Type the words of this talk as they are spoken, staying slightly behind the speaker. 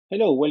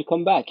Hello,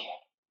 welcome back.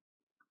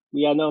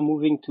 We are now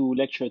moving to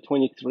lecture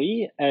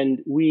 23, and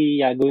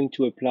we are going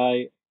to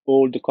apply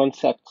all the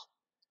concepts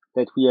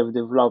that we have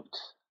developed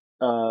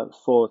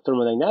for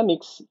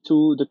thermodynamics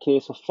to the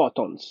case of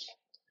photons.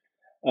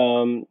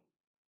 Um,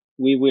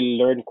 we will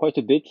learn quite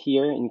a bit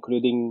here,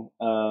 including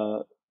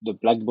the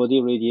black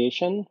body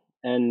radiation,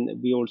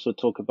 and we also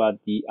talk about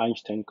the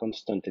Einstein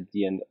constant at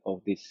the end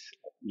of this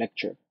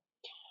lecture.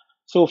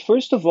 So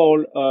first of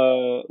all,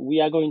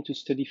 we are going to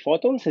study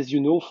photons. As you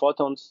know,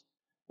 photons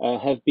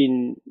have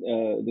been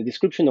the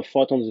description of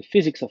photons, the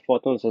physics of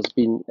photons has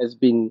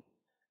been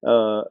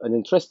an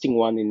interesting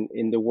one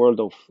in the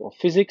world of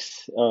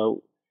physics.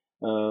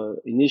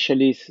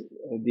 Initially,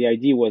 the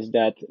idea was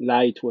that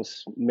light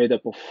was made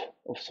up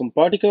of some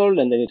particle,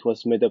 and then it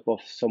was made up of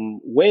some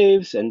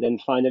waves, and then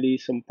finally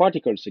some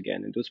particles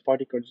again, and those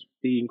particles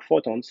being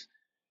photons.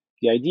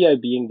 The idea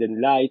being that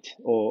light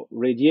or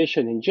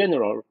radiation in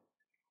general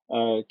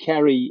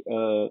carry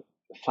a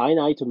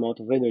finite amount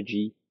of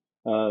energy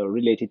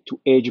related to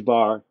h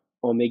bar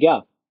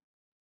omega,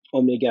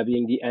 omega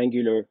being the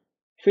angular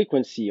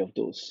frequency of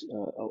those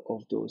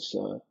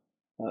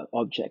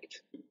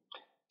objects.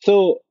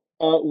 So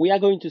we are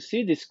going to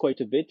see this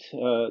quite a bit.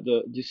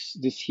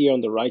 This here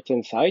on the right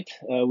hand side,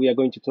 we are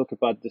going to talk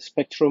about the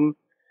spectrum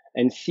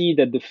and see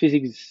that the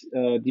physics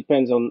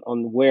depends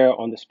on where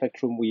on the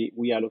spectrum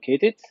we are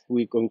located.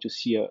 We're going to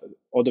see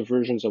other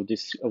versions of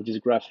this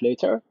graph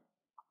later.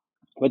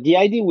 But the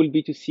idea will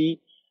be to see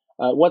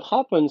what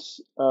happens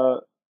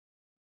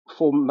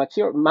for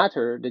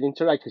matter that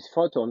interact with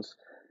photons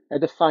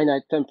at a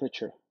finite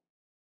temperature.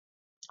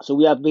 So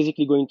we are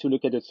basically going to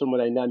look at the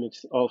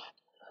thermodynamics of,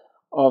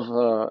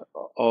 uh,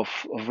 of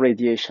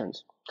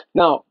radiations.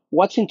 Now,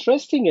 what's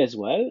interesting as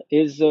well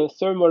is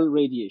thermal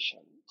radiation.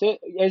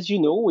 As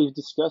you know, we've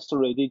discussed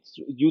already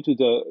due to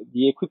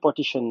the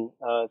equipartition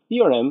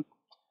theorem.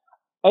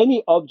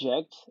 Any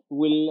object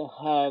will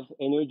have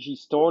energy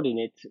stored in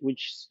it,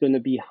 which is going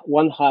to be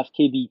 1/2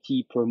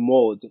 kBt per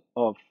mode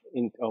of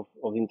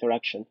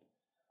interaction.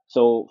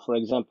 So, for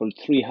example,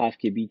 3/2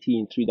 kBt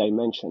in 3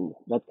 dimensions,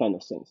 that kind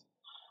of things.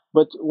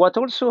 But what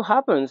also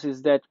happens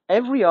is that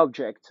every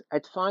object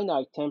at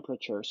finite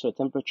temperature, so a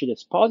temperature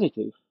that's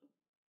positive,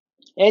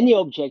 any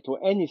object or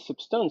any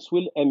substance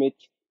will emit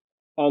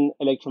an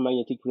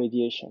electromagnetic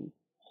radiation.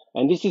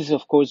 And this is,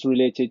 of course,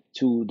 related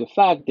to the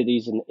fact that there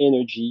is an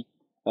energy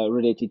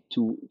related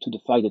to the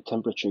fact that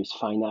temperature is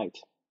finite.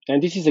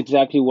 And this is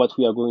exactly what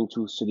we are going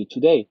to study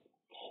today.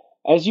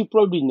 As you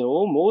probably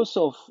know, most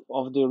of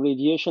the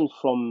radiation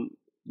from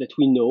that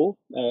we know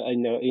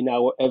in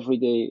our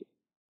everyday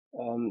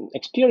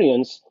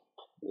experience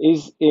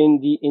is in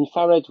the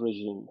infrared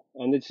regime.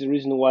 And that's the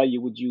reason why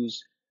you would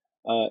use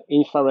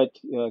infrared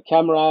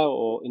camera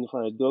or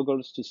infrared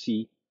goggles to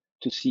see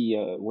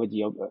where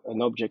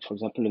an object, for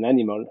example, an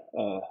animal,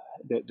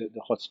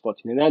 the hotspot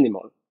in an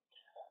animal.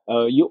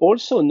 You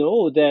also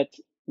know that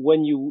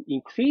when you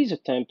increase the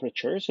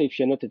temperature, so if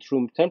you're not at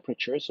room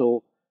temperature,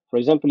 so for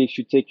example, if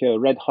you take a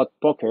red hot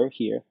poker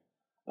here,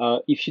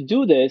 if you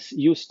do this,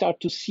 you start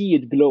to see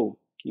it glow,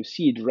 you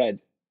see it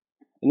red.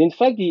 And in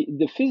fact,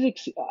 the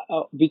physics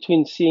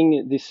between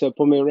seeing this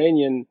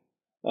Pomeranian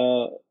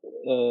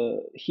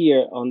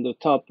here on the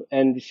top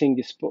and seeing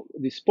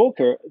this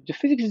poker, the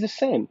physics is the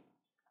same.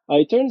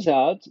 It turns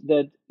out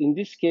that in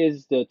this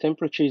case, the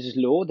temperature is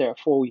low,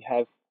 therefore we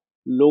have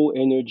low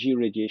energy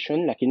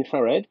radiation like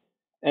infrared.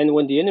 And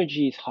when the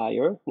energy is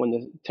higher, when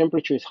the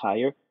temperature is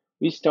higher,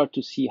 we start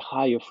to see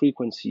higher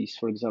frequencies,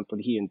 for example,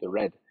 here in the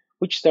red,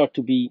 which start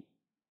to be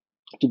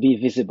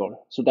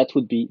visible. So that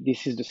would be,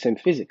 this is the same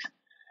physics.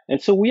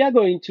 And so we are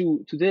going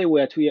to, today,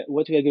 what we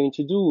are going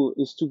to do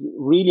is to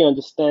really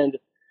understand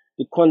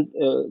the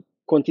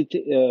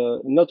quantity,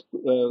 not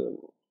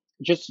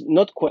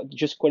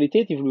just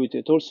qualitatively,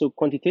 but also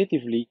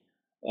quantitatively,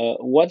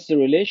 what's the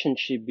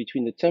relationship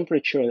between the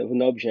temperature of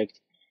an object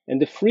and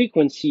the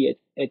frequency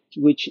at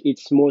which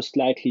it's most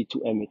likely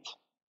to emit.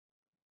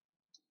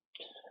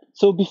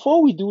 So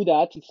before we do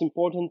that, it's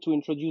important to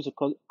introduce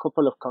a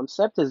couple of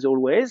concepts, as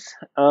always.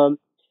 And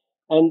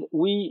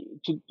we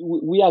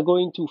are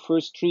going to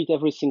first treat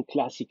everything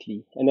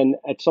classically, and then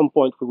at some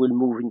point we will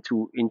move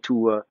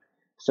into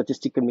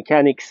statistical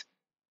mechanics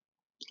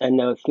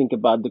and think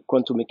about the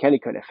quantum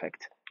mechanical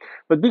effect.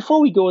 But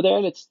before we go there,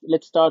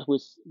 let's start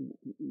with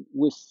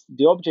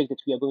the object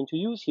that we are going to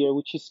use here,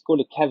 which is called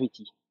a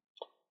cavity.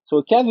 So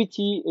a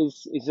cavity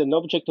is an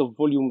object of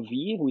volume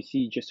V. We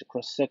see just a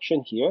cross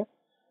section here,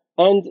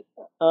 and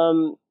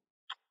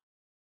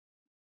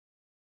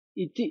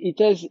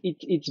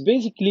it's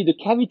basically the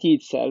cavity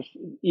itself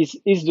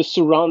is the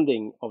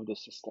surrounding of the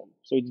system.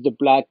 So it's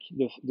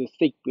the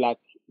thick black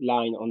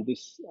line on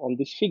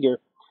this figure.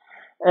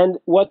 And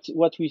what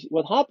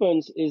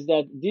happens is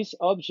that this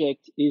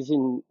object is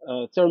in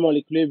thermal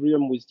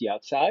equilibrium with the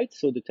outside,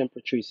 so the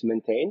temperature is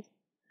maintained,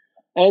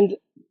 and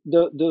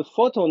the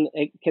photon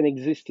can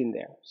exist in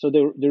there. So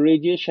the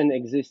radiation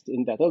exists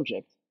in that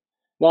object.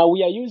 Now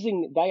we are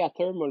using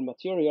diathermal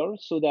material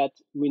so that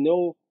we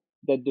know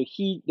that the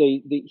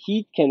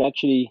heat can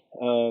actually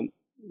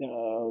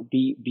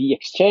be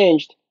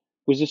exchanged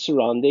with the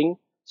surrounding,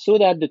 so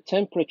that the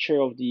temperature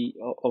of the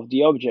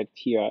object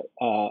here,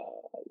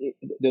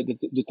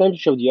 the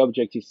temperature of the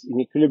object is in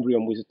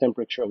equilibrium with the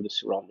temperature of the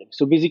surrounding.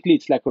 So basically,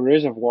 it's like a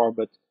reservoir,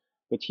 but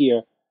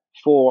here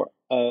for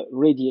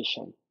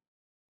radiation.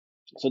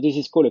 So this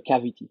is called a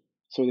cavity.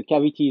 So the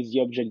cavity is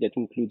the object that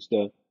includes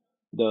the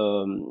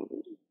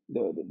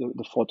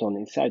the photon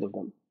inside of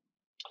them.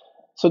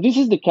 So this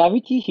is the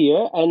cavity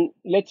here, and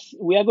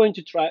we are going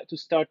to try to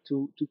start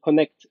to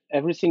connect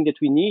everything that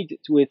we need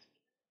with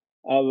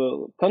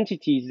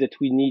quantities that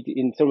we need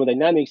in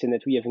thermodynamics and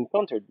that we have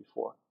encountered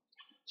before.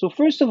 So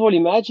first of all,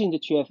 imagine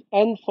that you have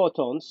n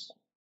photons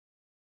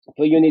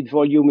per unit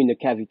volume in a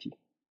cavity.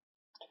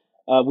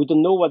 We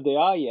don't know what they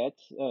are yet,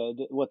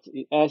 what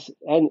S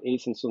n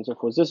is, and so on and so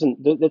forth.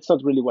 That's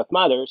not really what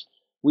matters.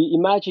 We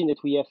imagine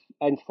that we have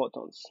n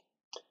photons.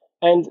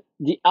 And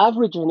the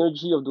average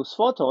energy of those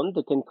photons,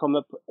 they can come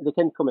at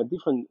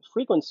different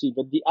frequency,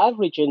 but the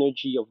average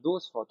energy of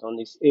those photons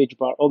is h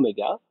bar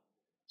omega.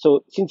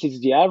 So since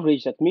it's the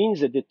average, that means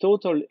that the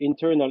total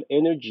internal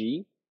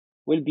energy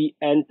will be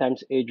n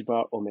times h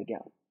bar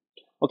omega.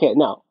 Okay,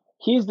 now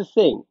here's the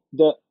thing: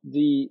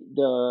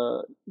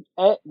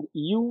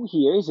 U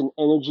here is an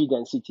energy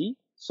density,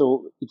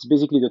 so it's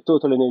basically the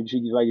total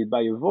energy divided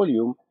by a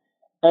volume.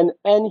 And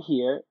n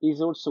here is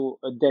also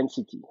a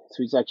density,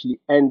 so it's actually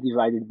n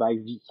divided by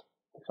v,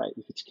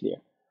 if it's clear.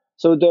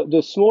 So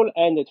the small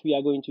n that we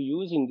are going to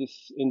use in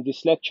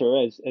this lecture,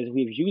 as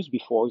we've used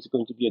before, is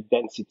going to be a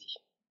density.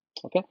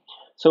 Okay,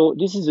 so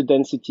this is the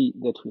density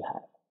that we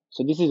have.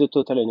 So this is the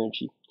total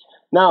energy.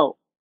 Now,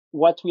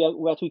 what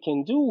we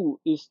can do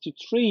is to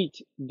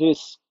treat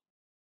this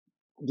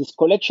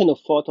collection of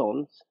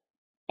photons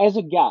as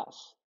a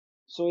gas.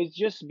 So it's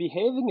just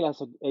behaving as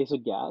a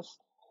gas.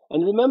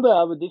 And remember,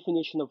 our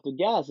definition of the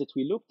gas that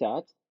we looked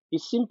at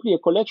is simply a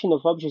collection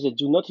of objects that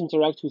do not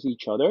interact with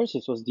each other. So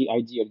this was the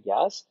ideal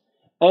gas.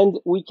 And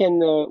we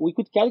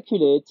could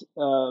calculate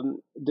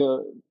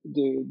the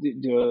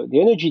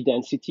energy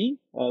density,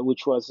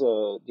 which was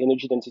the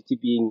energy density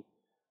being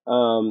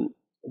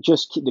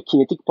just the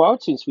kinetic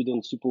part, since we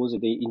don't suppose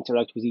that they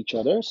interact with each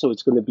other. So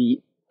it's going to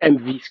be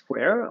mv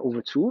squared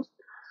over 2.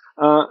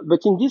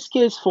 But in this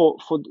case, for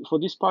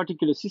this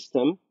particular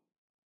system,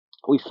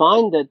 we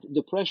find that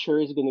the pressure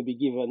is going to be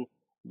given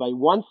by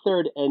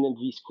 1/3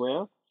 nmv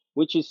squared,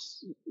 which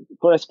is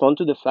correspond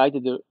to the fact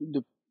that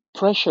the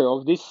pressure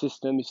of this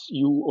system is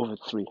U over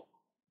 3.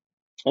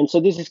 And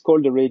so this is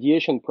called the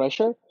radiation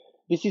pressure.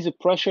 This is a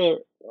pressure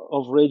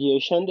of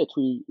radiation that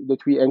we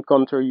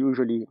encounter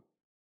usually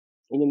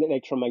in an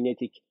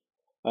electromagnetic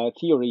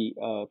theory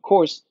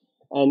course.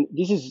 And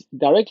this is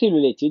directly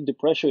related, the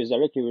pressure is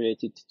directly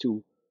related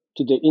to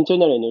the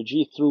internal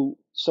energy through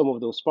some of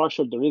those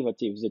partial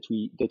derivatives that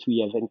we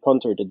have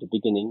encountered at the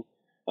beginning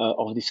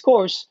of this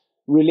course,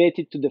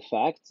 related to the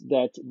fact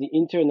that the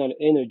internal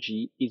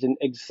energy is an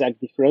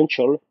exact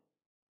differential,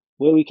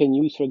 where we can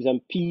use, for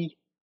example, P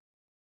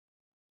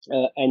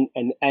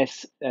and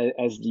S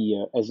as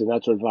the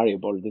natural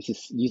variable.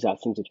 These are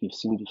things that we've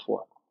seen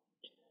before.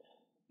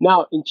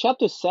 Now, in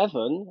chapter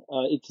 7,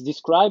 it's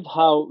described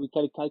how we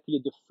can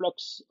calculate the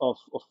flux of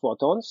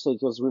photons. So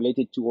it was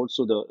related to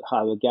also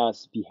how a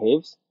gas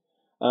behaves.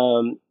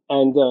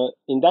 And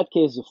in that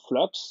case, the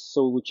flux,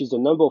 so which is the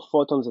number of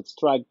photons that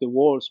strike the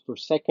walls per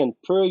second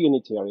per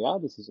unit area,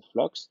 this is a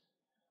flux.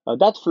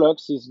 That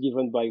flux is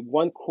given by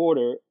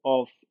 1/4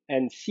 of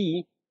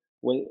nc,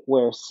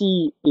 where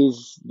c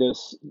is the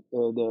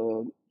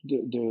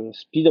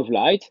speed of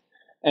light,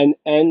 and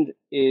n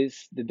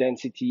is the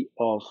density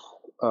of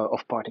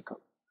particle.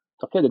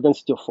 Okay, the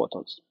density of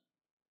photons.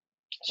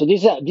 So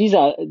these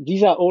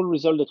are all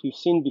results that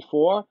we've seen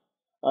before,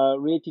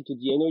 related to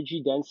the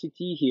energy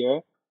density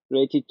here,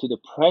 related to the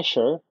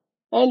pressure,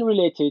 and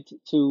related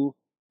to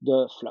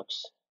the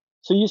flux.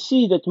 So you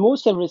see that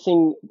most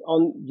everything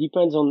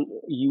depends on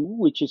U,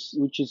 which is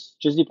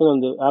just depend on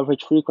the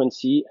average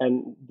frequency,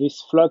 and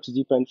this flux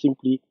depends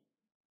simply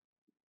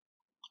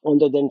on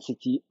the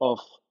density of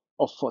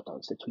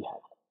photons that we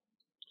have.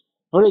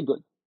 Very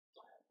good.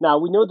 Now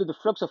we know that the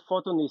flux of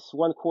photon is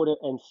 1/4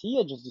 nc.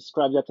 I just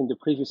described that in the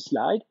previous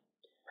slide,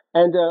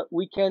 and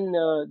we can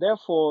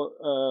therefore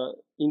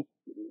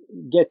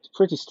get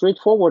pretty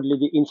straightforwardly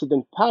the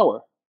incident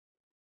power.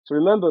 So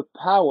remember,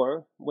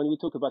 power, when we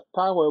talk about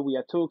power, we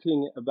are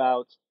talking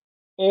about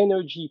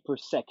energy per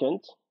second,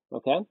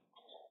 okay?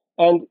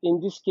 And in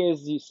this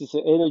case, this is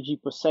energy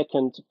per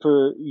second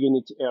per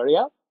unit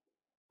area.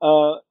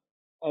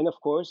 And of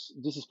course,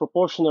 this is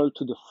proportional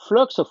to the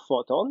flux of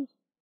photon,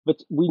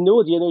 but we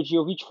know the energy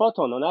of each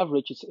photon on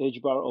average is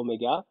h bar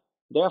omega.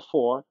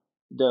 Therefore,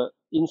 the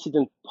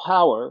incident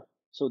power,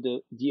 so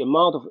the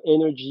amount of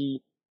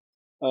energy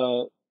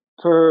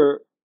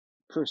per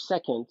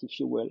second, if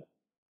you will,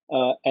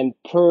 and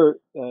per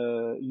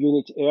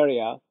unit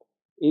area,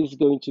 is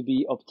going to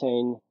be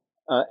obtained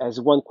as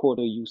 1/4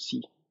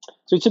 UC.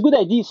 So it's a good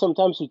idea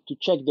sometimes to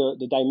check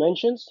the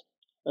dimensions.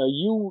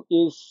 U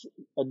is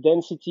a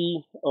density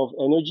of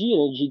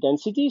energy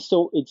density,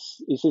 so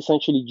it's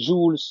essentially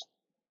joules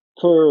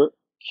per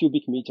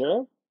cubic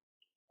meter.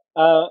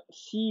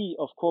 C,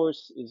 of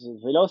course, is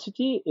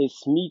velocity,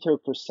 is meter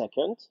per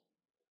second.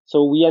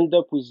 So we end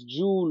up with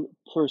joule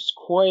per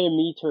square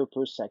meter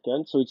per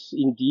second. So it's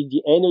indeed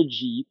the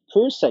energy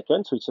per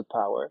second, so it's a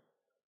power,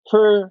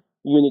 per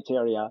unit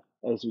area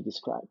as we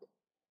described.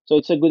 So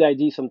it's a good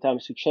idea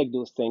sometimes to check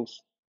those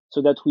things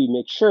so that we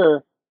make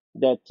sure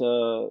that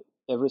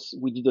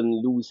we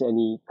didn't lose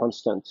any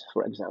constant,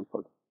 for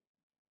example.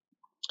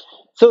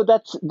 So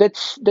that's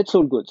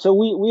all good. So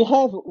we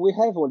have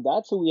all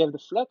that. So we have the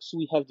flux,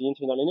 we have the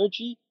internal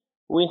energy,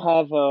 we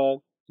have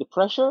the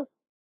pressure,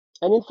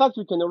 and in fact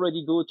we can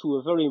already go to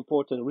a very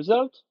important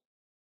result,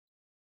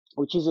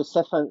 which is a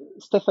Stefan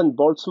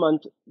Boltzmann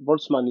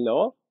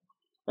law.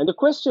 And the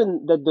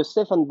question that the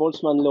Stefan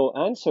Boltzmann law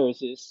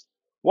answers is,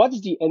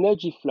 what's the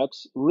energy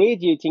flux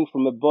radiating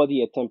from a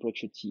body at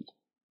temperature T?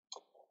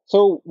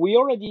 So we've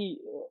already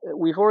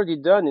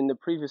done in the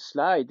previous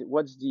slide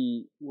what's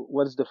the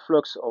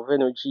flux of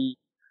energy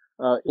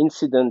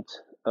incident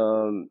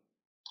in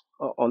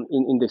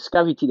this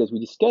cavity that we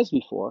discussed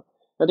before.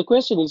 Now the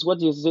question is,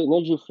 what is the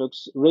energy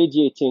flux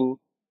radiating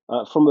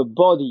from a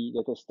body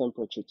that has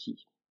temperature T?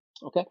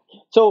 Okay,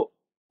 so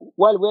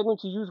well, we're going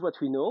to use what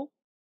we know,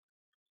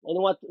 and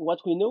what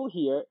we know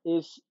here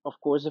is, of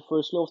course, the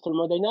first law of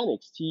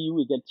thermodynamics: Tu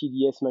equals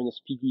TdS minus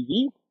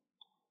PdV.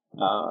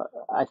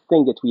 I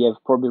think that we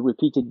have probably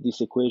repeated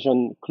this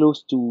equation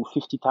close to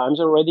 50 times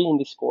already in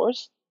this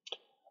course.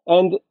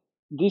 And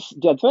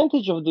the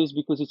advantage of this,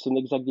 because it's an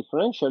exact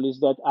differential, is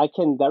that I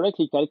can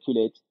directly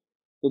calculate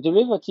the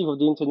derivative of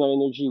the internal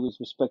energy with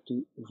respect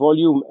to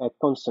volume at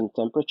constant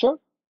temperature.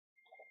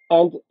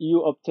 And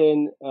you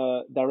obtain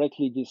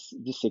directly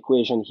this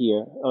equation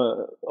here,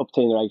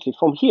 obtained directly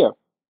from here.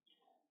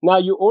 Now,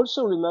 you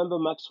also remember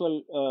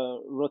Maxwell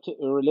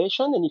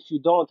relation, and if you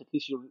don't, at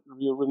least you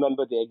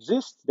remember they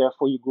exist.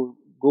 Therefore, you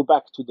go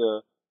back to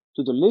the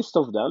list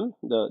of them,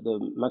 the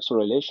Maxwell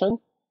relation,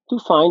 to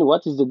find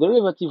what is the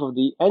derivative of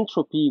the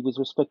entropy with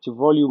respect to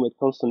volume at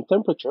constant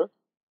temperature.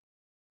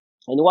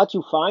 And what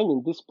you find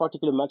in this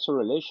particular Maxwell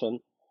relation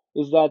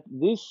is that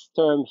this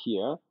term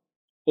here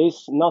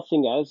is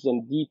nothing else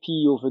than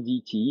dP over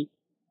dt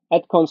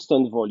at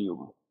constant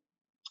volume.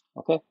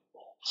 Okay,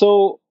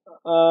 so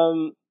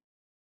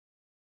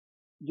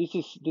this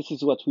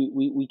is what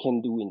we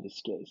can do in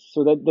this case.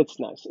 So that's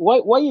nice.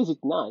 Why is it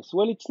nice?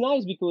 Well, it's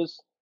nice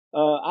because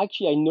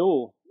actually I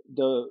know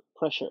the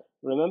pressure.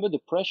 Remember, the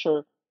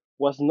pressure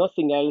was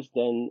nothing else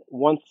than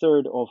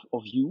 1/3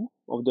 of U,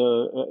 of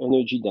the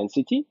energy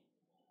density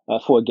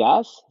for a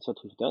gas. That's what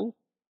we've done.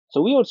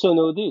 So we also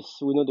know this.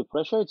 We know the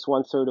pressure. It's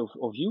 1/3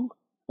 of U.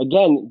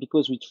 Again,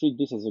 because we treat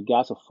this as a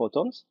gas of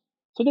photons.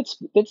 So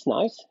that's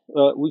nice.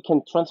 We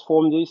can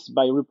transform this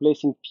by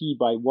replacing P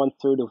by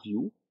 1/3 of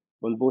U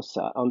on both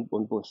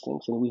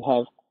things, and we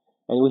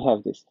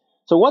have this.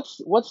 So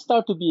what's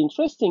start to be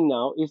interesting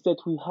now is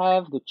that we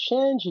have the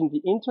change in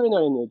the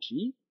internal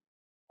energy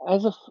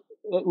as of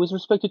with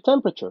respect to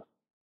temperature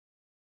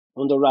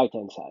on the right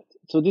hand side.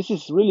 So this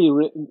is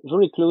really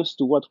very close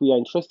to what we are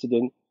interested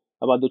in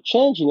about the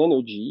change in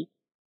energy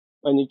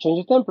when you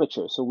change the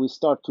temperature. So we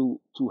start to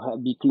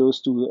be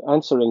close to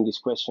answering this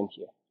question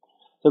here.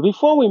 So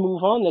before we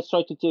move on, let's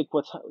try to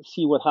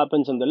see what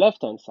happens on the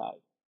left hand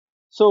side.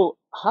 So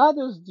how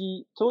does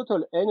the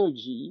total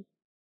energy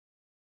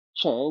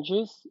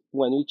changes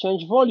when we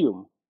change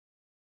volume?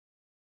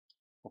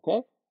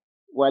 Okay,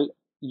 well,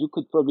 you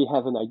could probably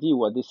have an idea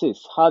what this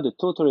is. How the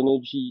total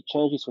energy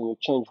changes when you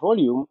change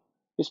volume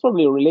is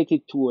probably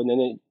related to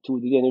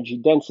the energy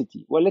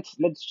density. Well,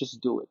 let's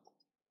just do it.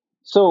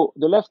 So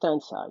the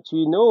left-hand side, so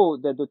you know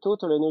that the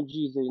total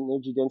energy is the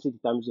energy density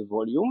times the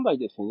volume by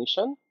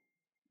definition.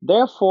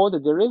 Therefore, the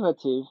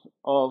derivative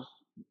of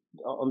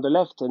on the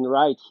left and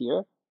right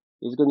here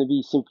is going to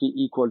be simply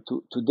equal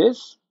to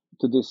this.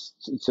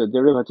 It's a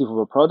derivative of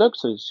a product,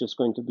 so it's just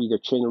going to be the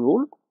chain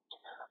rule.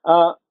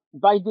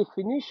 By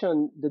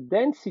definition, the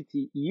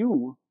density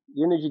U,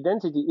 the energy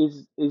density,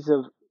 is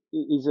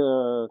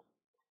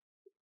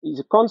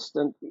a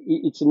constant.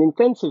 It's an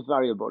intensive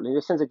variable in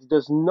the sense that it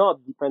does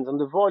not depend on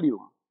the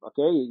volume.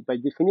 Okay, by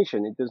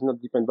definition, it does not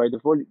depend on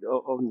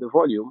the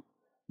volume.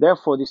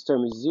 Therefore, this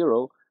term is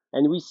zero.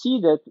 And we see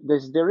that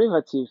this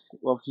derivative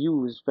of U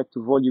with respect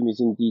to volume is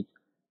indeed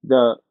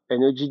the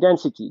energy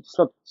density. It's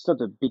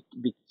not a big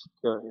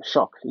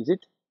shock, is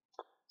it?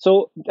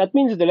 So that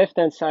means the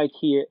left-hand side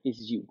here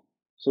is U.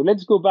 So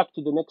let's go back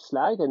to the next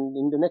slide. And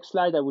in the next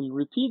slide, I will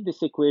repeat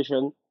this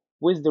equation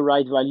with the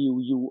right value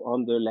U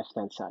on the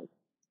left-hand side.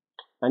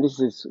 And this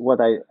is what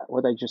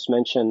I just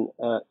mentioned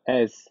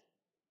as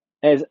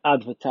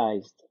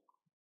advertised.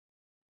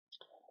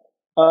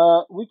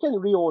 We can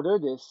reorder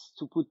this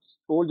to put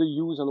all the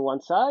U's on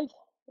one side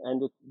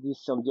and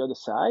this on the other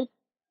side.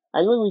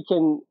 And when we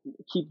can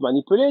keep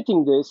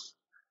manipulating this,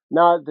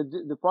 now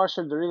the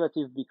partial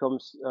derivative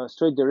becomes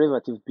straight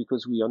derivative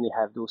because we only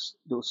have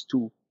those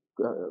two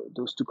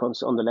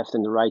constants on the left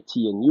and the right,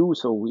 T and U.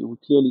 So we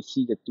clearly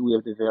see that we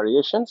have the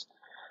variations.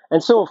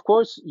 And so, of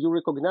course, you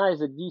recognize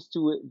that these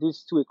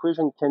two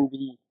equations can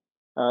be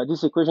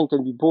This equation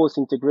can be both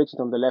integrated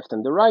on the left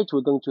and the right.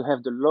 We're going to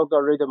have the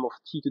logarithm of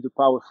t to the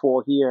power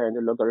 4 here and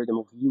the logarithm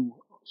of u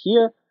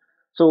here.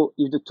 So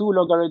if the two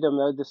logarithms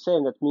are the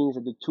same, that means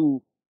that the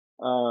two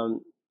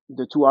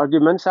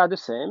arguments are the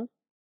same.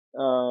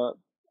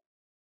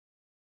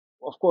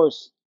 Of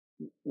course,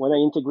 when I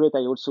integrate, I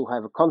also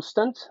have a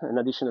constant, an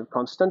additional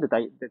constant that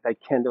I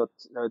cannot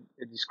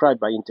describe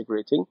by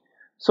integrating.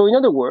 So in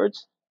other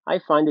words, I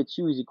find that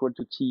u is equal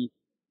to t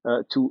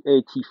to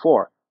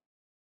at4.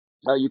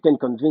 You can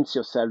convince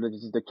yourself that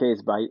this is the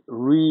case by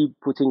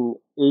re-putting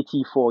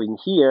at4 in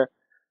here,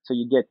 so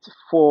you get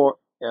 4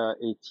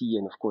 at,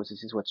 and of course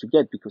this is what you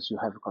get because you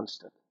have a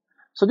constant.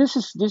 So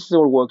this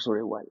all works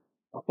very well.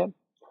 Okay,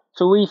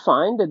 so we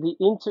find that the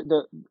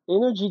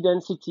energy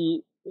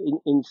density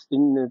in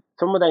a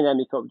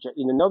thermodynamic object,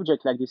 in an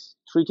object like this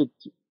treated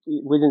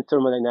within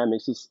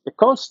thermodynamics, is a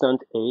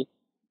constant a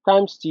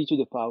times t to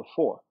the power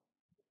 4.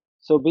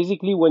 So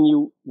basically, when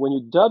you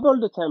double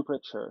the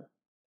temperature,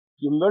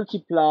 you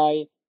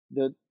multiply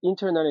the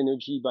internal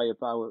energy by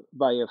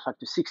a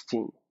factor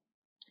 16.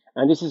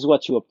 And this is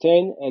what you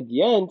obtain at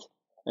the end.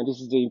 And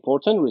this is the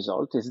important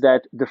result, is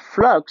that the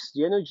flux,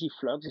 the energy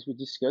flux, as we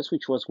discussed,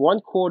 which was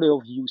 1/4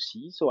 of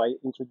UC. So I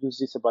introduced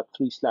this about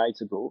 3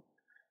 slides ago.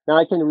 Now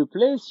I can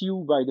replace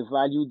U by the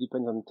value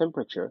depending on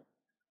temperature.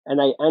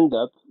 And I end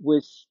up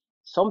with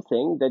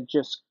something that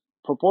just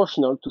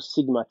proportional to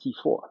sigma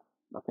T4.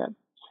 Okay.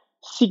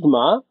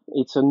 Sigma,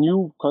 it's a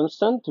new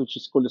constant, which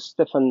is called the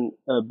Stefan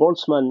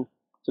Boltzmann.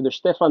 So the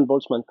Stefan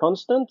Boltzmann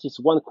constant is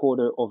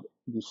 1/4 of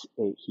this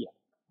A here.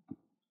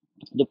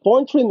 The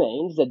point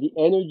remains that the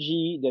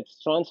energy that's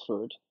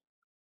transferred,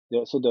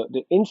 so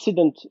the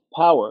incident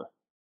power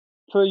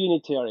per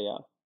unit area,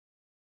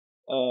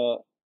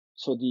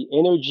 so the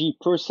energy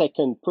per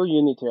second per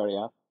unit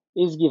area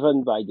is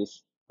given by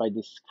this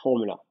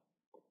formula.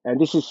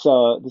 And this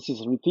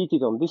is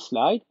repeated on this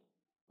slide,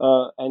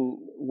 and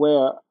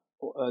where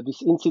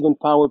this incident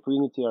power per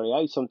unit area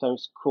is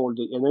sometimes called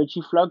the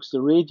energy flux, the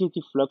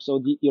radiative flux, or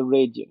the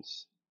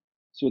irradiance.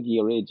 So the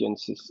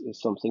irradiance is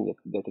something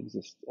that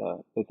exists,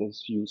 that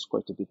is used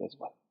quite a bit as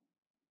well.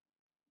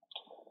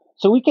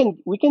 So we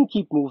can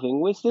keep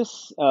moving with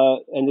this,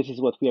 and this is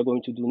what we are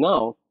going to do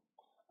now.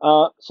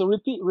 So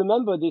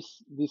remember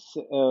this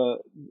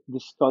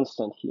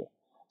constant here.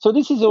 So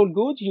this is all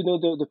good. You know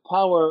the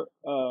power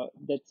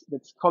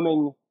that's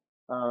coming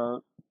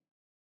per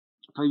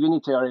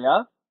unit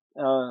area.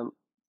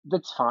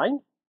 That's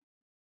fine.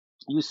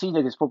 You see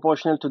that it's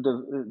proportional to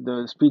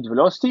the speed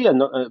velocity, and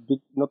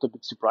not a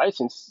big surprise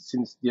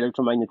since the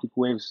electromagnetic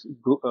waves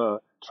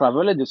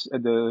travel at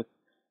the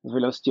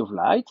velocity of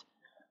light,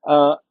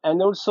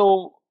 and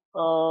also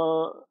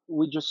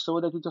we just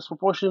saw that it was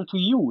proportional to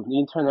U, the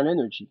internal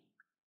energy,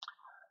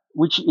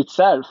 which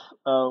itself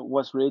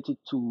was related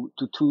to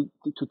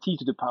t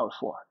to the power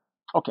 4.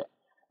 Okay,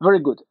 very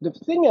good. The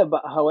thing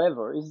about,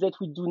 however, is that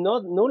we do no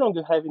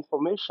longer have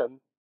information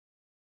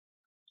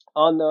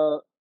on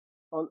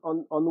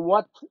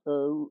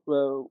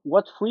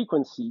what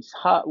frequencies,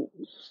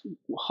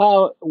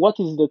 what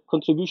is the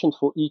contribution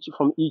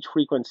from each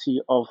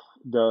frequency of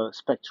the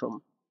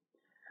spectrum.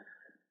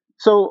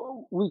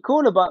 So we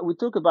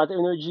talk about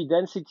energy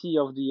density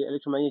of the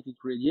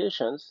electromagnetic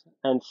radiations,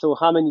 and so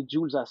how many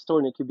joules are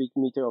stored in a cubic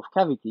meter of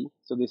cavity.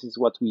 So this is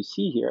what we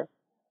see here.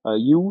 The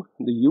U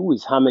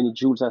is how many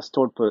joules are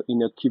stored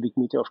in a cubic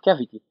meter of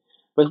cavity.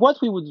 But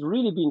what we would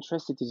really be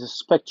interested in is a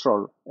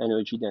spectral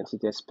energy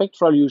density. A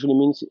spectral usually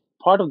means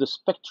part of the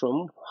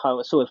spectrum,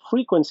 so a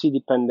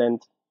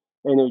frequency-dependent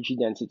energy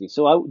density.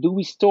 So how do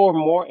we store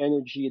more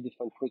energy at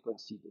different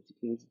frequencies?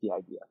 Basically, is the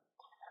idea.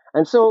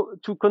 And so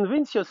to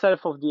convince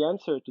yourself of the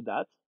answer to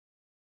that,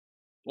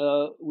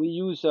 we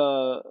use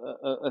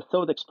a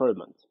thought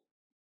experiment.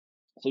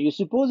 So you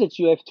suppose that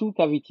you have two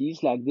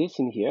cavities like this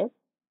in here,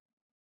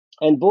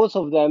 and both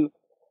of them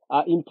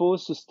are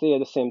imposed to stay at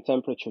the same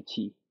temperature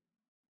T.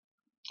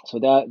 So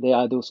there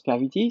are those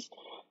cavities.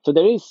 So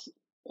there is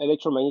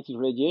electromagnetic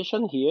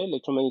radiation here,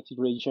 electromagnetic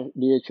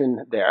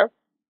radiation there,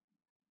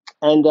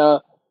 and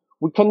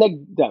we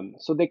connect them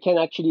so they can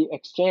actually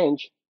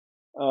exchange.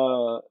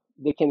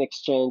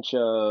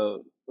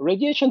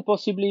 Radiation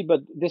possibly,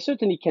 but they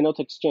certainly cannot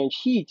exchange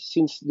heat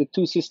since the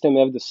two systems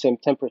have the same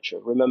temperature.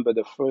 Remember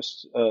the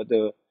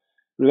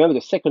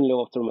second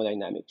law of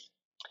thermodynamics.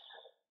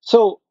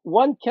 So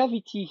one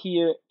cavity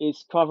here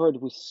is covered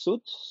with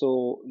soot,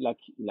 so like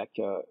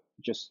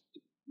just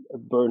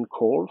burn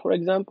coal, for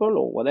example,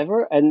 or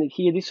whatever. And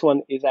here, this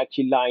one is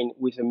actually lined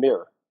with a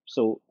mirror,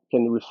 so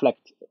can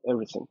reflect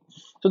everything.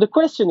 So the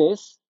question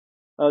is,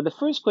 the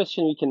first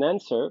question we can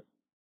answer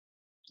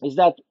is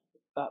that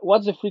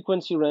what's the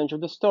frequency range of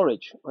the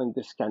storage on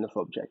this kind of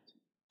object?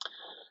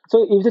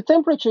 So if the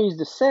temperature is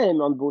the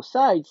same on both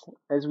sides,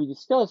 as we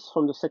discussed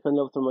from the second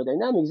law of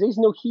thermodynamics, there is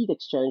no heat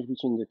exchange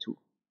between the two,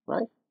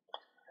 right?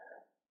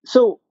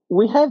 So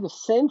we have the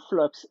same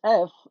flux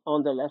F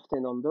on the left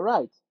and on the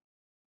right.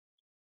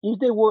 If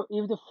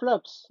the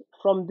flux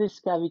from this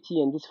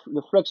cavity and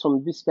the flux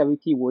from this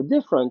cavity were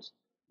different,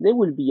 there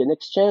will be an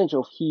exchange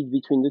of heat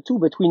between the two.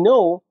 But we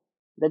know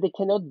that they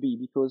cannot be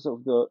because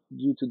of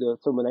due to the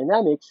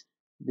thermodynamics,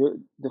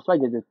 the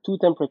fact that the two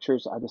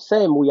temperatures are the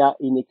same, we are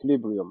in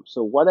equilibrium.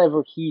 So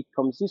whatever heat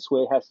comes this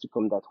way has to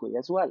come that way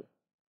as well.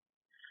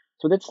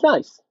 So that's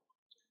nice.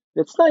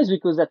 That's nice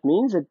because that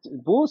means that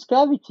both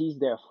cavities,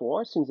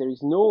 therefore, since there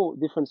is no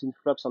difference in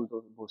flux on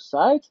both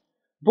sides,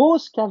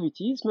 both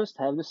cavities must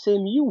have the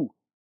same U,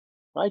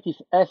 right? If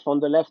F on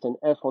the left and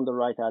F on the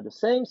right are the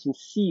same, since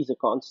C is a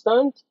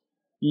constant,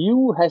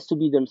 U has to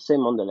be the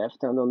same on the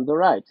left and on the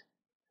right.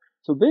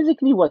 So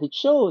basically what it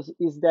shows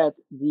is that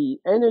the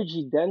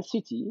energy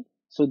density,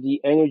 so the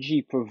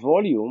energy per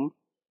volume,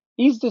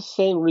 is the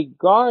same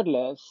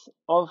regardless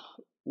of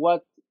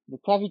what the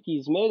cavity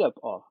is made up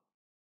of.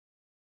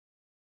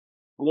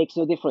 It makes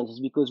no difference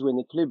because we're in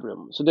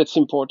equilibrium. So that's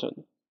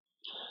important.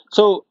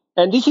 So,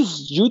 and this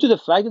is due to the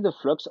fact that the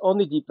flux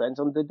only depends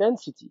on the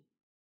density.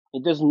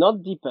 It does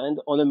not depend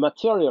on a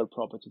material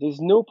property. There's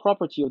no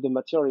property of the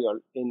material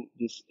in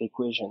this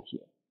equation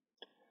here.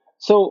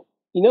 So,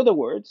 in other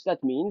words,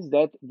 that means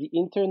that the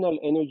internal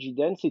energy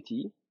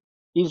density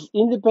is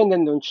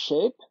independent on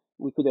shape.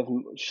 We could have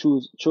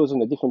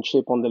chosen a different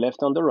shape on the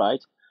left and on the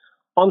right.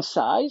 On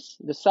size,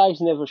 the size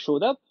never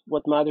showed up.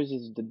 What matters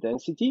is the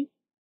density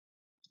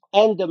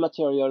and the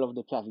material of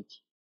the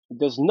cavity. It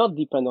does not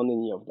depend on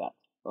any of that.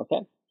 Okay.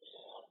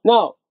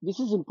 Now, this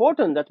is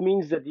important. That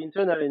means that the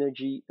internal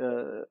energy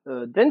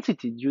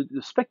density, due to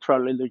the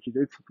spectral energy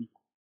density,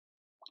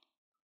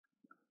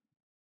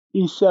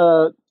 is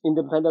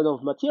independent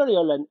of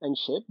material and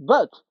shape,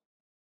 but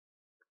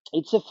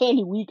it's a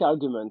fairly weak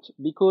argument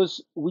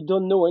because we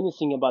don't know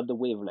anything about the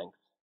wavelength.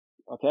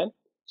 Okay,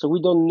 so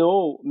we don't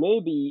know.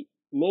 Maybe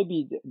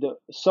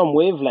some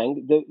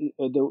wavelength,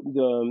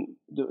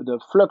 the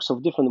flux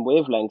of different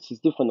wavelengths is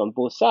different on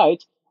both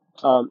sides,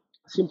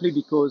 simply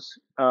because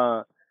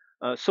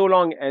so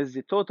long as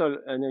the total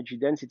energy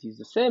density is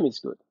the same, it's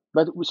good.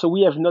 But so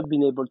we have not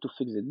been able to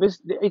fix it. But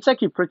it's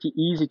actually pretty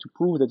easy to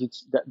prove that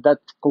that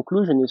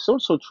conclusion is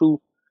also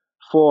true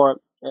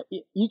for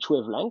each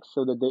wavelength,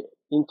 so that the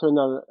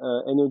internal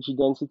energy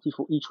density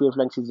for each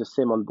wavelength is the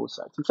same on both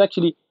sides. It's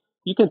actually,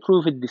 you can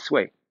prove it this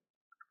way.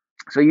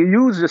 So you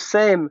use the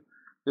same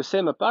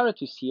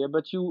apparatus here,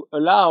 but you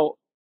allow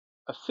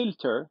a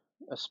filter,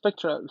 a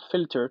spectral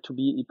filter, to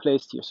be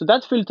placed here. So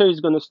that filter is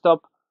going to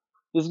stop,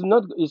 is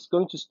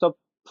going to stop,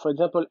 for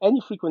example,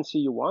 any frequency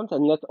you want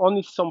and let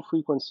only some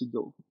frequency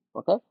go.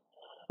 Okay?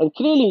 And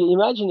clearly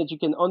imagine that you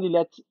can only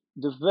let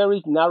the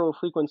very narrow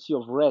frequency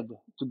of red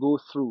to go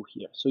through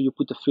here. So you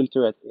put a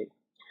filter at A.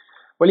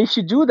 Well, if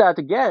you do that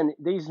again,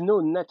 there is no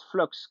net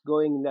flux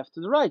going left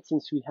to the right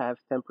since we have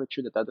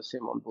temperature that are the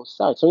same on both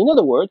sides. So in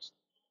other words,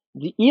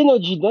 the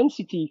energy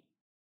density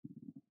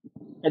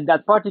at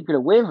that particular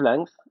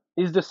wavelength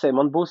is the same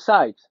on both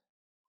sides.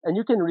 And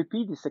you can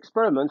repeat this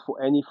experiment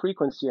for any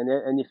frequency and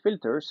any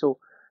filter. So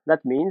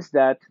that means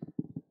that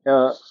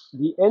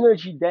the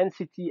energy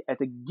density at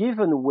a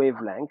given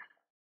wavelength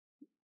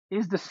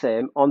is the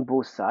same on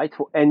both sides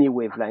for any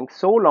wavelength,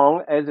 so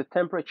long as the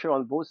temperature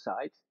on both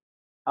sides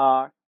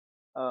are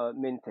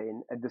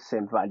maintained at the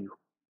same value.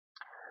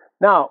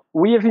 Now,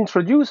 we have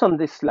introduced on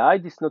this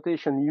slide this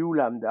notation U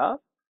lambda,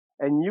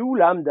 and U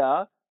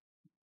lambda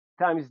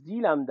times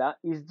d lambda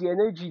is the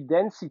energy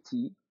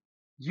density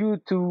due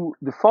to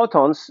the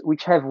photons,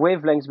 which have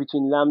wavelengths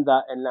between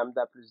lambda and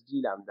lambda plus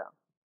d lambda.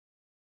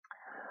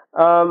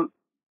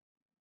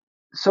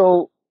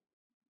 So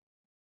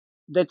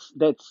that's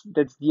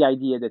the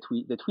idea that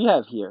we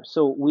have here.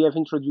 So we have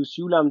introduced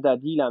U lambda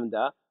d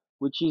lambda,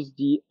 which is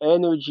the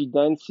energy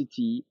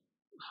density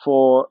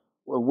for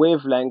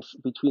wavelengths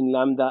between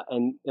lambda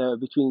and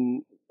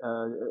between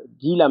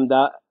d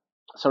lambda,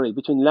 sorry,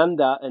 between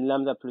lambda and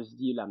lambda plus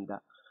d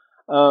lambda.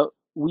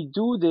 We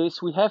do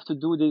this. We have to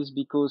do this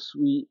because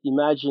we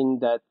imagine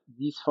that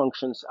these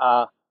functions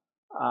are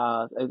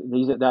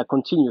they are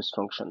continuous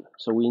function.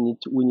 So we need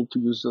to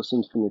use those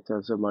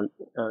infinitesimal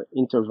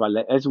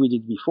interval as we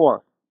did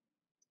before.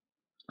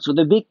 So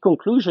the big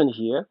conclusion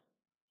here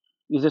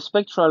is the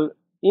spectral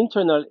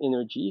internal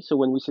energy. So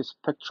when we say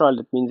spectral,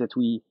 that means that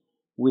we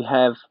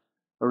have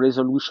a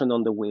resolution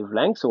on the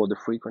wavelength or the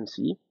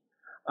frequency.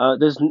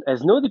 There's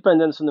no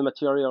dependence on the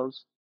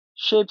materials,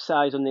 shape,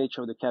 size, or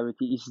nature of the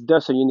cavity. Is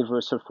thus a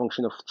universal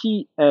function of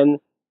T, N,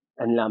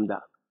 and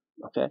lambda.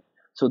 Okay,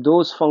 so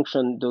those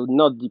functions do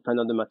not depend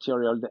on the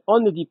material; they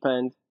only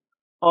depend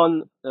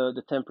on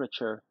the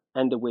temperature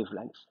and the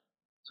wavelength.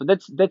 So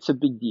that's a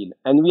big deal,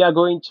 and we are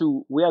going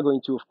to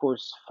of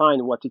course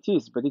find what it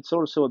is, but it's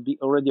also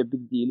already a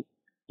big deal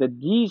that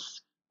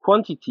these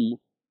quantity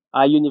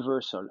are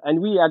universal,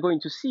 and we are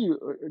going to see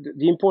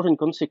the important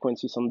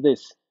consequences on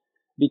this,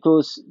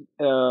 because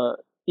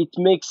it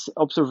makes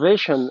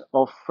observation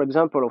of, for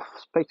example, of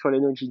spectral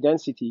energy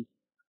density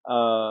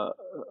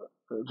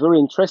very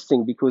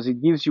interesting, because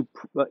it gives you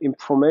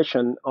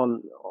information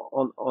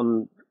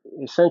on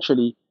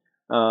essentially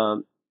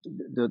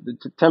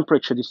the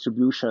temperature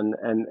distribution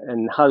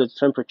and how the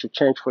temperature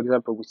change, for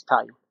example, with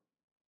time.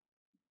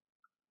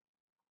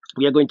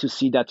 We are going to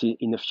see that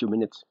in a few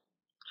minutes.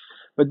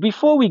 But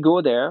before we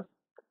go there,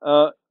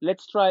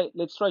 let's try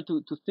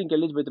to think a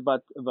little bit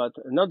about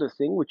another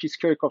thing, which is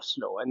Kirchhoff's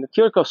law. And the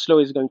Kirchhoff's law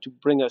is going to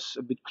bring us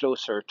a bit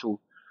closer to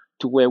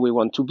where we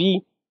want to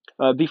be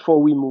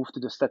before we move to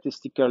the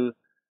statistical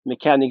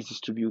mechanics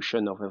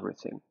distribution of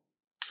everything.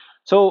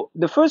 So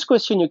the first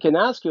question you can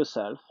ask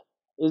yourself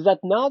is that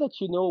now that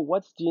you know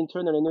what's the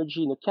internal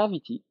energy in a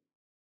cavity,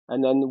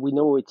 and then we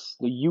know it's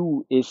the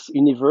U is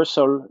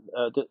universal,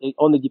 it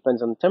only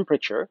depends on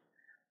temperature,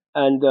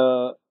 and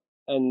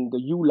and the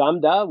U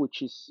lambda,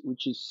 which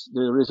is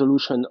the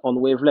resolution on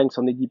wavelengths,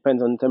 only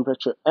depends on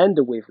temperature and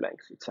the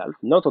wavelength itself,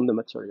 not on the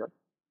material.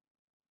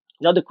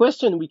 Now the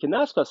question we can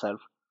ask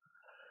ourselves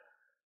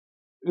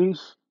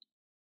is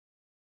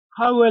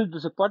how well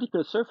does a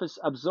particle surface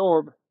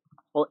absorb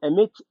or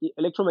emit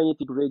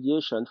electromagnetic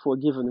radiation for a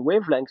given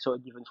wavelength or a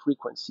given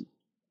frequency?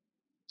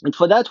 And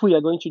for that, we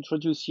are going to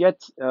introduce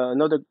yet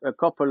a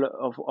couple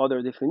of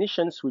other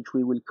definitions, which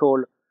we will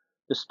call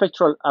the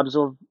spectral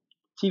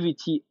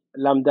absorptivity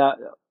lambda,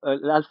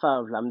 alpha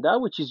of lambda,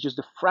 which is just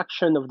a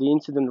fraction of the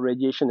incident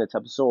radiation that's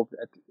absorbed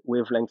at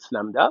wavelength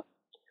lambda.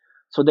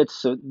 So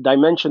that's a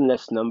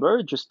dimensionless number.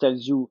 It just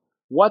tells you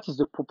what is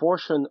the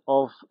proportion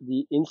of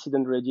the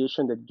incident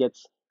radiation that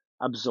gets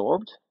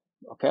absorbed.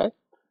 Okay,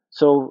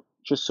 so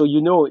just so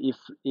you know,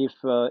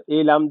 if a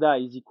lambda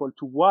is equal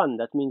to 1,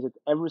 that means that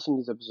everything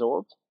is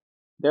absorbed.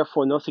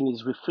 Therefore, nothing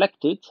is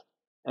reflected,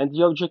 and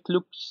the object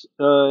looks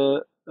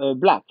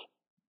black.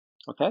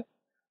 Okay.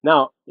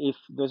 Now, if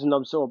it doesn't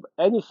absorb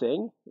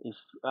anything, if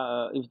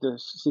the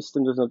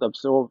system does not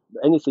absorb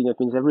anything, that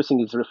means everything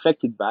is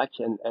reflected back,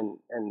 and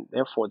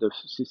therefore the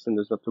system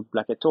does not look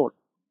black at all.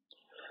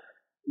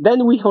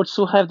 Then we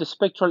also have the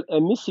spectral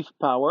emissive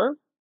power,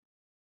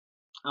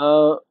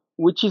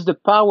 which is the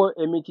power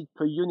emitted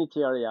per unit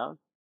area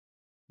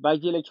by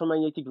the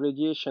electromagnetic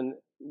radiation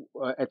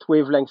at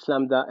wavelengths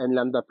lambda and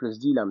lambda plus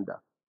d lambda.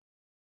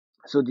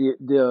 So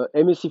the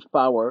emissive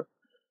power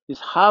is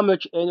how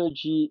much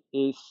energy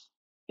is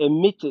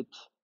emitted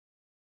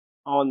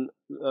on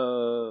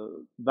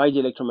by the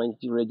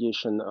electromagnetic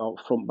radiation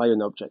by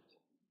an object.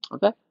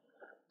 Okay,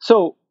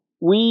 so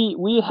we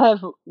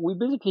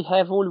basically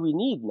have all we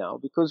need now,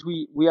 because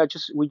we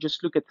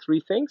just look at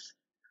three things.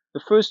 The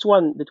first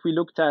one that we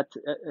looked at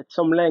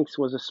some length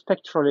was a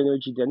spectral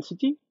energy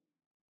density,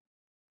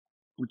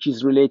 which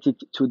is related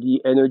to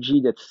the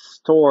energy that's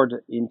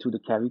stored into the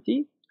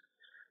cavity.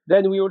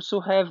 Then we also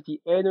have the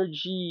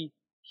energy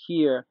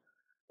here.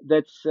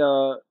 That's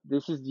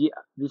this is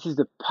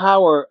the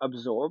power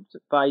absorbed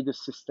by the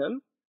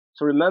system.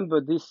 So remember,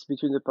 this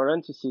between the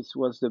parentheses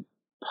was the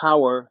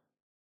power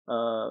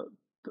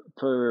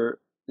per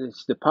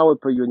it's the power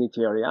per unit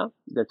area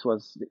that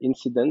was the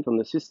incident on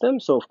the system.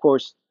 So of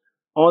course,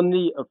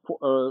 only a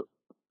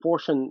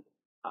portion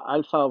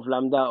alpha of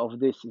lambda of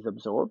this is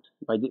absorbed.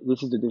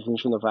 This is the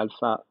definition of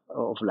alpha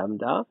of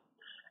lambda.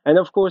 And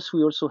of course,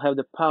 we also have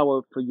the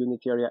power per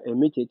unit area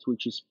emitted,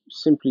 which is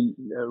simply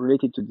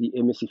related to the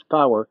emissive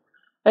power,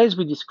 as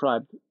we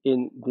described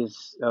in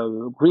this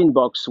green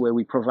box where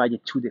we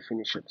provided two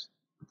definitions.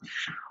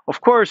 Of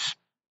course,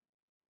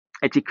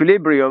 at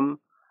equilibrium,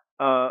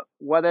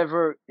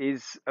 whatever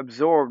is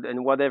absorbed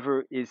and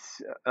whatever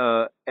is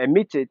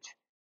emitted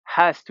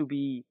has to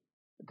be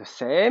the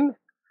same.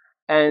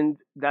 And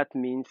that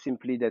means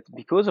simply that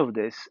because of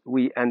this,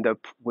 we end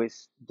up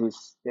with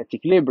this at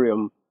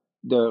equilibrium,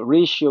 the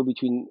ratio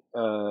between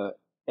the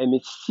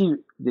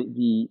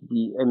emissivity,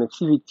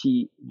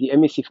 the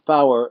emissive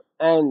power,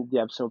 and the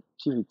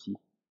absorptivity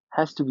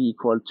has to be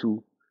equal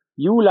to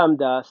U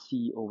lambda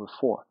C over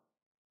 4.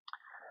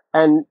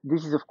 And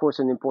this is, of course,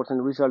 an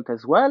important result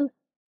as well,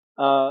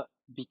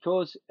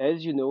 because,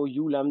 as you know,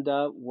 U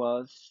lambda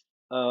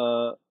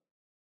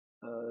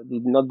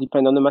did not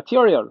depend on the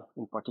material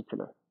in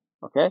particular.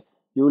 Okay,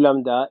 U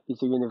lambda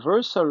is a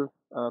universal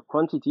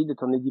quantity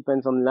that only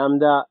depends on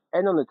lambda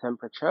and on the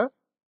temperature.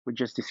 We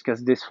just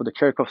discussed this for the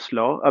Kirchhoff's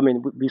law.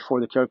 Before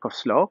the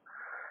Kirchhoff's law,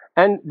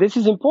 and this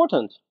is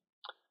important.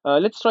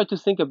 Let's try to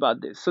think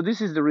about this. So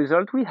this is the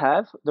result we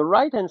have. The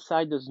right-hand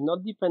side does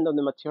not depend on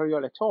the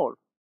material at all.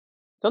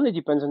 It only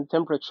depends on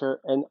temperature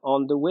and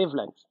on the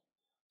wavelength.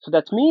 So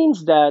that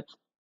means that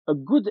a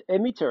good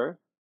emitter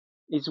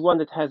is one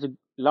that has a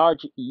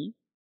large E,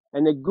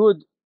 and a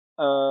good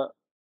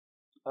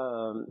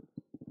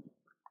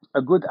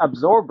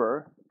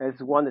absorber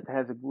is one that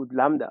has a good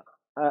lambda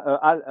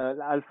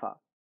alpha.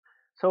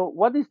 So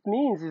what this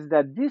means is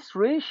that this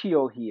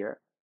ratio here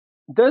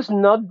does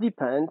not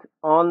depend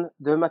on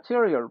the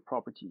material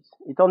properties.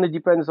 It only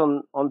depends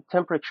on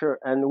temperature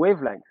and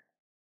wavelength.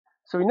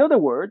 So in other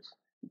words,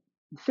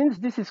 since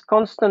this is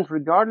constant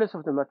regardless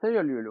of the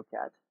material you look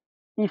at,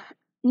 if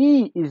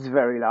E is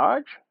very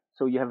large,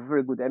 so you have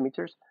very good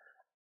emitters,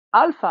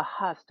 alpha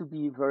has to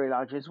be very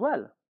large as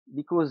well,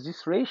 because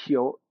this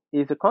ratio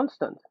is a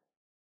constant.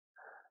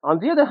 On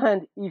the other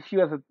hand, if you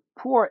have a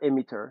poor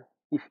emitter,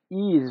 if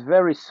E is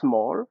very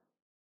small,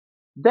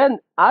 then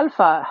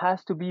alpha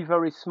has to be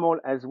very small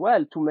as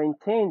well to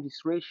maintain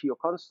this ratio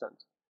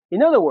constant.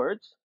 In other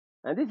words,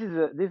 And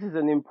this is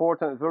an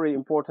important, very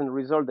important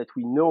result that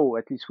we know,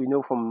 at least we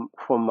know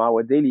from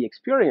our daily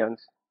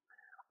experience.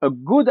 A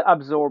good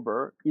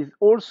absorber is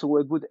also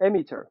a good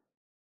emitter.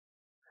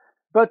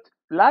 But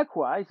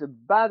likewise, a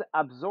bad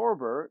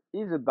absorber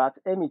is a bad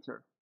emitter.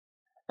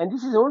 And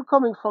this is all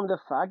coming from the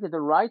fact that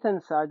the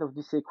right-hand side of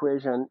this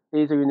equation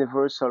is a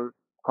universal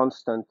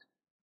constant,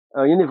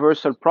 a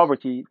universal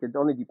property that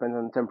only depends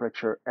on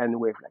temperature and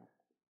wavelength.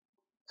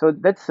 So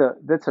that's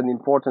an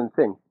important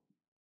thing.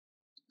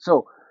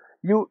 So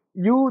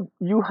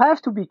you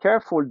have to be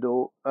careful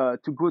though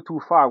to go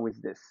too far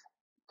with this,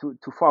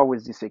 too far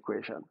with this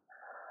equation.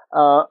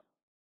 Uh,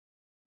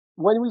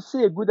 when we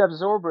say a good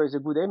absorber is a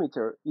good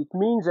emitter, it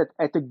means that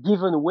at a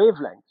given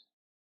wavelength.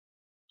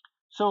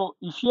 So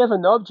if you have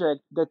an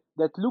object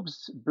that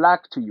looks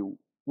black to you,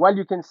 while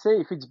you can say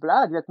if it's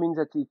black, that means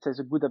that it has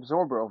a good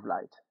absorber of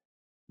light.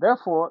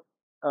 Therefore,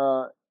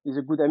 is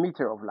a good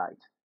emitter of light.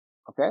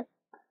 Okay,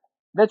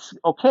 that's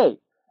okay,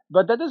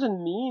 but that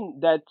doesn't mean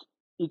that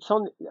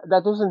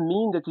that doesn't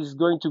mean that it's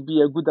going to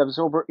be a good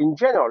absorber in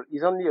general.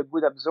 It's only a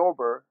good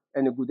absorber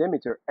and a good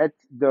emitter at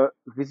the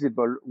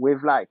visible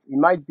wavelight. It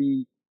might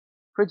be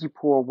pretty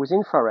poor with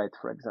infrared,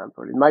 for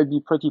example. It might be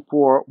pretty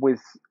poor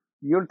with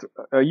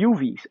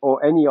UVs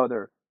or any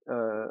other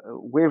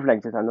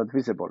wavelengths that are not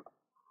visible.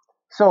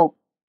 So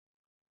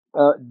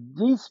uh,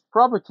 this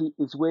property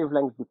is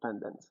wavelength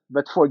dependent.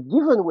 But for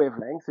given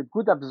wavelengths, a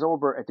good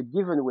absorber at a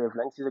given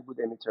wavelength is a good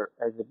emitter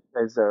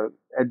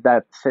at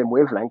that same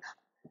wavelength.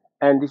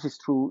 And this is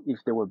true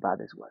if they were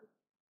bad as well.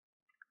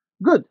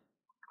 Good.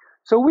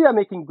 So we are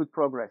making good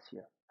progress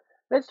here.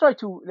 Let's try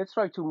to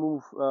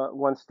move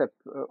one step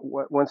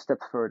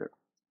further.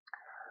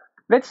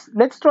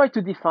 Let's try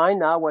to define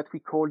now what we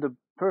call the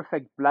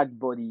perfect black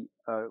body,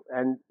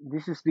 and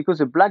this is because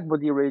the black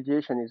body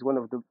radiation is one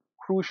of the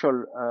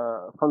crucial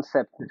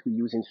concepts that we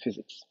use in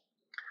physics.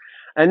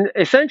 And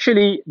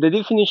essentially, the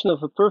definition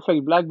of a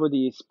perfect black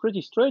body is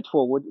pretty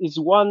straightforward. Is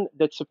one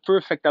that's a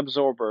perfect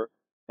absorber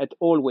at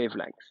all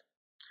wavelengths.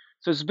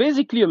 So it's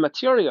basically a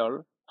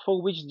material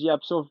for which the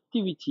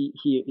absorptivity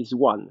here is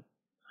one.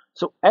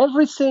 So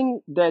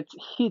everything that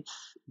hits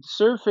the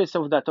surface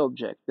of that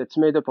object that's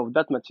made up of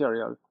that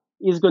material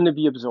is going to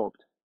be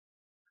absorbed.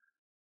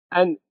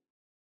 And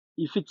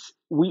if it's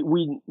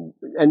we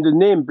and the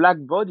name black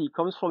body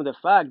comes from the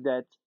fact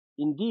that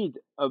indeed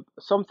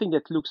something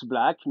that looks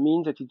black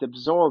means that it's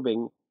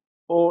absorbing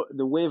all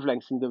the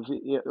wavelengths in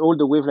all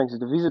the wavelengths of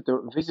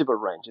the visible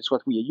range. It's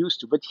what we are used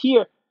to. But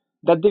here,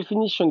 that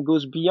definition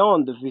goes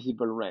beyond the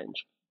visible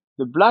range.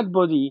 The black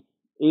body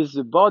is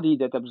the body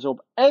that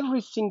absorbs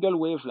every single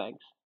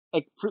wavelength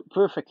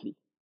perfectly.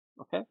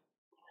 Okay,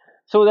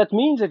 so that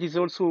means that it's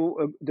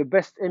also the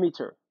best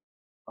emitter.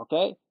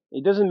 Okay,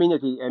 it doesn't mean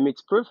that it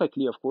emits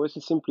perfectly, of course.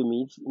 It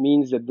simply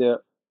means that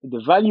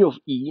the value of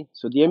E,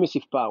 so the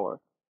emissive power,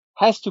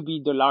 has to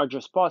be the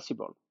largest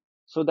possible,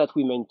 so that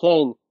we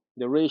maintain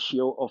the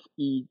ratio of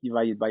E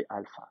divided by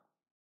alpha.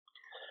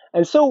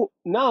 And so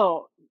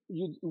now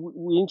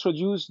we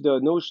introduced the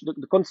notion,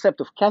 the concept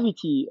of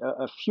cavity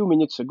a few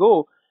minutes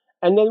ago,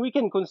 and then we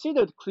can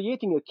consider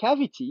creating a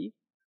cavity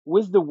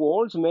with the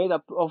walls made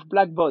up of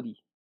black body.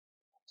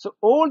 So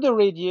all the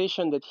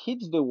radiation that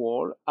hits the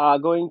wall are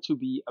going to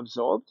be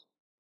absorbed,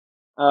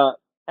 uh,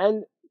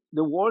 and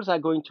the walls are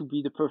going to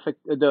be the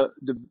perfect, the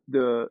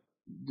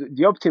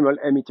optimal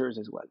emitters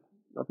as well.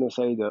 Not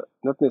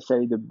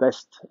necessarily the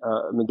best.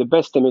 I mean the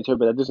best emitter,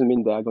 but that doesn't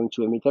mean they are going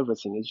to emit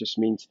everything. It just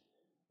means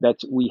that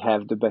we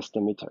have the best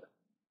emitter.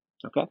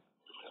 Okay,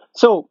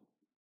 so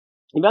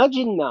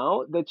imagine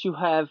now that you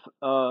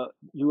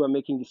are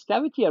making this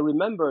cavity. I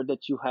remember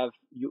that you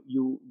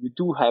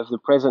do have the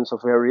presence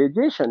of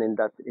radiation in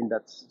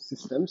that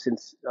system,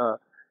 since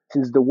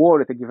the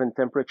wall at a given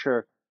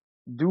temperature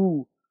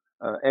do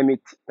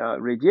emit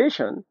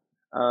radiation,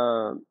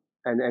 uh,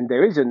 and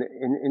there is an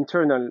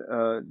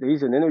internal there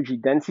is an energy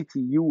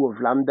density U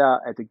of lambda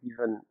at a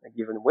given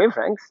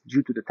wavelength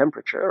due to the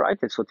temperature, right?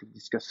 That's what we've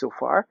discussed so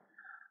far.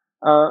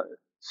 Uh,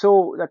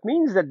 so that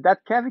means that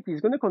that cavity is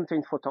going to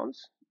contain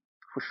photons,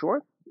 for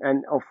sure,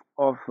 and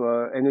of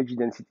energy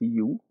density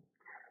U.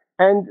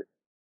 And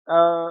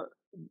uh,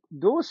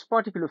 those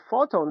particular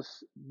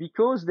photons,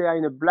 because they are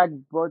in a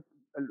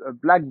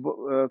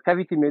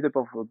cavity made up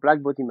of a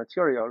black body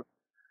material,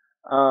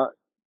 uh,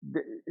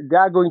 they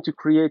are going to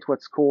create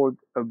what's called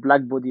a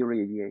black body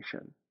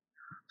radiation.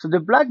 So the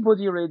black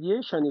body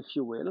radiation, if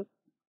you will,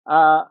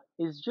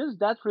 is just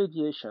that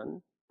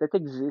radiation that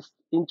exists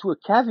into a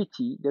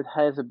cavity that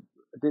has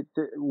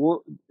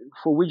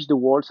for which the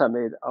walls are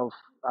made out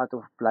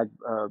of black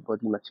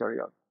body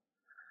material.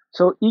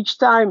 So each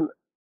time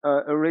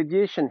a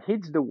radiation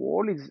hits the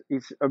wall,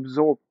 is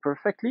absorbed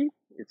perfectly.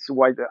 It's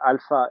why the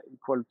alpha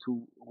equal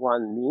to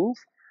 1 means.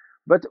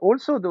 But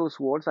also those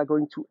walls are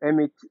going to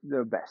emit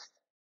the best.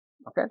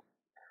 Okay?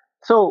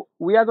 So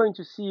we are going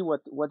to see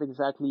what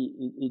exactly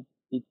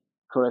it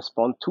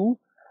corresponds to,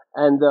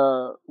 and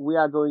we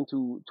are going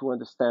to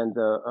understand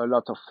a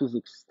lot of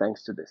physics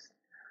thanks to this.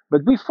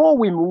 But before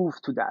we move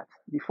to that,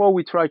 before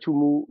we try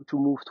to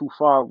move too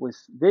far with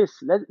this,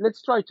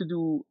 let's try to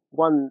do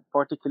one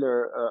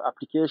particular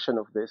application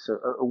of this,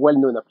 a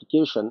well-known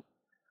application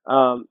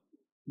um,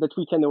 that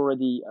we can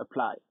already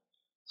apply.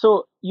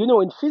 So,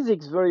 in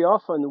physics, very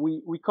often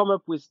we come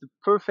up with the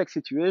perfect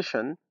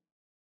situation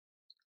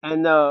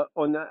and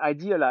on an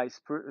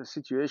idealized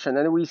situation,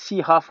 and we see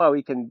how far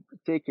we can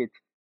take it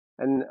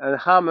and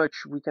how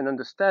much we can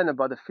understand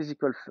about a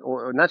physical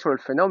or a natural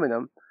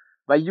phenomenon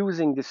by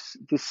using this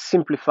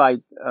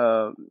simplified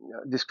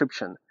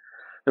description.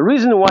 The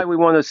reason why we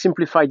want a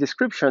simplified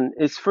description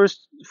is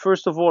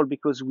first of all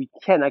because we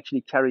can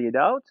actually carry it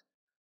out,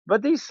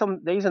 but there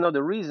is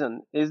another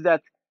reason, is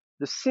that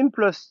the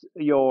simplest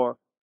your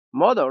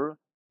model,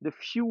 the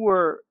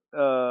fewer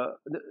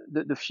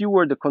the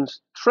fewer the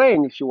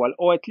constraint, if you will,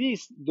 or at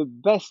least the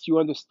best you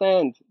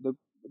understand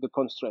the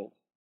constraint.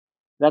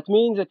 That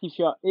means that if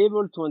you are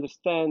able to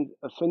understand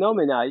a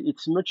phenomena,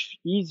 it's much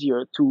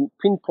easier to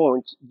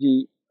pinpoint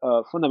the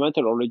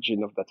fundamental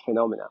origin of that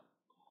phenomena.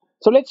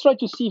 So let's try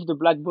to see if the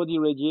black body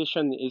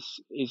radiation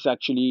is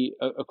actually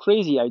a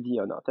crazy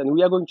idea or not. And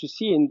we are going to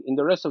see in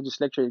the rest of this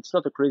lecture, it's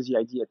not a crazy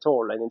idea at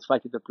all. And in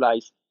fact, it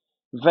applies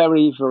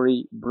very,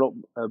 very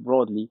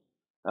broadly.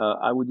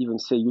 I would even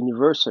say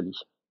universally.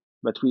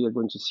 But we are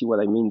going to see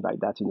what I mean by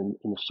that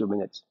in a few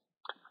minutes.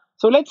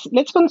 So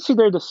let's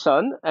consider the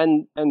sun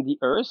and the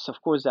Earth. Of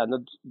course, they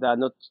are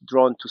not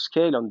drawn to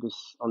scale on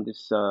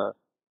this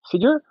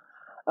figure.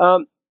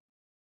 Um,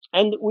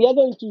 and we are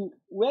going to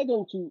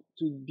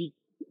be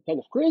kind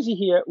of crazy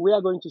here. We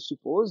are going to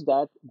suppose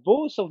that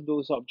both of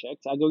those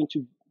objects are going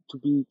to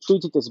be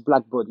treated as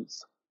black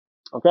bodies.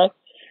 Okay,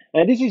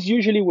 and this is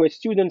usually where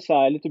students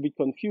are a little bit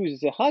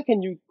confused. They say, how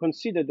can you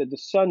consider that the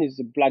sun is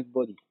a black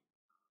body?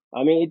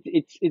 I mean,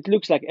 it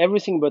looks like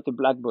everything but a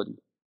black body.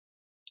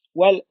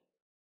 Well,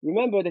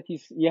 remember that he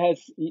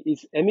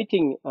is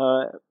emitting.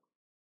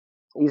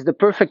 Is the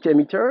perfect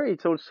emitter.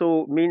 It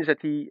also means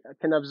that he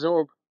can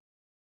absorb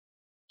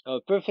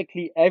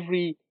perfectly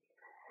every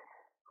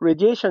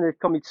radiation that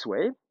comes its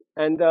way,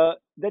 and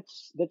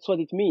that's what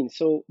it means.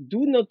 So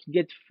do not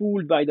get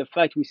fooled by the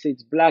fact we say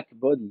it's black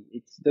body.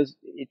 It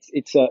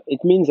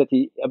means that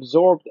he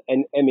absorbed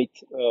and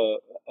emit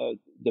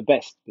the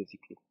best,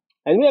 basically.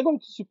 And we are going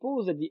to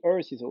suppose that the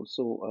Earth is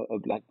also a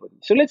black body.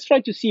 So let's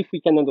try to see if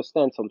we can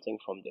understand something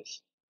from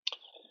this.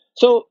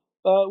 So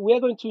we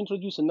are going to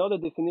introduce another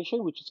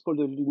definition, which is called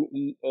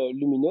the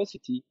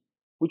luminosity,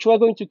 which we are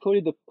going to call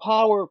it the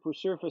power per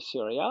surface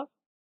area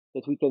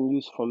that we can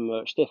use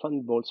from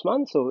Stefan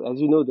Boltzmann. So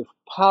as you know, the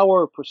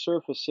power per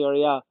surface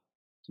area,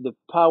 the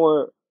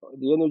power,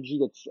 the energy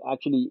that's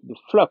actually the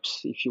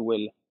flux, if you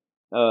will,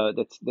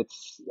 that's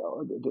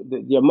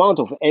the amount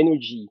of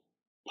energy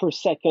per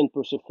second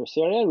per surface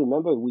area.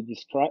 Remember, we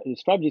describe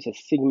this as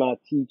sigma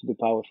T to the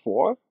power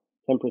 4,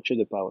 temperature to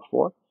the power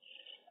 4.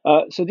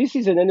 So this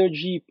is an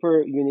energy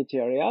per unit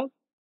area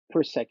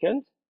per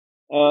second.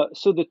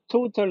 So the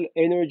total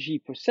energy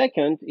per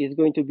second is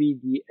going to be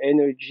the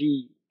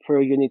energy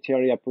per unit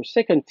area per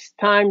second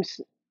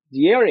times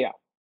the area,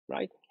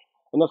 right?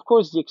 And of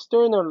course, the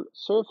external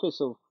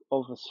surface of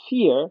a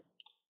sphere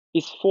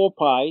is 4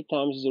 pi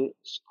times the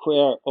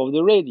square of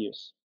the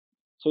radius.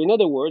 So in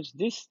other words,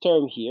 this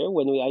term here,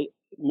 when I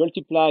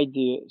multiply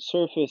the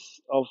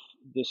surface of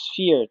the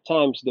sphere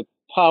times the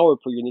power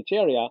per unit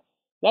area,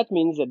 that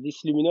means that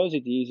this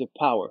luminosity is a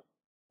power,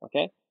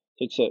 okay?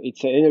 So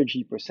it's an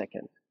energy per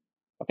second.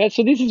 Okay,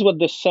 so this is what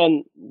the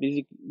sun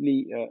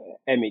basically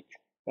emits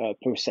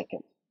per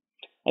second.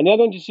 And we are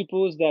going to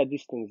suppose that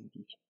distance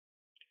d.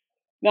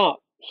 Now,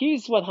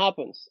 here's what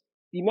happens.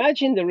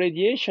 Imagine the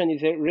radiation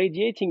is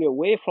radiating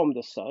away from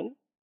the sun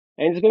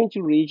and it's going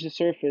to reach the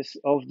surface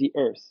of the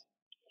Earth.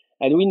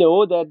 And we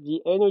know that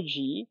the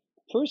energy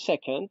per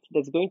second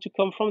that's going to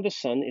come from the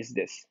sun is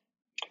this.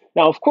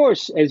 Now, of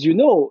course, as you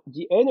know,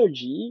 the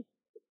energy,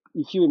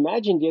 if you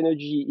imagine the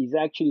energy is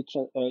actually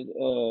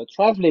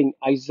traveling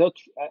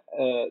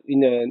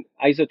in an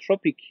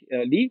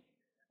isotropically,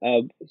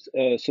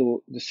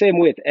 so the same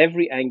way at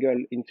every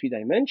angle in 3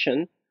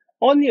 dimensions,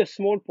 only a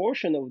small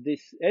portion of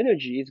this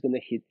energy is going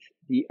to hit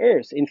the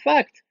Earth. In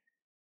fact,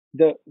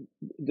 you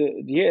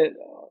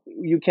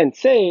can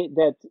say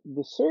that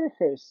the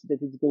surface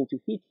that it's going to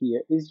hit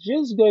here is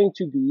just going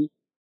to be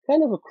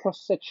kind of a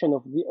cross section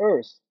of the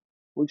Earth,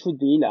 which would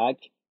be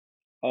like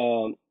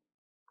um,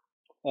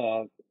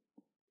 uh,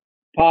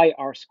 pi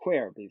r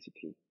square,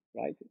 basically,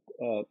 right?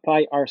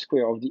 Pi r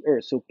square of the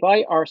Earth. So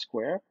pi r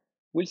square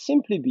will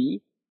simply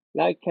be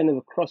like kind of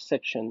a cross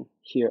section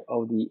here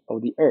of the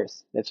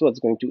Earth. That's what's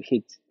going to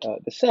hit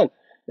the sun.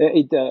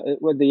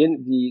 What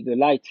the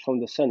light from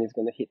the sun is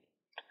going to hit.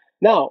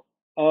 Now,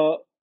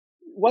 so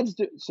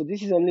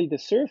this is only the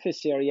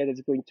surface area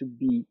that's going to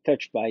be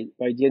touched by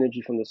the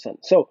energy from the sun.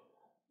 So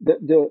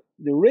the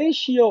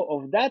ratio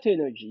of that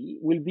energy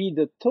will be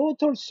the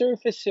total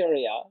surface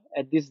area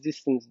at this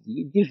distance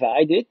d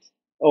divided,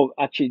 or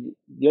actually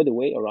the other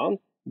way around,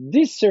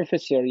 this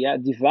surface area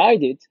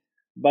divided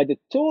by the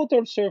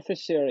total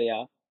surface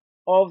area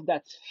of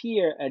that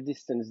sphere at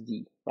distance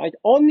d, right?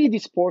 Only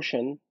this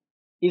portion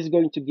is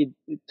going to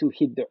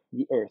hit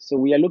the Earth. So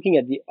we are looking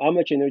at how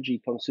much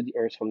energy comes to the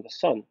Earth from the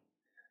sun.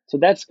 So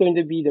that's going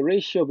to be the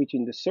ratio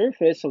between the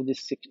surface of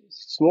this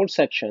small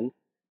section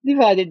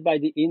divided by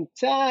the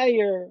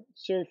entire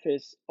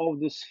surface of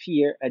the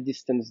sphere at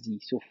distance d,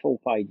 so 4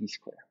 pi d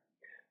squared.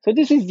 So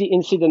this is the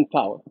incident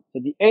power, so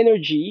the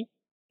energy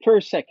per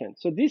second.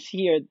 So this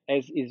here,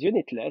 as is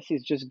unitless,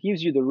 it just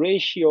gives you the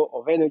ratio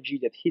of energy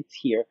that hits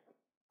here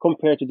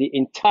compared to the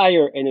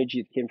entire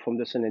energy that came from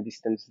the sun at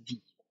distance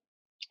d.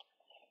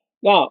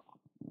 Now,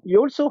 you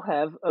also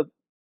have an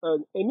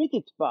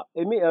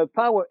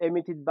power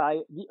emitted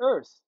by the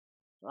Earth,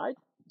 right?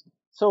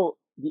 So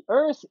the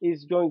Earth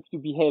is going to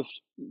behave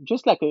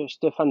just like a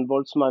Stefan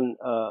Boltzmann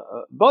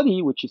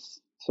body, which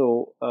is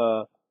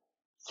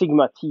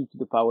sigma t to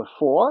the power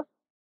 4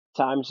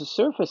 times the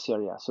surface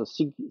area. So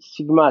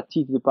sigma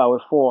t to the power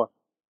 4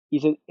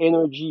 is an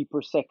energy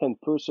per second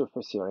per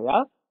surface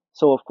area.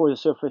 So of course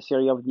the surface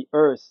area of the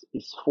Earth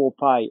is 4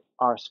 pi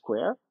r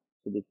square,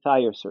 so the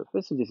entire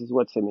surface. So this is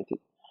what's emitted.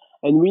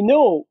 And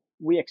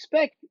we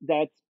expect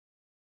that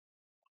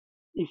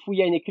if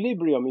we are in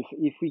equilibrium,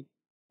 if we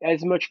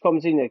as much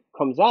comes in as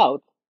comes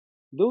out,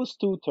 those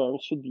two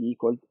terms should be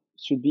equal.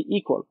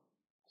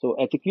 So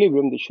at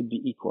equilibrium they should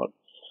be equal.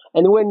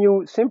 And when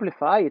you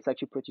simplify, it's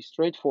actually pretty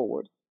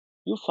straightforward.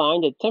 You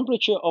find that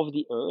temperature of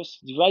the Earth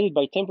divided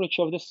by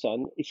temperature of the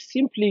sun is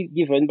simply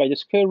given by the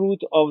square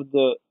root of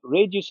the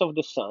radius of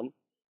the sun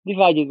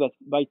divided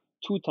by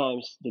 2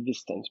 times the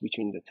distance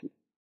between the two.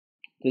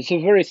 This is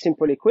a very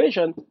simple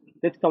equation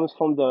that comes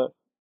from the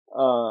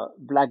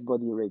black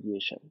body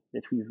radiation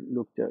that we've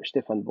looked at,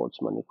 Stefan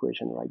Boltzmann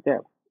equation right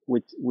there,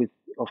 with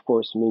of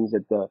course means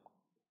that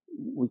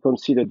we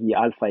consider the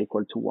alpha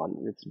equal to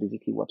 1. That's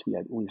basically what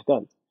we've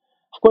done.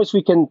 Of course,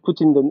 we can put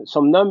in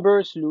some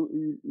numbers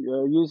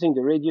using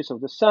the radius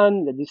of the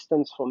sun, the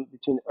distance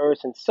between Earth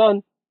and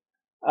sun,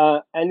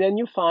 and then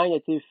you find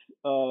that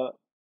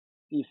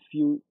if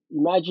you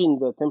imagine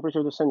the temperature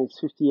of the sun is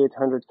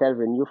 5,800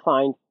 Kelvin, you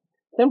find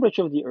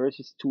temperature of the Earth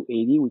is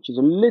 280, which is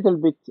a little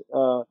bit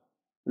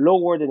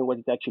lower than what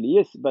it actually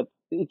is, but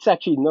it's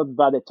actually not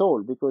bad at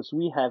all because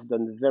we have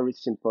done a very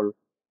simple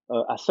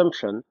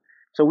assumption.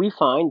 So we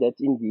find that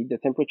indeed the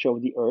temperature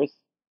of the Earth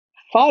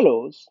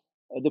follows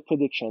the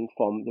prediction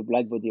from the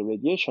black body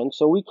radiation.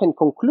 So we can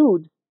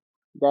conclude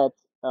that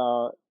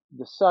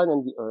the sun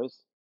and the Earth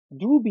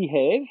do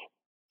behave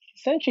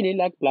essentially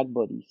like black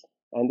bodies,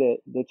 and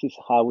that is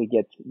how we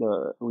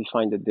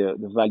find that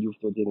the value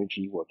of the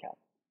energy work out.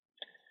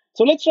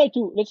 So let's try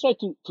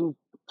to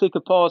take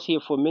a pause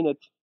here for a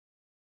minute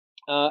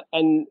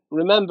and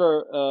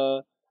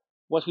remember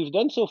what we've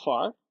done so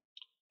far.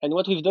 And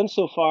what we've done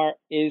so far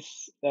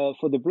is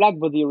for the black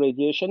body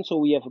radiation. So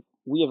we have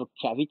a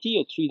cavity,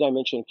 a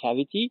 3-dimensional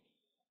cavity,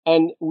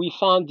 and we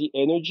found the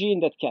energy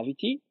in that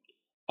cavity.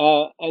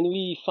 And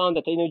we found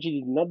that energy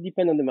did not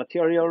depend on the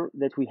material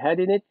that we had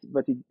in it,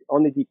 but it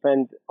only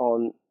depended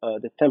on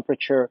the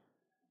temperature.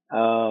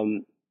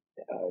 Only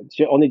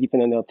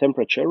depended on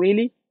temperature,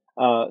 really.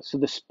 So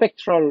the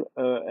spectral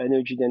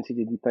energy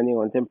density depending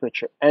on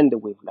temperature and the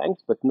wavelength,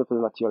 but not on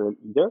the material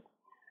either.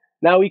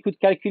 Now we could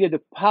calculate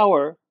the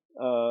power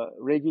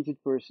radiated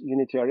per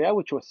unit area,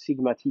 which was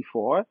sigma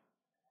T4,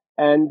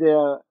 and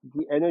the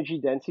energy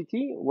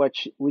density,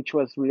 which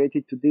was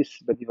related to this,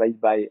 but divided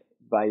by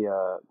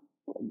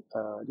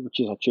which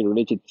is actually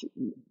related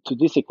to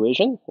this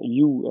equation,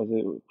 U as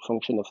a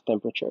function of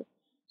temperature.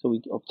 So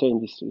we obtain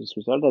this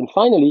result. And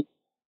finally,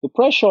 the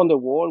pressure on the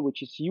wall,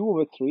 which is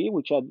U/3,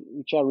 which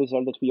are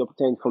results that we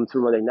obtained from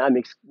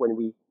thermodynamics when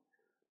we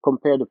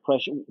compare the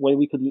pressure, when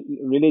we could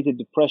related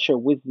the pressure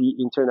with the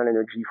internal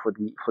energy for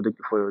the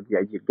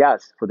ideal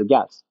gas, for the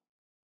gas.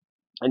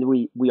 And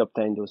we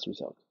obtained those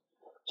results.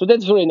 So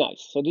that's very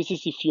nice. So this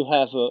is if you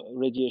have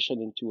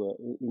radiation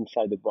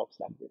inside the box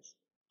like this.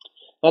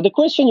 Now, the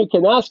question you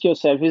can ask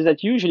yourself is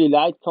that usually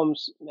light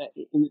comes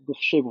in the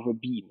shape of a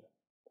beam.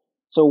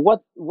 So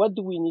what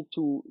do we need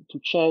to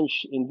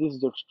change in this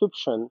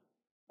description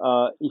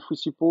if we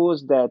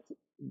suppose that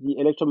the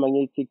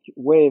electromagnetic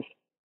wave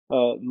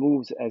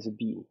moves as a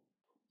beam?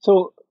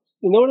 So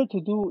in order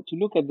to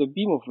look at the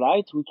beam of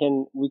light, we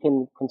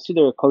can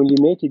consider a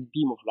collimated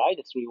beam of light.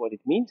 That's really what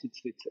it means.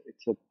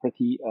 It's a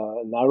pretty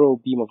narrow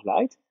beam of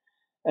light,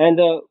 and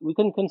we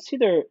can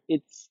consider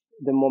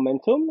the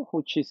momentum,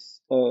 which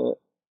is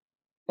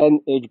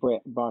NH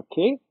bar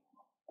k,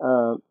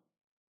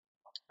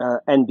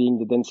 n being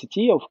the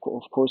density of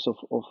course of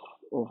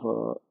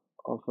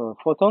a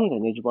photon,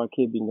 and h bar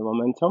k being the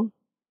momentum.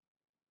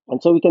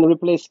 And so we can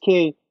replace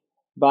k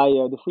by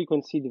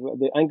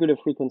the angular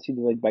frequency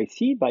divided by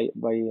c, by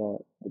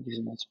this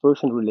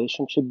dispersion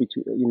relationship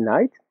in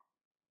light.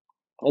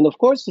 And of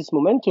course, this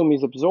momentum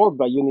is absorbed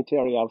by unit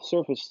area of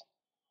surface,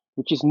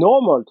 which is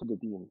normal to the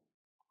beam.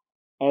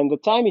 And the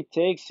time it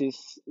takes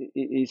is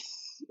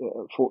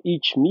for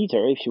each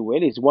meter, if you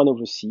will, is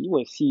 1/c,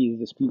 where c is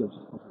the speed of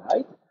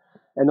light.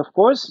 And of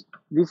course,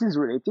 this is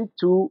related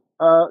to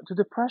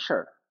the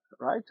pressure,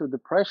 right? So the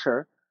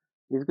pressure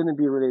is going to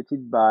be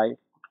related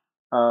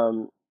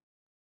um,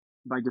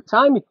 by the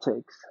time it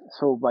takes.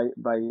 So by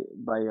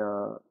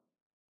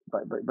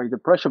the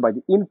pressure, by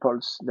the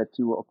impulse that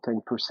you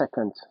obtain per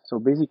second. So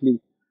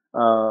basically,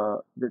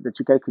 that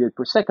you calculate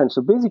per second.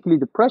 So basically,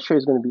 the pressure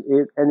is going to be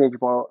nh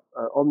bar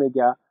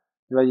omega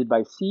divided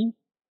by c,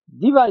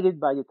 divided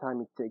by the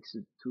time it takes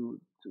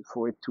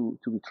for it to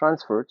be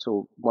transferred.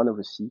 So 1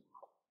 over c,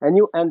 and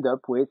you end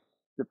up with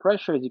the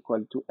pressure is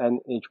equal to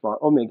nh bar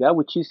omega,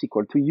 which is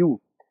equal to u.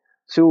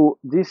 So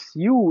this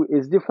u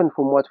is different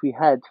from what we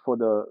had for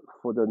the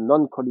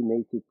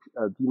non-collimated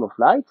beam of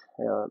light.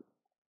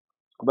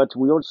 But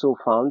we also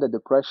found that the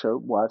pressure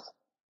was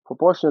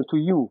proportional to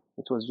u.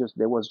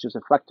 There was just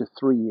a factor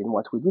 3 in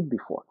what we did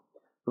before.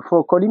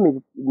 Before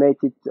collimated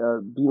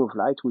beam of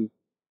light,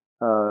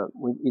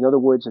 in other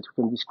words, that we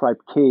can describe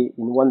k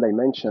in one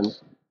dimension,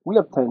 we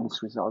obtain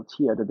this result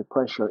here that the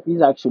pressure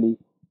is actually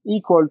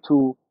equal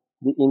to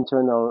the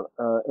internal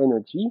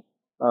energy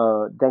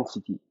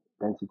density.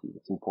 Density.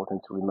 It's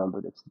important to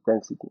remember that's the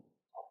density.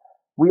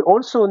 We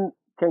also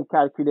can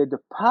calculate the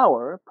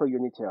power per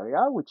unit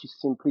area, which is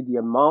simply the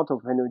amount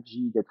of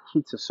energy that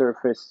hits a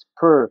surface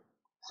per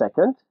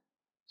second.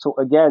 So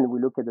again, we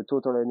look at the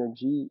total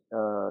energy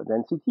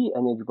density,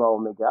 nh bar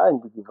omega,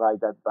 and we divide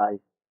that by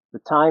the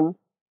time,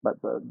 by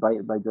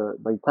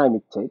the time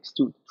it takes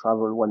to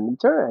travel 1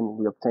 meter, and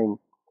we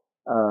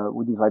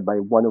divide by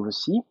 1 over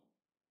c,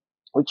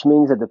 which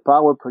means that the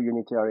power per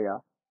unit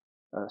area,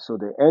 so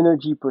the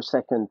energy per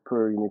second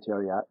per unit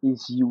area,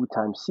 is u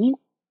times c.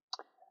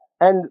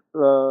 And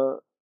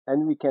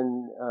we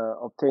can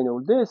obtain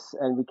all this,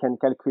 and we can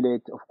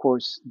calculate, of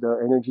course, the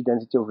energy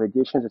density of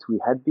radiation that we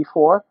had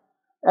before,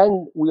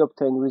 and we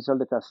obtain results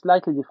that are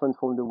slightly different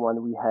from the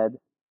one we had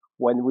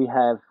when we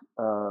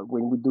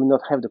do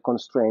not have the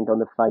constraint on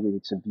the fact that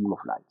it's a beam of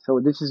light. So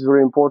this is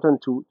very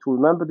important to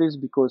remember this,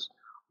 because,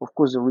 of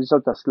course, the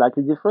results are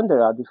slightly different.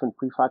 There are different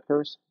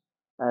prefactors,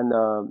 and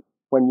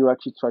when you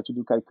actually try to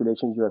do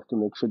calculations, you have to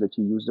make sure that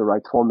you use the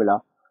right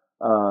formula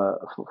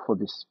for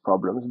these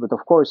problems. But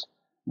of course,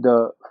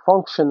 the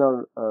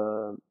functional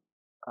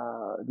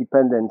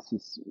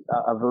dependencies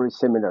are very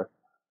similar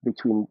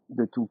between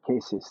the two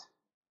cases.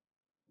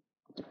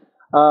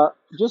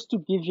 Just to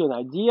give you an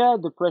idea,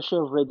 the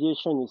pressure of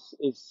radiation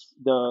is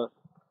the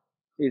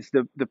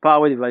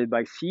power divided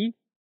by c.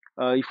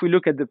 If we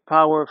look at the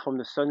power from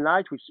the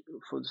sunlight, which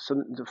from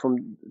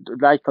the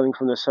light coming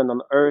from the sun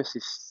on Earth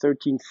is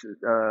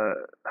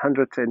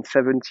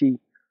 1370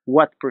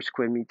 watt per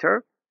square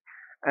meter.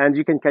 And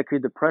you can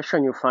calculate the pressure,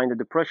 and you'll find that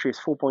the pressure is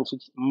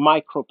 4.6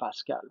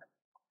 micropascal.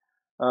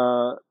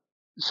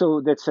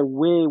 So that's a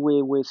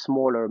way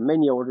smaller,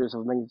 many orders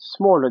of magnitude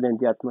smaller than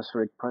the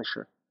atmospheric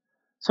pressure.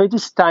 So it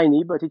is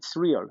tiny, but it's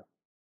real.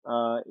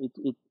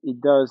 It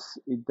does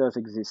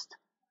exist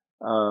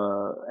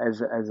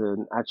as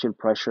an actual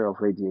pressure of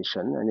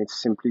radiation, and it's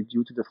simply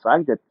due to the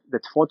fact that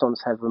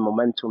photons have a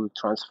momentum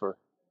transfer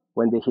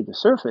when they hit the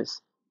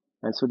surface.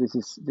 And so this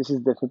is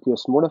definitely a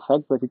small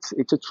effect, but it's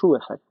a true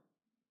effect.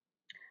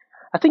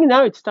 I think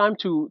now it's time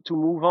to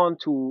move on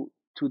to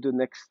the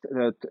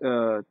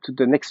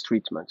next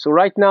treatment. So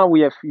right now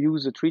we have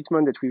used a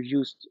treatment that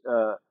we've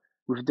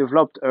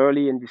developed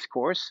early in this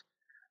course,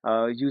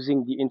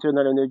 using the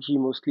internal energy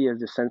mostly as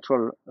the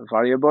central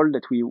variable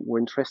that we were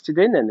interested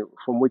in, and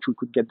from which we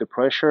could get the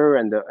pressure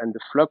and the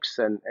flux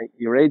and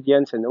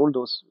irradiance and all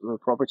those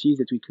properties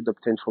that we could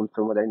obtain from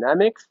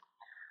thermodynamics.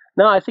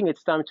 Now I think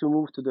it's time to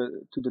move to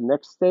the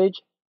next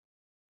stage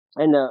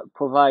and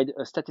provide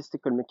a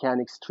statistical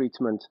mechanics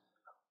treatment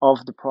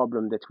of the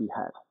problem that we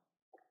have.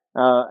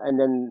 And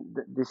then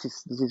this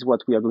is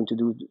what we are going to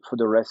do for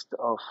the rest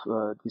of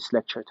this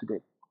lecture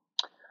today.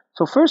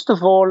 So first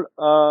of all,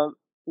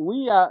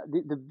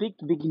 the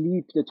big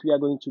leap that we are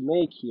going to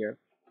make here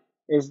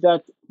is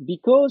that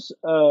because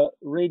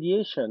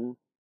radiation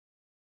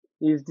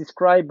is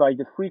described by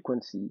the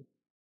frequency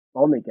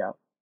omega,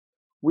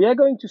 we are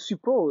going to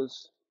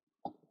suppose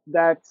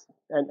that,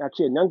 and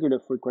actually an angular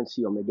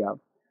frequency omega,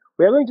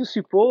 we are going to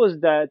suppose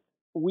that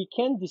we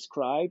can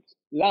describe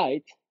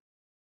light,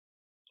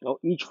 or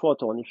each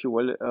photon, if you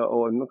will,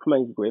 or a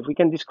electromagnetic wave, we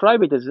can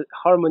describe it as a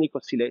harmonic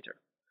oscillator,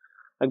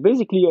 like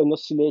basically an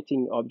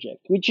oscillating object,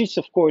 which is,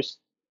 of course,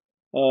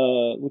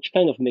 which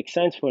kind of makes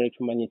sense for an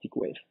electromagnetic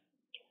wave.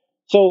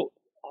 So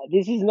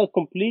this is not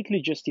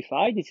completely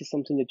justified. This is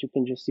something that you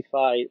can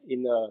justify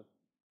in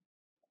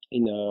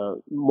a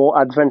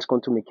more advanced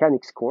quantum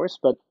mechanics course,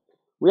 but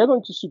we are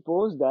going to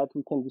suppose that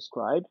we can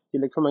describe the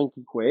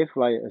electromagnetic wave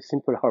by a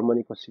simple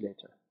harmonic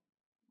oscillator.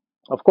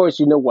 Of course,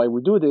 you know why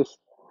we do this.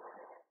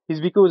 Is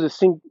because a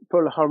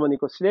simple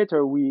harmonic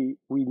oscillator, we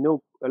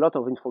know a lot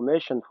of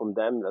information from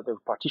them, the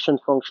partition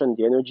function,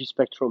 the energy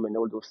spectrum, and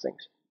all those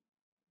things.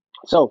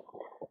 So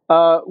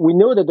we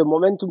know that the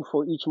momentum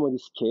for each mode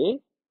is k,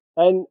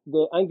 and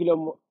the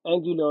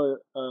angular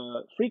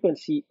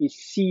frequency is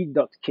c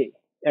dot k,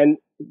 and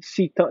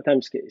c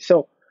times k.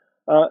 So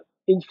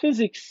in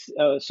physics,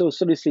 so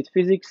solid state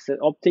physics,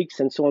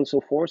 optics, and so on and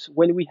so forth,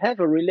 when we have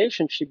a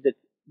relationship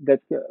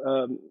that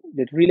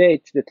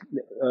relate that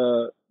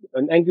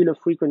an angular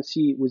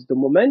frequency with the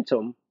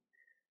momentum,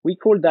 we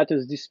call that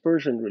as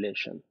dispersion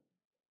relation.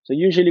 So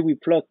usually we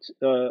plot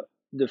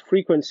the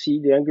frequency,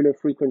 the angular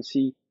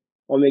frequency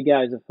omega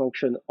as a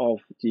function of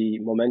the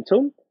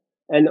momentum.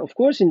 And of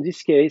course, in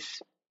this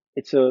case,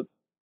 it's a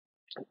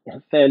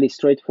fairly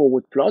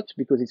straightforward plot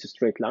because it's a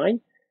straight line.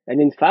 And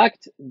in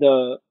fact,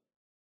 the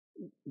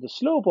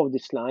slope of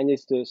this line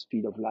is the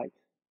speed of light.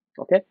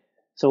 Okay,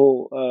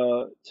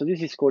 so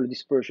this is called a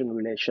dispersion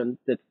relation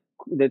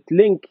that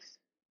links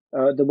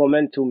the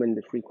momentum and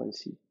the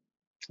frequency.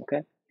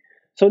 Okay,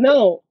 so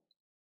now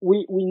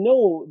we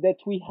know that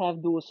we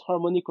have those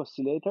harmonic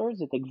oscillators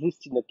that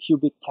exist in a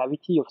cubic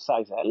cavity of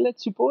size L,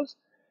 let's suppose,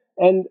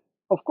 and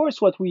of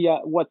course, what we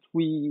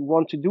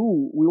want to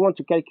do, we want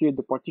to calculate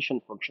the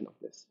partition function of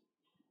this.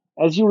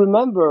 As you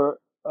remember,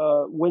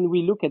 when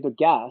we look at a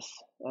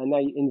gas, and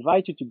I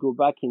invite you to go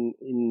back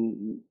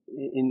in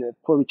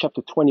probably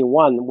chapter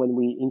 21 when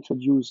we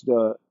introduce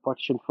the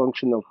partition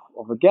function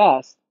of a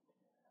gas,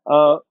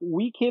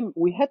 we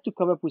had to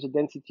come up with a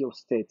density of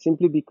state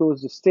simply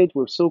because the states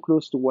were so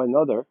close to one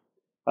another,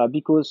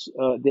 because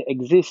they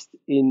exist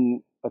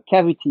in a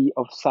cavity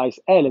of size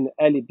L, and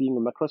L being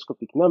a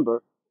macroscopic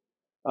number,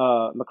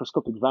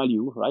 macroscopic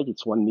value, right?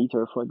 It's 1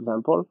 meter, for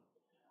example.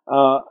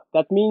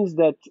 That means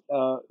that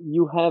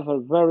you have a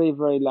very,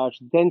 very large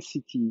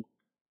density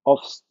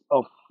of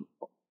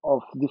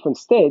different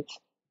states,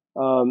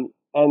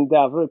 and they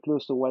are very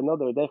close to one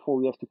another. Therefore,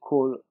 we have to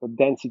call a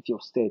density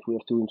of state. We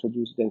have to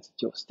introduce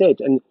density of state,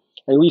 and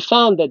we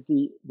found that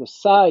the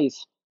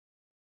size,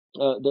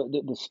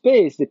 the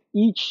space that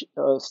each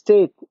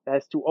state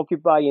has to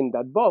occupy in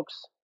that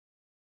box,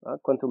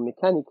 quantum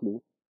mechanically,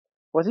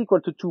 was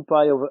equal to 2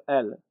 pi over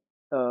L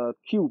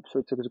cube. So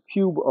it's a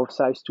cube of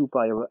size 2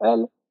 pi over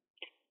L.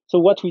 So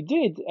what we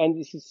did, and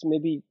this is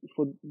maybe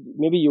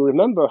you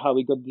remember how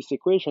we got this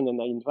equation,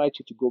 and I invite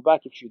you to go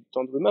back if you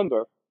don't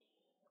remember.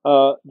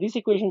 This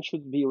equation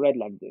should be read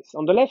like this.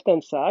 On the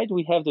left-hand side,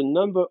 we have the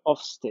number of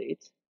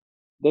states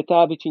that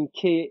are between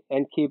k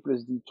and k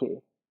plus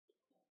dk.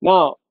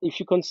 Now, if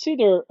you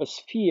consider a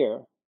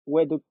sphere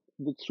where the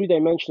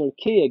three-dimensional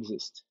k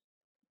exists,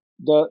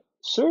 the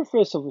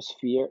surface of a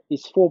sphere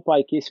is 4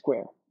 pi k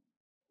squared,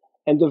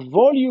 and the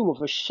volume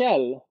of a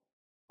shell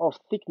of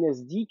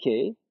thickness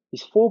dk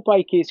is 4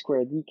 pi k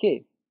squared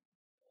dk.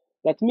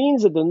 That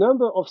means that the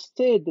number of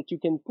states that you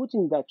can put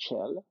in that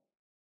shell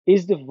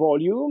is the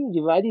volume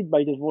divided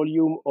by the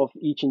volume of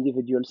each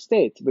individual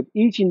state. But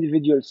each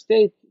individual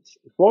state's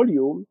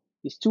volume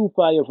is 2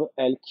 pi over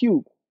L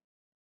cubed,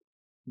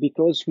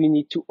 because we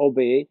need to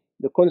obey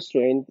the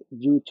constraint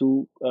due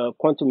to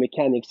quantum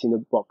mechanics in a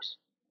box.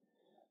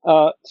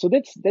 So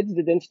that's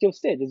the density of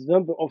state. It's the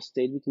number of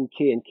states between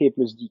k and k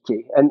plus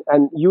dk.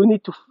 And you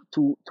need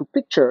to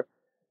picture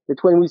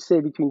that when we say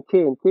between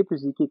k and k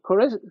plus dk,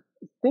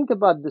 think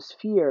about the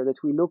sphere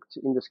that we looked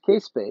in this k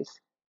space,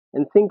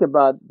 and think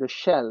about the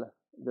shell,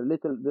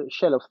 the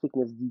shell of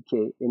thickness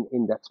dk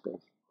in that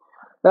space.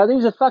 Now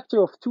there's a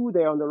factor of 2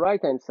 there on the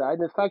right hand side.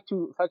 The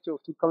factor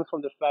of 2 comes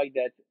from the fact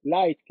that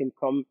light can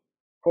come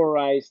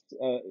polarized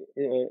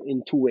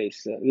in 2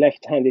 ways,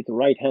 left-handed,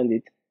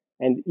 right-handed,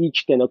 and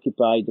each can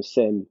occupy the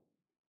same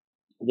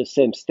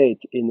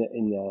state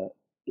in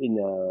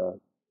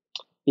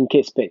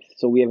k space.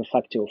 So we have a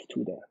factor of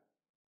 2 there.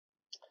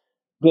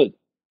 Good.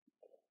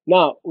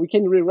 Now we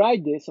can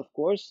rewrite this, of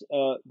course,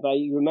 by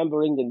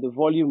remembering that the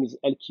volume is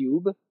L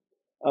cube,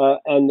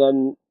 and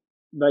then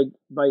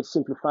by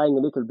simplifying a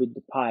little bit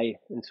the pi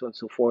and so on and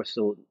so forth.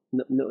 So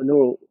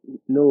no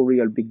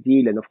real big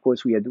deal. And of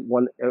course we had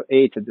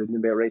 8 at the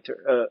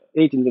numerator,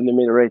 8 in the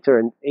numerator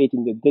and 8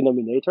 in the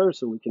denominator,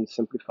 so we can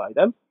simplify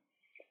them.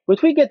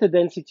 But we get the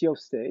density of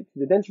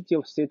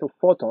state of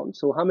photons.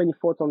 So how many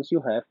photons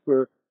you have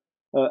per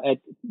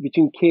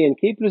between k and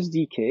k plus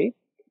dk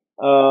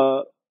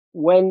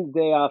when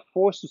they are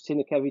forced to stay in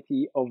a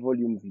cavity of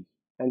volume v.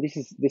 And this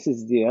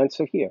is the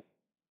answer here.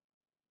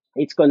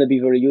 It's going to be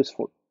very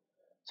useful.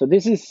 So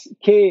this is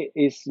k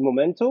is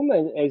momentum,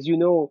 and as you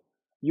know,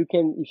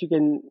 if you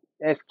can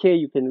have k,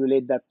 you can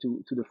relate that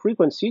to the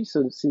frequency.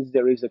 So since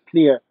there is a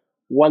clear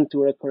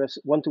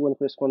one-to-one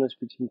correspondence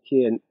between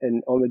k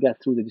and omega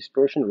through the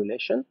dispersion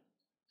relation.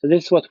 So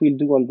this is what we'll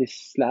do on this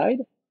slide.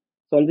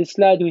 So on this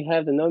slide, we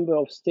have the number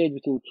of states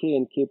between k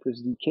and k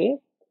plus dk,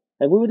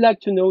 and we would like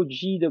to know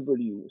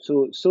GW.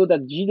 So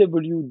that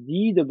GW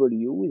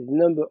dW is the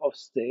number of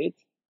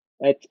states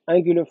at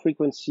angular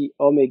frequency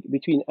omega,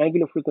 between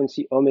angular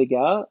frequency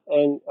omega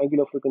and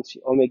angular frequency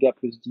omega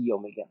plus d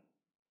omega.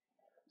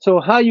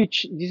 So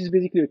this is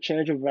basically a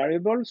change of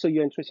variable. So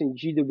you're interested in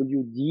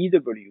GW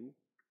dW,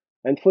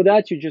 and for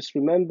that you just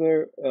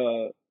remember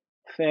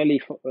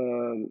fairly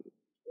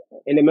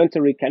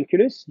elementary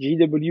calculus.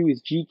 GW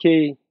is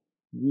GK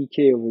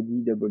dk over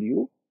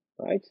dW,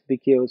 right?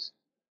 Because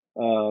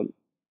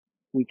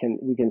we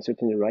can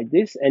certainly write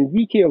this, and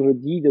dk over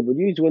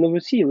dW is 1 over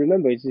c.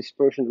 Remember, it's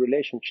dispersion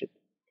relationship.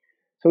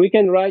 So we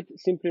can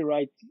simply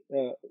write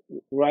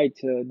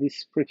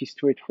this pretty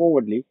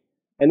straightforwardly.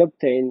 and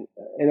obtain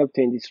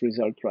this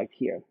result right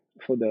here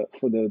for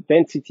the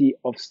density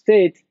of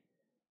state,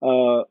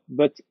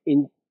 but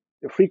in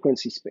the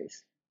frequency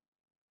space.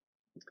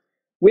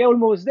 We're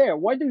almost there.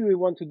 Why do we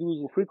want to do it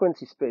in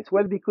frequency space?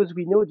 Well, because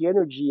we know the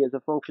energy as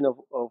a function of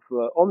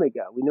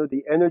omega. We know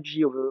the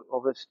energy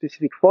of a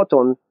specific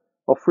photon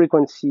of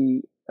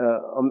frequency,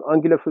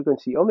 angular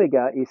frequency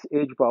omega is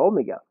h bar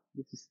omega.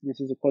 This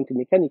is a quantum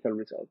mechanical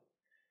result.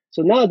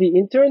 So now the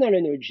internal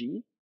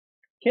energy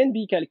can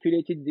be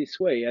calculated this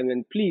way. And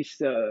then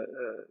please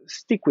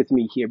stick with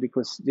me here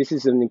because this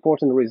is an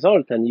important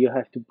result and you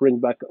have to bring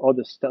back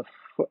other stuff,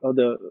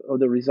 other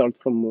result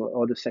from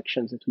other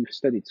sections that we've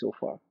studied so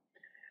far.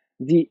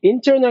 The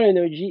internal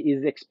energy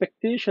is the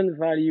expectation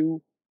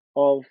value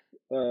of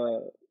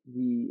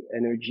the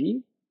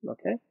energy,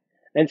 okay?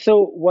 And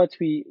so what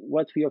we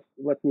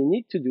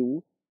need to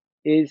do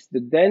is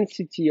the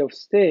density of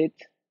state,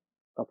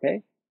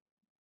 okay?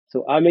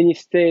 So how many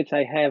states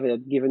I have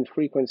at given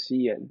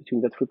frequency and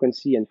between that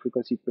frequency and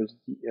frequency plus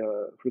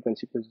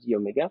d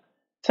omega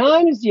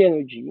times the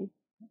energy,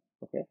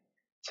 okay,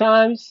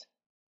 times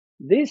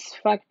this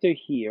factor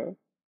here,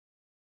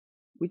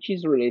 which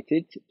is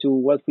related to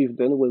what we've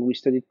done when we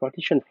studied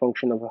partition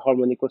function of a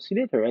harmonic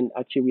oscillator. And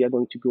actually, we are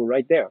going to go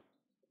right there.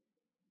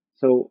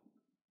 So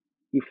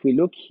if we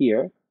look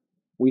here,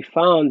 we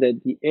found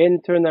that the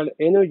internal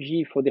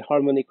energy for the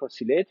harmonic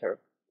oscillator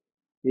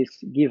is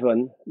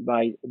given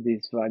by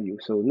this value.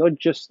 So not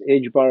just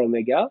h bar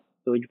omega.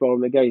 So h bar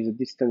omega is the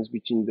distance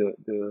between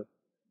the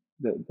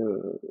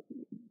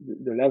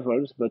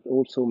levels, but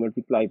also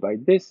multiplied by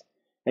this.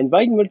 And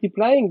by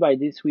multiplying by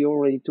this, we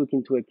already took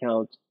into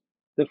account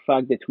the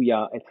fact that we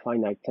are at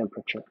finite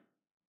temperature.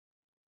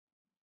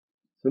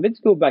 So let's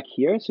go back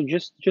here. So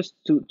just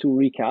to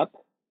recap,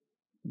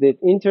 the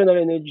internal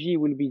energy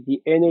will be the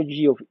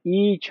energy of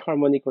each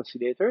harmonic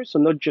oscillator. So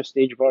not just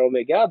h bar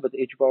omega, but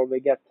h bar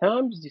omega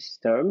times this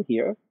term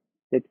here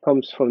that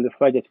comes from the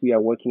fact that we are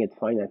working at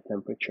finite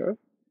temperature,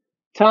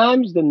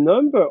 times the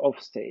number of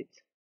states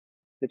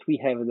that we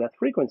have at that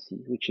frequency,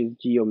 which is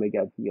g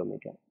omega d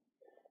omega.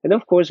 And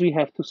of course, we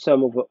have to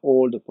sum over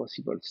all the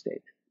possible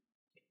states.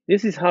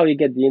 This is how you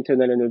get the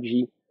internal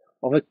energy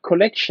of a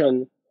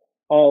collection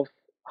of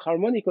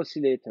harmonic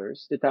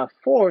oscillators that are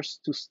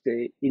forced to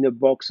stay in a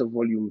box of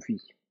volume V,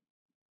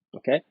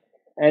 okay?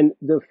 And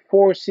the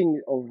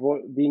forcing of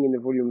being in the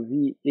volume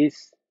V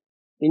is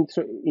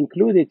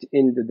included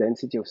in the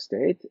density of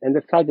state and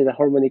the fact that the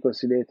harmonic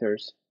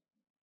oscillators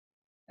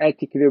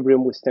at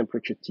equilibrium with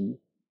temperature T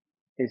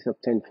is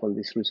obtained from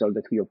this result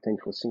that we obtained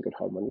for single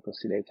harmonic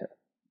oscillator.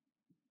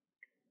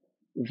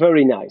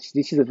 Very nice.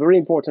 This is a very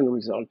important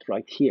result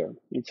right here.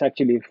 It's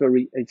actually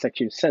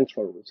a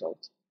central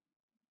result.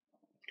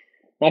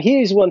 Now here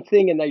is one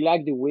thing, and I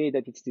like the way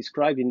that it's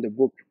described in the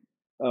book.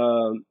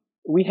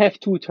 We have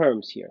two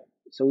terms here.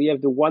 So we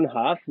have the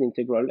 1/2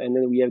 integral, and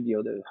then we have the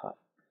other half.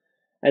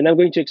 And I'm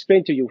going to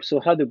explain to you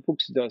so how the book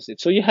does it.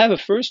 So you have a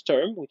first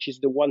term, which is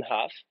the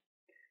 1/2.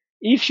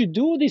 If you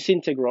do this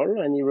integral,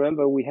 and you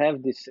remember we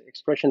have this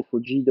expression for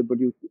g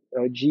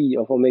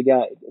of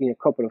omega in a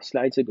couple of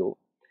slides ago,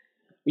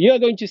 you are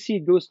going to see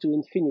it goes to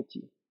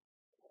infinity.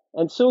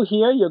 And so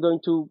here you're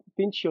going to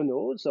pinch your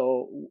nose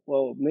or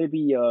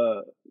maybe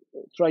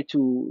try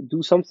to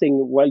do something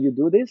while you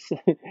do this.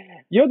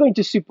 You're going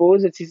to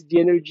suppose that it's the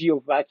energy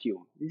of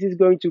vacuum. This is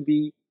going to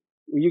be,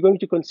 you're going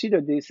to consider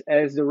this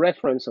as the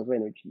reference of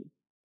energy.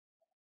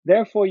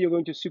 Therefore, you're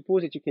going to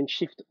suppose that you can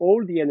shift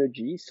all the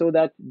energy so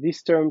that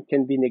this term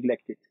can be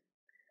neglected.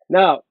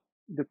 Now,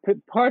 the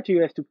part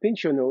you have to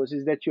pinch your nose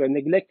is that you are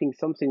neglecting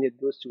something that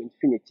goes to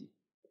infinity.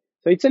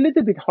 So it's a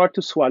little bit hard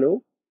to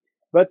swallow,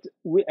 but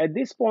at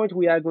this point,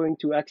 we are going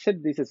to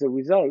accept this as a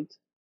result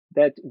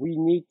that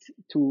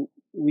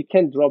we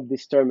can drop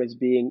this term as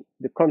being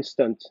the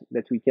constant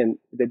that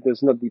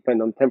does not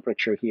depend on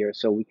temperature here.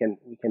 So we can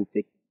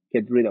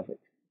get rid of it.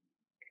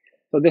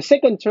 So the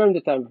second term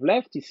that I've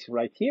left is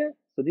right here.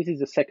 So this is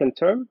the second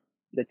term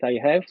that I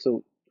have.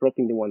 So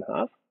dropping the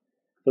 1/2.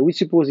 So we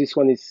suppose this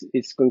one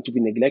is going to be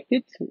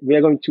neglected. We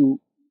are going to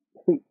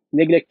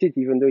neglect it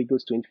even though it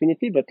goes to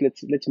infinity, but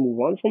let's move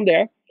on from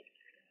there.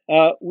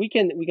 We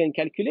can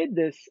calculate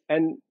this,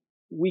 and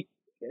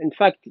in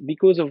fact,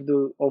 because of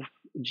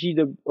g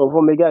of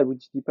omega,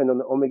 which depend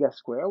on omega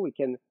square, we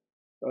can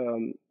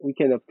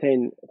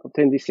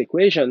obtain this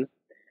equation.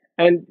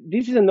 And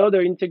this is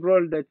another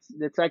integral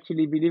that's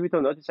actually, believe it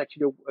or not, it's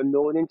actually a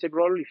known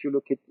integral if you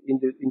look at in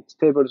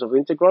tables of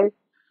integral.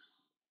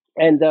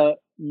 And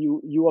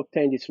you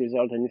obtain this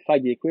result. And in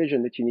fact, the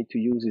equation that you need to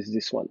use is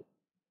this one.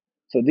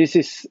 So this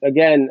is,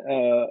 again,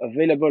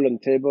 available on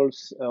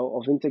tables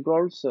of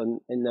integrals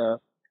and in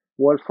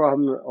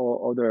Wolfram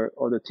or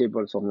other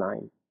tables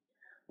online.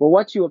 But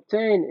what you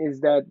obtain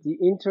is that the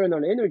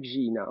internal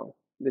energy now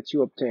that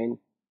you obtain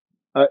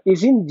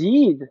is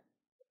indeed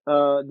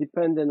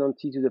dependent on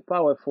t to the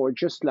power 4,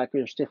 just like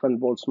a Stefan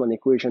Boltzmann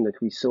equation that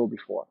we saw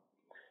before.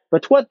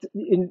 But what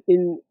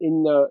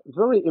in a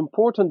very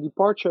important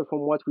departure from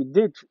what we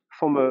did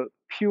from a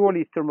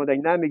purely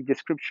thermodynamic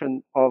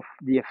description of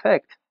the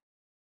effect,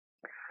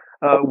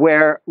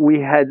 where we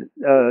had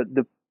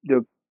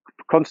the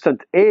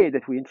constant A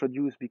that we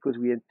introduced because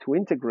we had to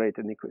integrate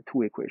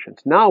two equations.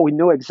 Now we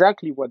know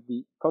exactly what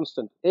the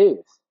constant A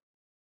is.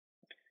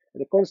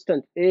 The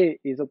constant A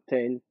is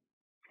obtained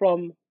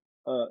from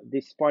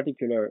this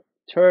particular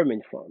term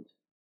in front.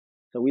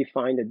 So we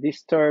find that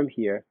this term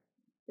here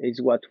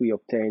is what we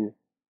obtain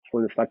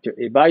for the factor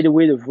A. By the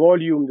way, the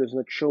volume does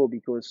not show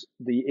because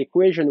the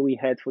equation we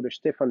had for the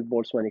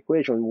Stefan-Boltzmann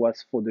equation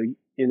was for the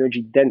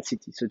energy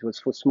density. So it was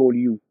for small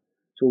u.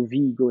 So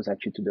V goes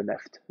actually to the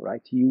left,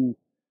 right? U,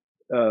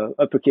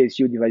 uppercase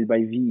U divided by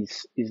V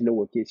is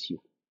lowercase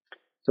u.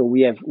 So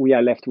we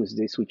are left with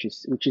this, which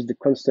is the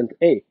constant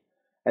A.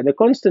 And the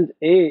constant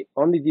A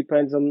only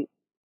depends on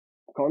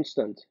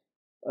constant.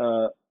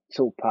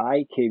 So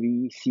pi,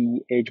 kV,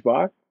 C, h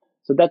bar.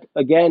 So that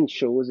again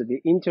shows that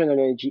the internal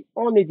energy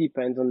only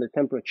depends on the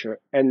temperature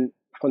and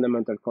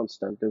fundamental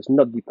constant. Does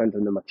not depend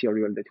on the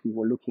material that we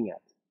were looking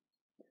at.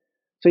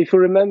 So if you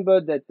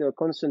remember that the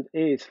constant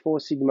A is 4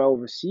 sigma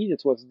over C,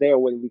 that was there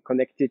when we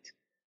connected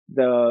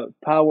the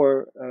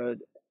power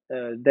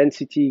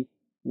density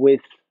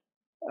with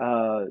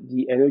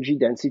the energy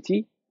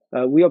density.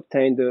 We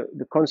obtained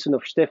the constant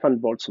of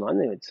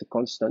Stefan-Boltzmann. It's a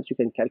constant, you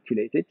can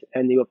calculate it,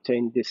 and you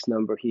obtain this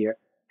number here.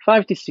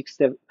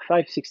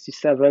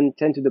 567,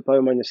 10 to the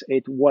power minus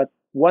 8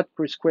 watt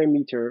per square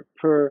meter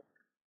per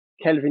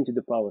Kelvin to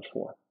the power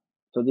 4.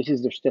 So this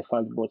is the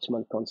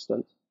Stefan-Boltzmann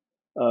constant,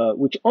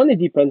 which only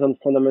depends on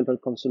fundamental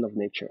constant of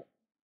nature.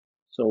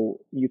 So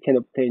you can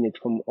obtain it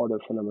from other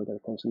fundamental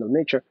constant of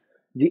nature.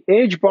 The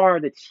h bar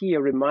that's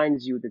here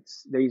reminds you that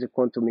there is a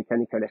quantum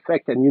mechanical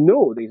effect, and you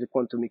know there is a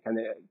quantum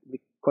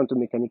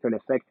mechanical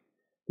effect.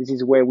 This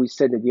is where we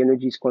said that the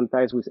energy is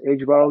quantized with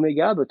h bar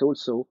omega, but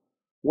also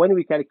when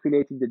we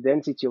calculated the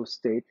density of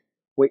state,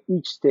 where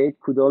each state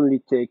could only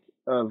take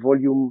a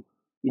volume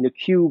in a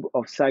cube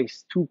of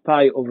size 2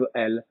 pi over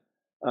L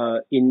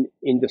in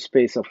the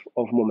space of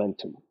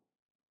momentum.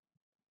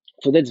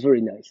 So that's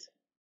very nice.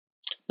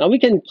 Now we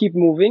can keep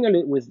moving a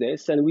little with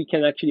this, and we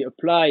can actually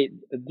apply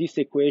this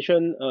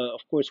equation,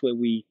 of course, where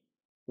we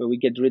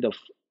get rid of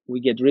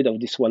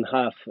this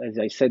 1/2, as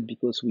I said,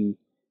 because we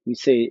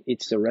say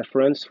it's a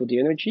reference for the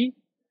energy.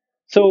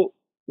 So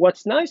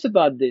what's nice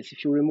about this,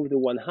 if you remove the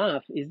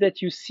 1/2, is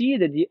that you see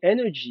that the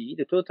energy,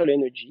 the total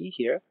energy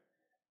here,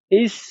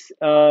 is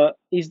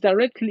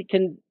directly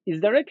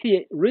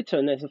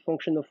written as a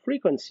function of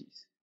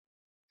frequencies.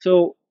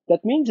 So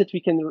that means that we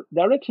can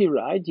directly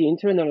write the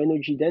internal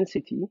energy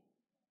density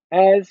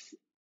as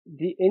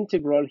the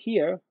integral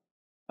here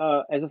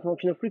as a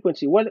function of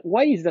frequency. Well,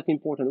 why is that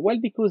important? Well,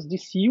 because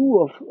this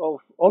u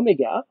of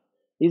omega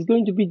is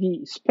going to be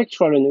the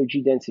spectral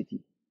energy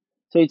density.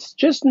 So it's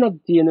just not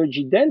the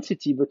energy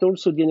density, but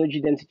also the energy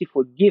density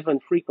for given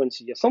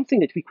frequency, something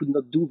that we could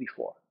not do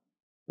before.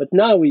 But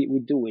now we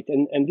do it,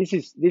 and this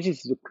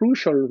is the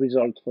crucial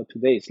result for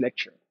today's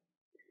lecture.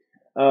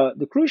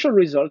 The crucial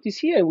result is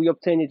here, and we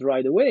obtain it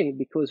right away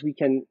because we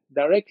can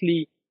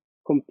directly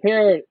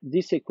compare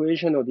this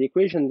equation or the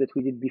equation that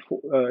we did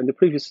before in the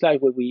previous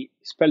slide where we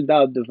spelled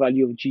out the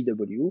value of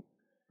GW.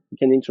 We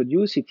can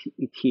introduce it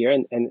here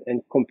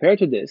and compare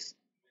to this.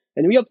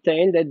 And we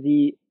obtain that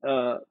the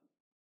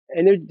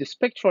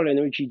spectral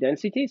energy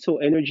density, so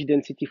energy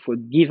density for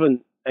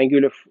given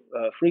angular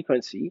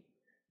frequency,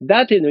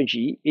 that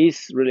energy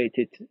is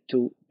related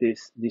to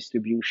this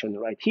distribution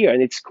right here,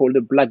 and it's called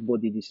the black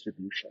body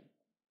distribution.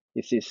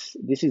 This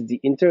is the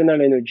internal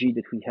energy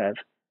that we have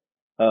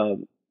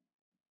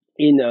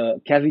in a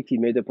cavity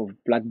made up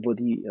of black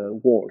body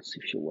walls,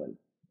 if you will.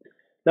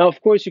 Now, of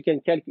course, you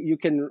can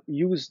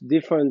use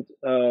different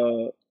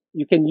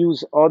you can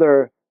use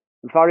other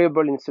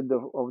variable instead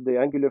of the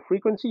angular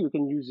frequency. You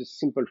can use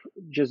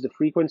just the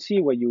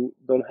frequency where you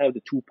don't have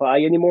the 2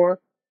 pi anymore.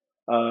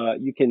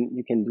 You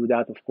can do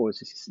that. Of course,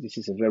 this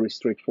is a very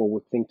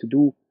straightforward thing to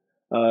do.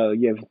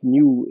 You have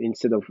nu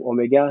instead of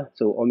omega,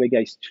 so omega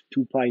is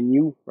 2 pi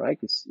nu, right?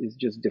 It's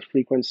just the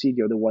frequency.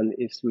 The other one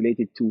is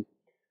related to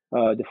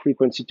the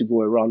frequency to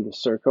go around the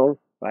circle,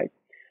 right?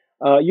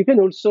 You can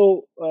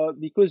also,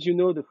 because you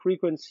know the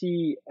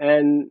frequency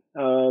and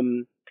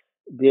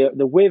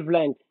the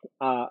wavelength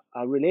are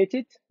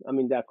related. I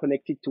mean, they are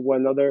connected to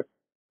one another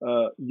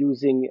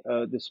using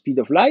the speed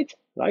of light,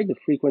 right? The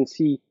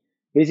frequency,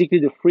 basically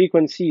the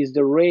frequency is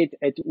the rate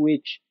at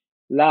which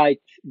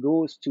light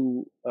goes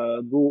to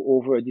go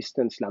over a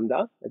distance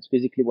lambda. That's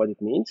basically what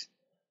it means.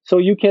 So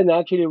you can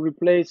actually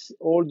replace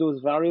all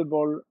those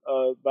variables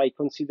by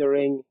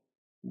considering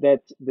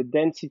that the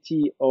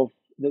density of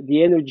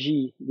the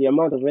energy, the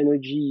amount of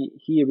energy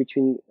here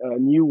between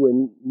nu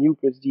and nu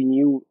plus d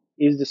nu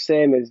is the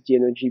same as the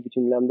energy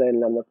between lambda and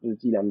lambda plus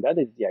d lambda.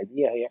 That's the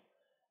idea here.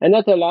 And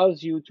that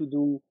allows you to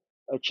do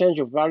a change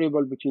of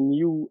variable between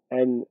u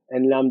and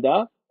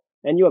lambda,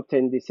 and you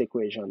obtain this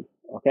equation,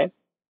 okay?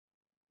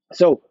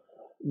 So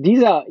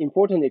these are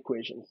important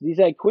equations.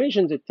 These are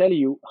equations that tell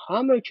you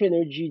how much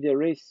energy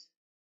there is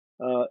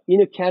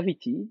in a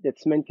cavity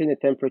that's maintained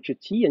at temperature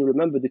T, and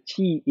remember the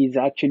T is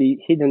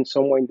actually hidden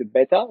somewhere in the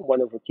beta,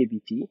 1 over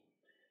kBT,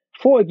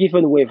 for a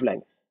given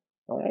wavelength,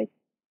 All right.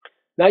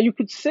 Now you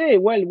could say,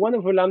 well, 1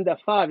 over lambda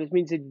 5, it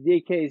means it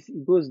decays,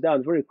 it goes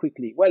down very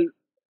quickly. Well,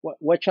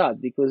 watch out,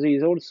 because there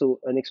is also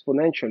an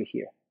exponential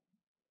here.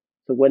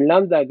 So when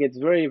lambda gets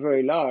very,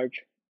 very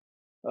large,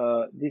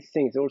 these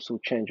things also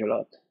change a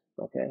lot.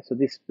 Okay, so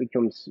this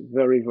becomes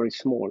very, very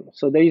small.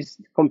 So there is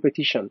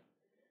competition.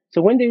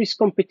 So when there is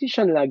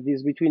competition like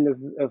this between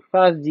a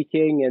fast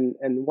decaying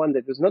and one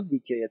that does not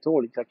decay at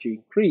all, it actually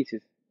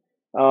increases.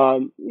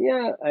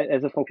 Yeah,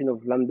 as a function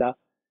of lambda,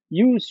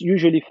 you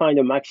usually find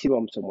a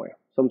maximum somewhere,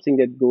 something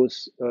that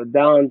goes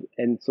down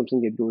and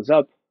something that goes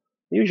up.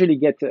 You usually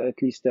get at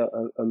least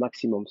a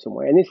maximum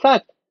somewhere. And in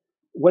fact,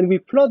 when we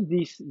plot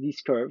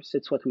these curves,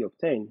 that's what we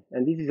obtain.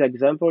 And this is an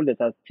example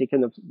that I've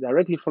taken up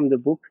directly from the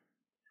book,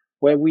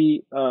 where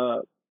we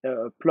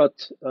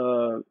plot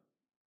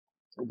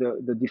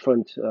the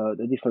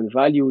different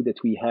value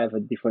that we have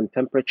at different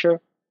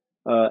temperature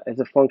as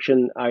a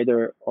function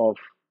either of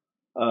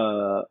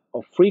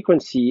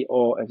frequency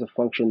or as a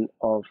function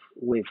of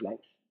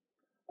wavelength.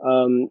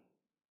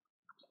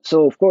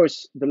 So of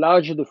course, the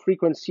larger the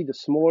frequency, the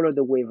smaller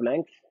the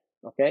wavelength.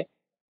 Okay,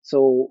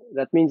 so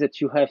that means that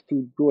you have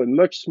to go a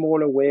much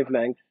smaller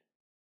wavelength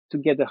to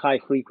get a high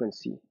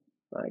frequency,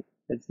 right?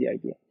 That's the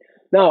idea.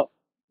 Now,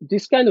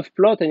 this kind of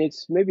plot, and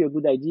it's maybe a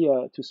good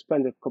idea to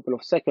spend a couple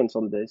of seconds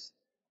on this.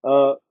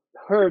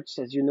 Hertz,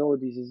 as you know,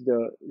 this is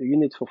the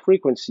unit for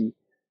frequency.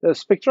 The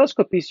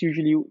spectroscopists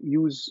usually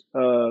use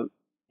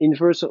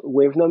inverse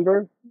wave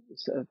number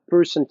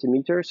per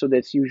centimeter, so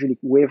that's usually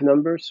wave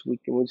numbers. We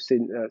can say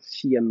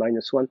Cm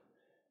minus 1.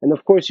 And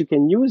of course, you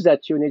can use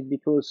that unit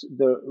because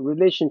the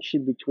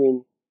relationship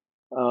between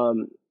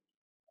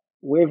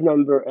wave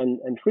number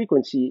and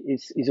frequency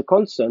is a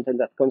constant, and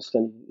that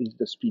constant is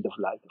the speed of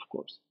light, of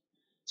course.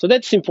 So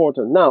that's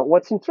important. Now,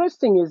 what's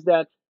interesting is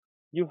that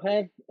you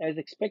have, as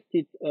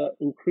expected,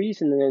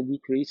 increase and then a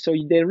decrease. So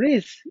there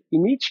is,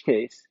 in each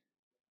case,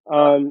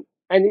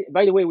 and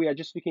by the way, we are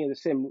just looking at the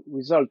same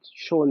result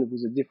shown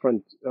with a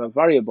different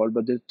variable,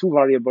 but the two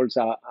variables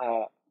are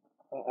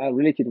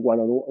related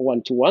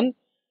one to one.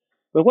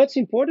 But what's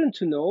important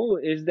to know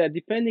is that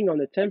depending on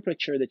the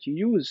temperature that you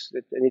use,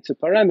 and it's a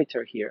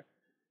parameter here,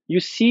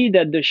 you see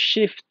that the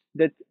shift,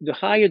 that the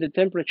higher the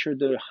temperature,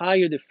 the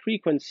higher the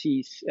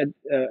frequencies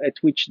at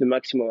which the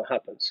maximum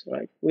happens,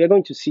 right? We are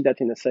going to see that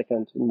in a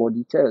second in more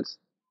details.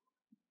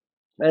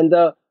 And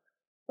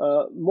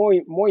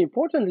more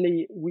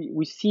importantly,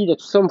 we see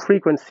that some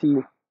frequency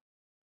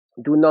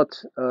do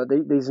not,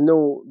 there's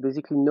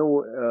basically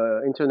no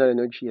internal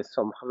energy at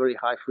some very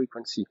high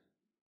frequency.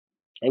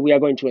 And we are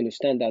going to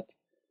understand that,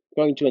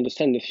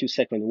 in a few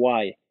seconds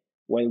why,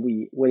 when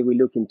we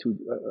look into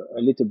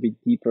a little bit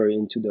deeper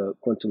into the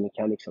quantum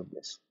mechanics of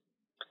this.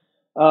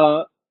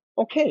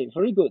 Okay,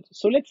 very good.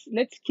 So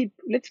let's keep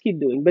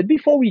doing. But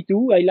before we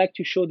do, I like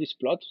to show this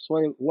plot. It's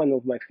one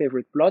of my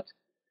favorite plots.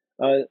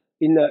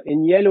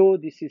 In yellow,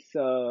 these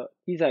are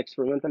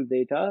experimental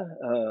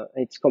data.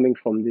 It's coming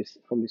from this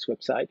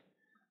website.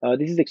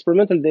 This is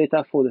experimental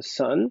data for the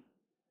sun,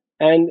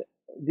 and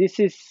this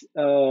is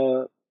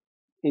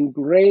in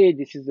gray.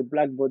 This is the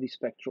black body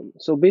spectrum.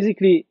 So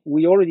basically,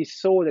 we already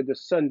saw that the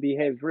sun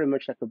behaved very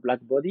much like a black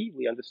body.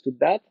 We understood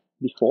that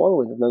before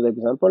with another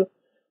example,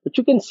 but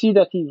you can see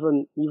that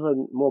even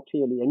more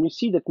clearly. And you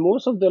see that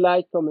most of the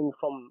light coming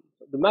from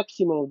the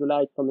maximum of the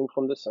light coming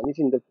from the sun is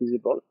in the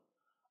visible.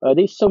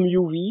 There's some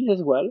UVs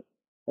as well,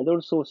 and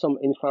also some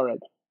infrared.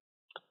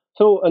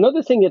 So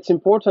another thing that's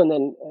important,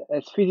 and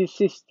as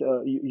physicists,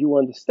 you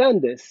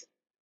understand this,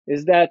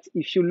 is that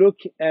if you look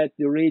at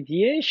the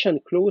radiation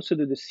closer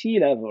to the sea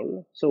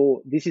level,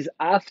 so this is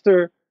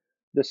after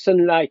the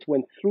sunlight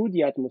went through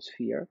the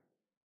atmosphere,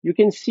 you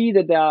can see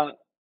that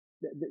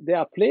there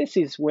are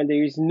places when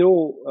there is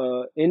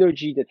no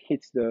energy that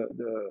hits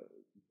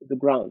the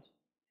ground.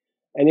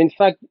 And in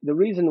fact, the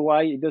reason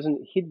why it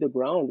doesn't hit the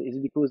ground is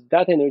because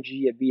that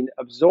energy had been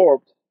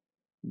absorbed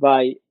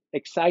by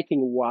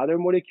exciting water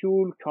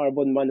molecule,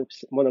 carbon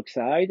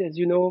monoxide, as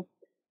you know,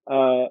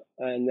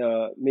 and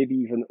maybe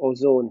even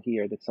ozone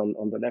here that's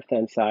on the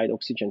left-hand side,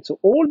 oxygen. So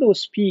all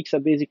those peaks are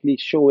basically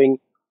showing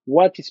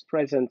what is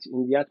present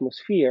in the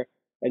atmosphere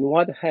and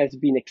what has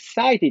been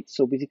excited,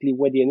 so basically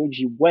where the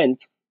energy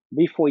went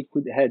before it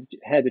could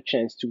had a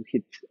chance to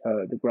hit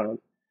the ground.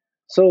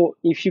 So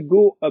if you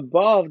go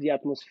above the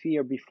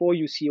atmosphere before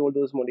you see all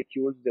those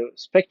molecules, the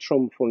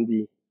spectrum from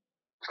the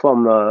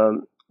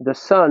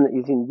sun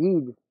is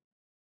indeed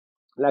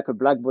like a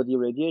black body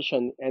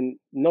radiation, and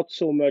not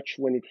so much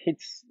when it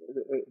hits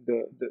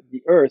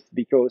the Earth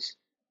because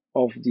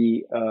of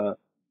the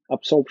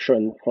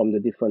absorption from the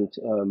different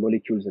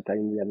molecules that are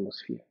in the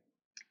atmosphere.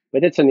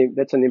 But that's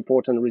an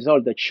important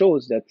result that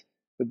shows that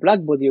the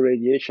black body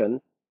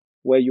radiation,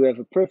 where you have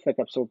a perfect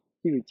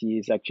absorptivity,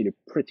 is actually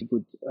a pretty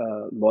good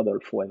model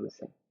for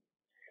everything.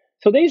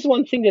 So there is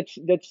one thing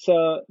that's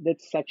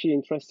actually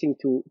interesting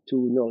to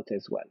note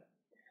as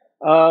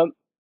well.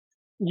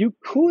 You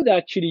could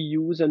actually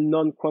use a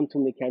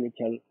non-quantum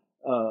mechanical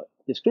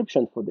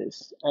description for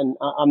this, and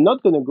I'm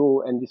not going to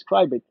go and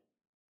describe it,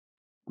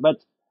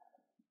 but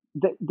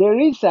there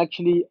is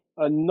actually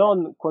a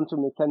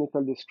non-quantum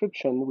mechanical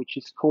description, which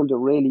is called the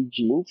Rayleigh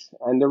genes.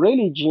 And the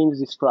Rayleigh genes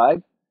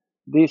describe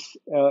this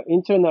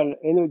internal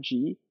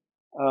energy,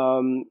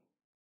 um,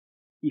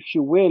 if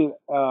you will,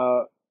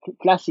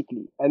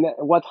 classically. And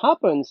what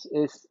happens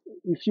is,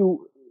 if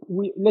you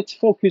let's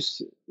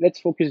focus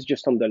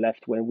just on the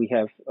left, when we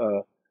have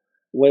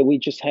where we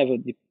just have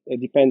a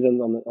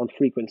dependent on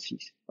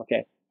frequencies.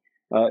 Okay,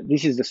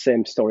 this is the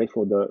same story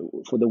for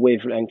the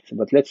wavelength,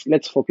 but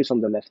let's focus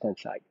on the left hand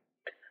side.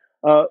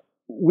 Uh,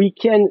 we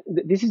can.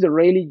 This is the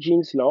Rayleigh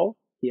Jeans law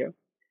here,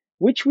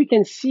 which we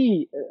can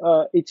see.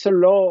 It's a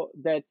law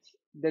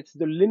that's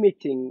the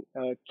limiting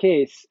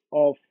case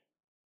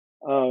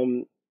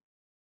um,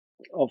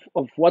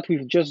 of what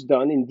we've just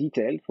done in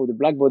detail for the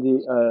black body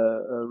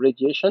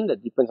radiation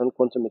that depends on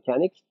quantum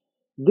mechanics.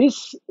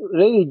 This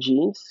Rayleigh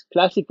genes,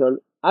 classical,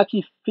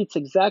 actually fits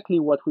exactly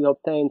what we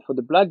obtained for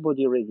the black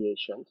body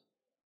radiation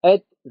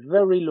at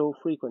very low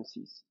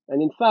frequencies.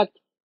 And in fact,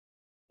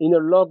 in a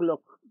log-log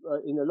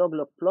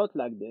plot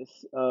like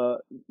this,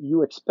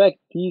 you expect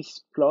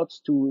these plots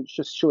to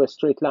just show as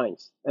straight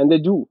lines, and they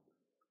do.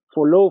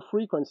 For low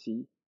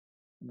frequency,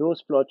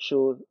 those plots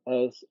show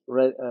as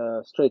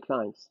straight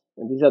lines,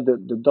 and these are the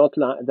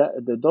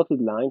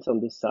dotted lines on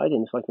this side,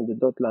 and in fact, the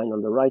dot line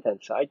on the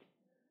right-hand side.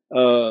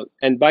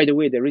 And by the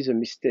way, there is a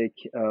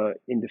mistake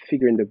in the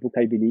figure in the book,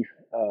 I believe.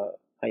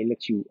 I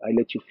let you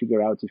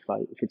figure out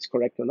if it's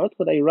correct or not.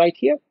 What I write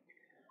here,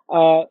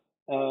 I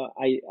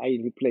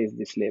replace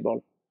this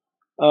label.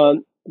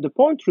 The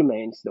point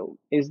remains, though,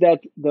 is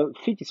that the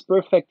fit is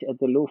perfect at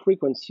the low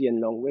frequency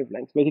and long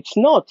wavelengths, but it's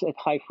not at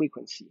high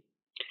frequency.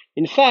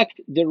 In fact,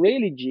 the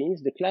Rayleigh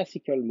genes, the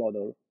classical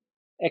model,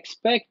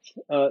 expect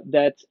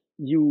that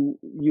you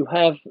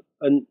have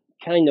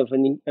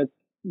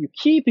you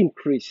keep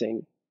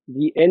increasing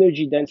the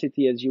energy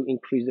density as you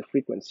increase the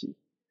frequency.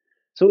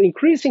 So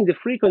increasing the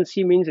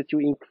frequency means that you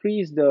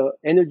increase the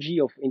energy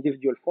of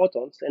individual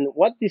photons. And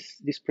what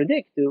this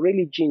predicts, the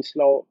Rayleigh genes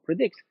law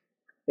predicts,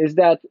 is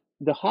that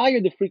the higher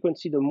the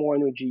frequency, the more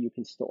energy you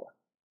can store.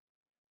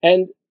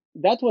 And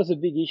that was a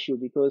big issue,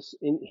 because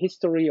in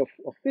history of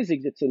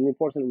physics, it's an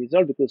important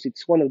result, because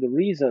it's one of the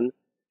reasons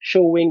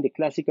showing the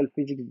classical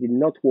physics did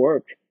not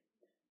work.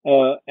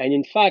 And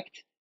in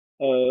fact,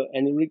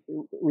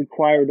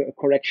 required a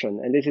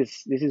correction. And this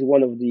is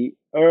one of the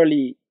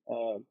early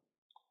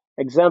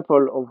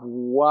example of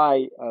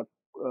why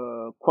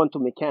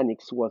quantum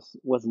mechanics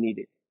was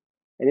needed.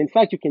 And in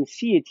fact, you can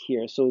see it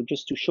here. So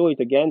just to show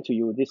it again to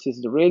you, this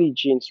is the Rayleigh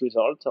genes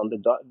result on the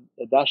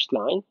dashed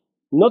line.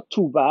 Not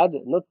too bad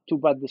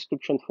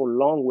description for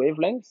long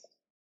wavelengths,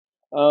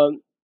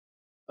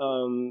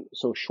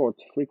 so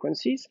short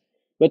frequencies,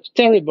 but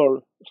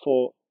terrible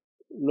for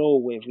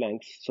low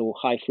wavelengths, so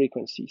high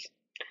frequencies.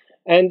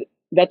 And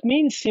that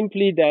means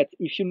simply that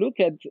if you look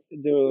at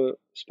the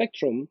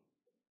spectrum,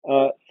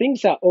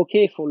 things are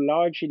okay for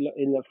large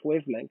enough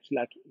wavelengths,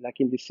 like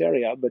in this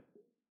area, but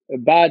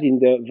bad in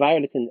the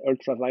violet and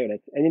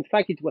ultraviolet. And in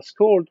fact, it was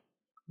called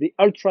the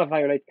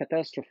ultraviolet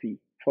catastrophe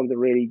from the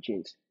Rayleigh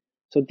genes.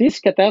 So this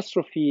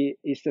catastrophe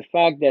is the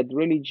fact that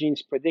Rayleigh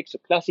genes predicts, so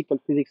classical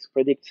physics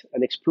predicts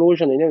an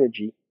explosion in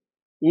energy,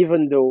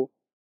 even though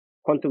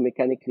quantum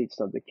mechanically it's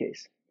not the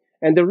case.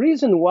 And the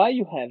reason why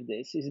you have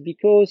this is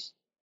because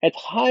at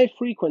high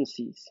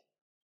frequencies,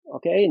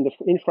 okay, in the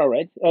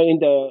infrared, in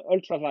the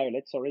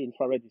ultraviolet, sorry,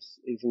 infrared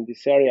is in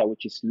this area,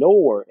 which is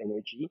lower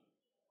energy.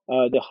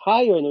 The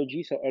higher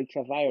energy, so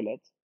ultraviolet,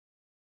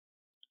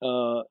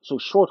 so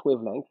short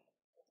wavelength,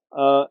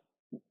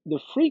 the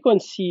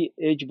frequency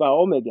h bar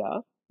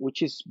omega,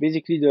 which is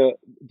basically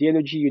the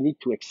energy you need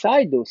to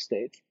excite those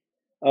states,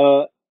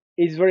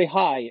 is very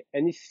high,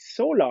 and it's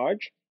so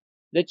large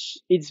that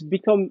it's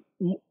become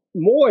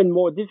more and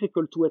more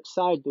difficult to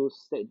excite those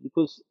states,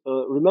 because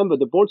remember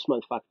the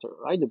Boltzmann factor,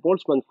 right? The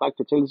Boltzmann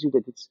factor tells you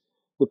that it's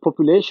the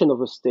population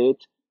of a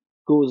state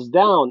goes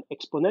down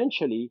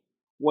exponentially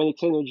when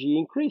its energy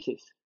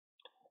increases.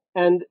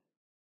 And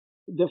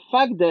the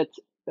fact that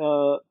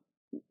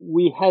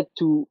we had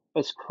to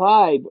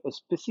ascribe a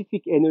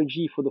specific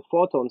energy for the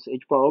photons,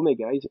 h bar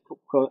omega,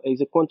 is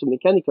a quantum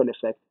mechanical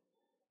effect.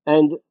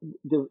 And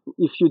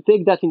if you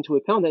take that into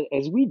account,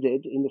 as we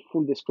did in the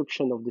full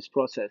description of this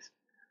process,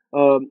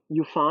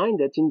 you find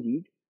that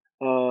indeed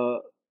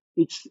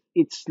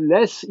it's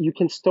less. You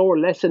can store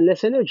less and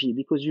less energy,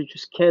 because you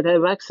just can't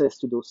have access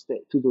to those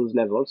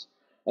levels.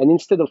 And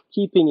instead of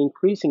keeping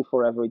increasing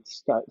forever, it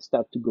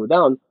start to go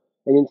down.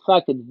 And in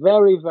fact, at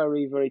very,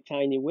 very, very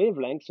tiny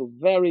wavelengths, so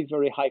very,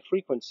 very high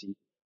frequency,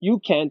 you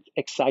can't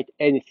excite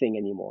anything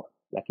anymore,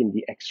 like in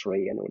the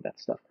X-ray and all that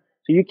stuff.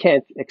 So you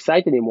can't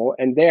excite anymore.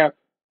 And there,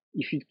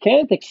 if you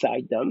can't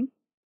excite them,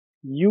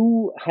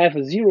 you have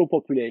a zero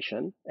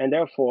population, and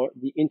therefore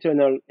the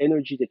internal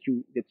energy that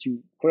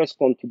you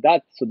correspond to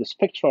that, so the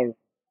spectral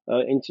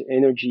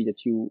energy that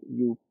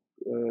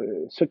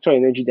spectral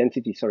energy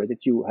density, sorry,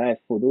 that you have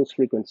for those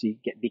frequencies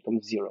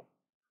becomes zero.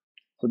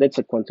 So that's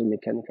a quantum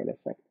mechanical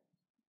effect.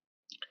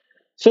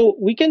 So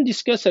we can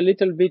discuss a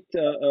little bit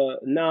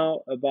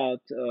now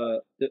about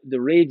the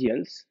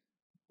radiance.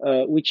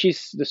 which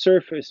is the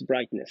surface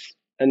brightness.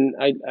 And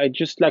I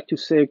just like to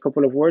say a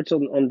couple of words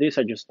on this.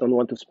 I just don't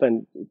want to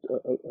spend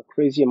a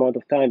crazy amount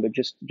of time, but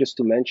just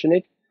to mention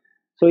it.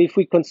 So if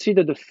we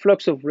consider the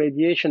flux of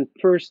radiation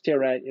per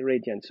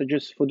steradian, so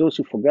just for those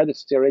who forgot, a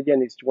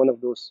steradian is one of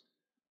those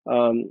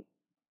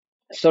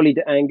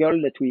solid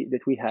angle that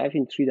we have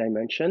in 3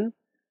 dimension,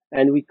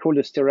 and we call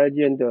the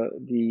steradian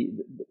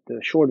the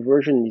short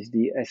version is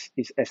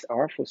is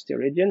SR for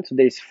steradian. So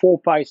there is 4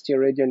 pi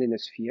steradian in a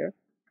sphere,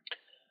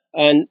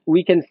 and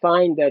we can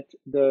find that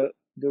the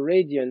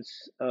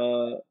radiance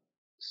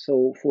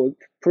so for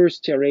per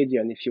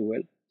steradian, if you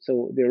will,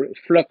 so the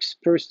flux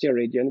per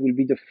steradian will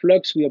be the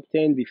flux we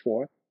obtained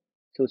before,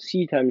 so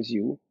C times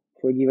U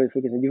for a given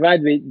frequency,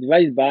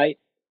 divided by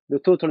the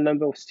total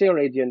number of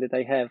steradian that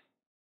I have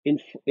in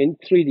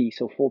 3D,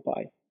 so 4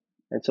 pi.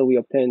 And so we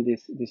obtain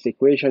this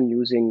equation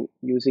using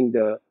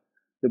the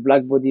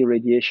black body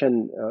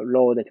radiation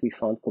law that we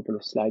found a couple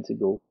of slides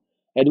ago.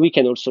 And we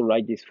can also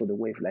write this for the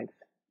wavelength.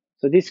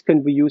 So this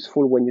can be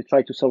useful when you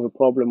try to solve a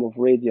problem of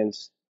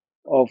radiance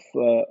of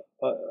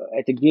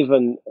at a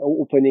given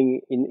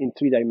opening in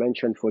 3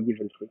 dimension for a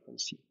given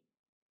frequency.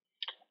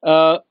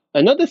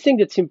 Another thing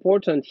that's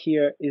important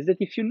here is that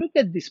if you look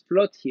at this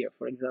plot here,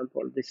 for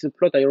example, this is a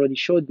plot I already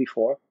showed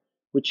before,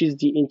 which is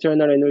the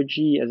internal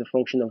energy as a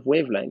function of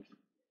wavelength.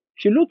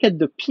 If you look at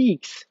the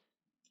peaks,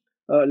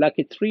 like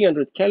at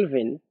 300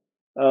 Kelvin,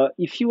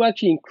 if you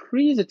actually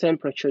increase the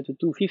temperature to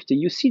 250,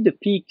 you see the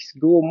peaks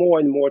go more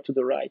and more to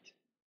the right,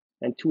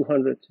 and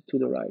 200 to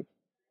the right.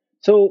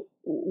 So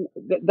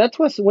that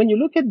was, when you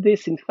look at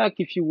this, in fact,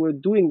 if you were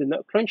doing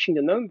crunching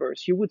the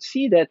numbers, you would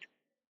see that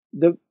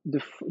the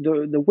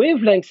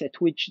wavelengths at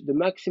which the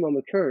maximum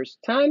occurs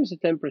times the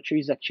temperature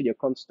is actually a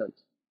constant.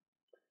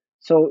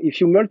 So if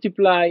you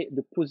multiply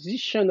the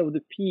position of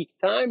the peak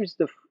times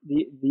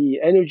the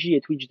energy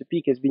at which the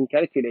peak has been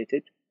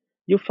calculated,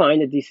 you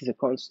find that this is a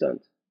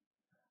constant.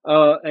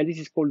 And this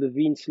is called the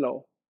Wien's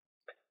law.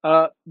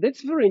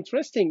 That's very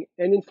interesting,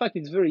 and in fact,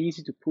 it's very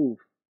easy to prove.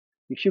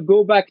 If you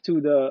go back to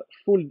the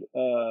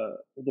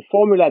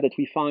formula that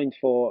we find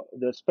for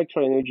the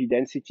spectral energy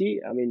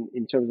density, I mean,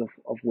 in terms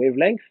of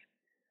wavelength,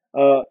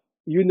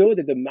 you know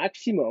that the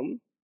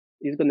maximum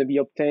is going to be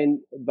obtained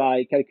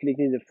by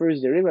calculating the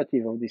first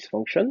derivative of this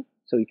function.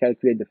 So you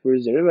calculate the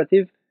first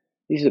derivative.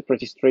 This is a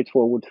pretty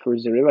straightforward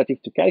first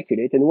derivative to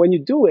calculate. And when you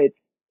do it,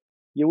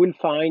 you will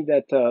find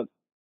that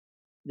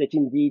that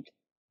indeed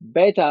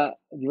beta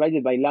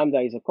divided by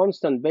lambda is a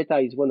constant. Beta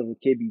is 1 over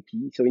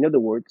kBt. So in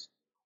other words,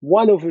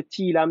 1 over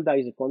T lambda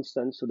is a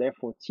constant. So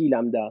therefore, T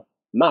lambda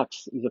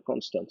max is a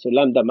constant. So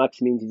lambda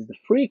max means it's the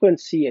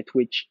frequency at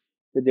which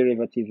the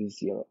derivative is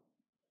 0.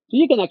 So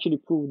you can actually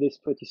prove this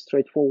pretty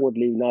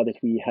straightforwardly now that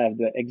we have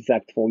the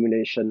exact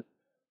formulation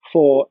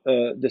for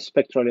the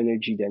spectral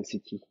energy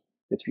density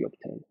that we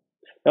obtain.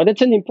 Now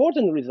that's an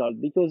important result,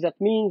 because that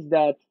means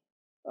that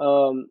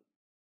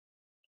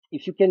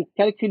if you can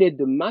calculate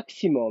the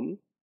maximum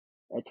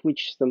at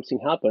which something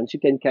happens, you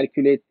can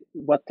calculate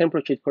what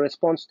temperature it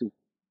corresponds to.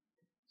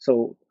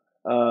 So,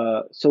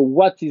 so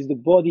what is the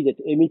body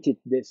that emitted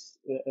this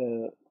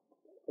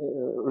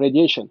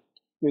radiation,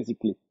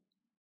 basically?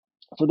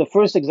 So the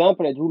first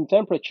example at room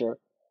temperature,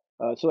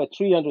 so at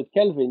 300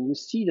 Kelvin, you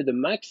see that the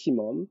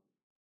maximum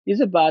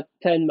is about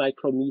 10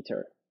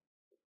 micrometer,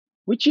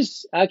 which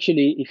is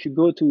actually, if you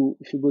go to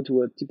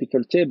a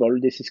typical table,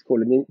 this is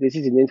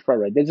in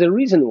infrared. There's a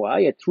reason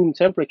why at room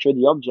temperature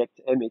the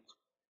object emits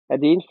at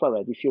the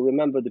infrared. If you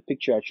remember the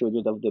picture I showed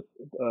you of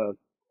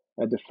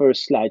the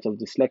first slide of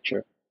this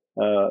lecture,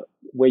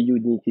 where you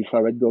need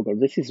infrared goggles,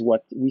 this is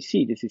what we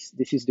see.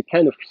 This is the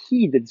kind of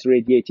heat that's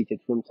radiated at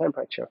room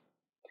temperature.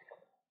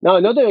 Now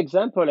another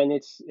example, and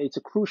it's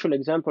a crucial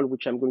example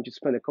which I'm going to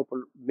spend a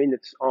couple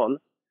minutes on,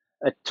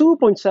 at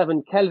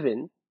 2.7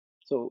 Kelvin,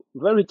 so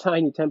very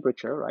tiny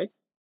temperature, right?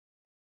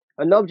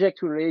 An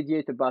object will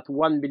radiate about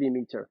 1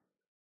 millimeter.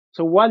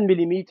 So 1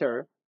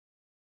 millimeter,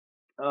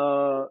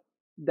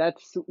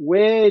 that's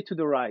way to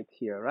the right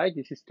here, right?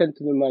 This is 10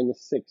 to the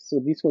minus 6. So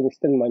this one is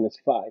 10 minus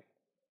 5.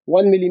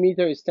 1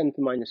 millimeter is 10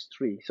 to minus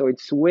 3. So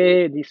it's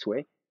way this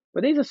way.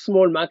 But there's a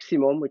small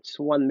maximum, which is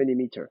 1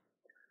 millimeter.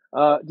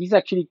 This is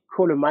actually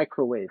called a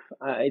microwave.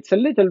 It's a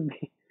little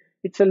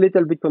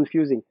bit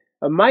confusing.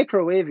 A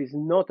microwave is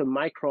not a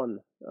micron.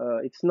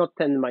 It's not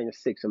 10 minus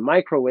 6. A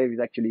microwave is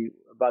actually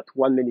about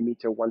 1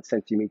 millimeter, 1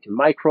 centimeter.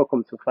 Micro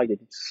comes to the fact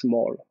that it's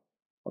small.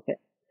 Okay.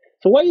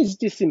 So why is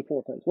this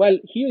important? Well,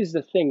 here's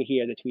the thing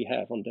here that we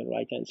have on the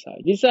right-hand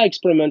side. These are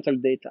experimental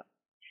data.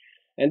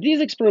 And these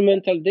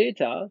experimental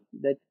data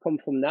that come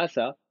from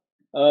NASA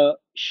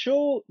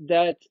show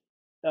that,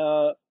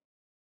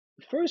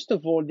 first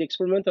of all, the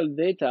experimental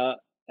data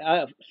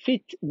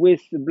fit with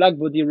the black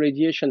body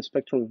radiation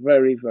spectrum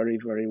very, very,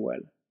 very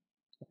well.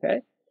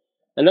 Okay?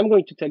 And I'm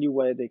going to tell you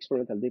where the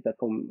experimental data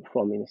come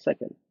from in a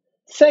second.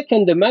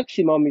 Second, the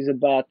maximum is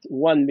about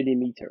 1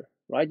 millimeter,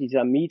 right? These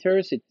are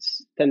meters.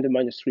 It's 10 to the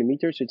minus 3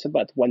 meters. So it's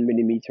about 1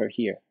 millimeter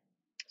here.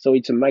 So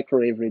it's a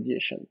microwave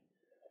radiation.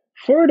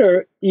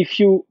 Further, if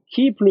you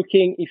keep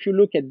looking, if you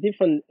look at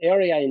different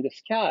area in the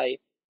sky,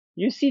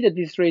 you see that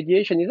this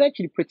radiation is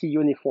actually pretty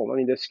uniform. I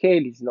mean, the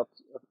scale is not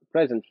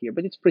present here,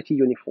 but it's pretty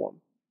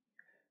uniform.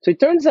 So it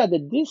turns out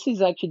that this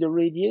is actually the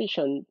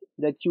radiation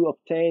that you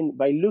obtain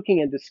by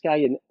looking at the sky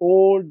in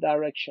all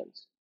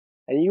directions.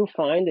 And you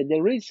find that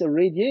there is a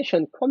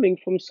radiation coming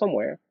from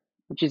somewhere,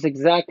 which is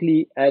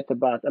exactly at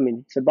about, I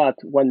mean, it's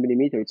about 1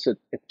 millimeter. It's a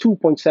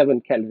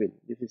 2.7 Kelvin.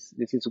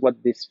 This is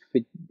what this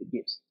fit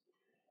gives.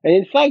 And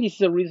in fact, this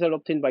is a result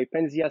obtained by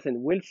Penzias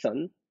and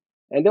Wilson,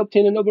 and they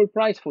obtained a Nobel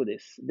Prize for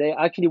this. They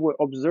actually were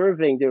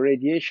observing the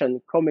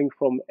radiation coming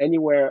from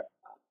anywhere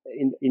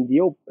in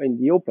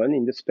the open,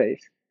 in the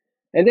space,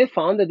 and they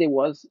found that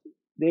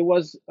there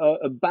was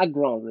a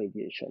background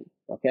radiation,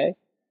 okay,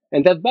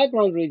 and that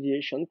background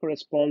radiation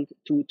corresponds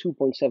to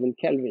 2.7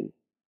 Kelvin,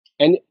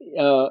 and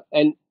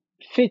the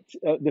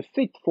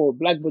fit for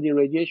blackbody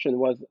radiation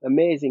was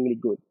amazingly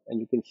good, and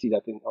you can see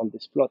that on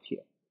this plot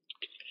here.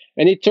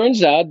 And it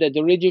turns out that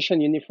the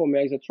radiation uniform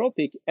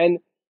isotropic, and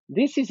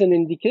this is an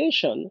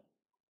indication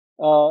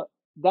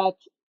that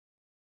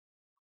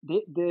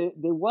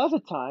there was a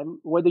time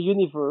where the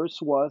universe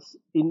was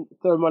in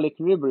thermal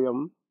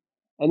equilibrium,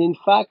 and in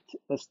fact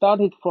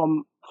started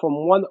from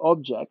one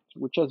object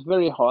which was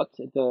very hot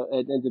at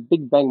the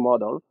Big Bang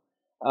model,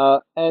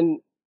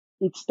 and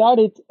it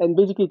started and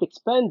basically it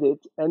expanded.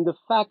 And the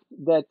fact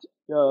that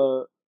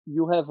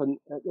you have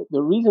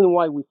the reason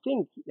why we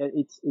think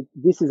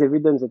this is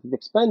evidence that it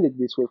expanded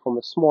this way from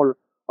a small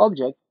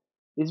object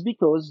is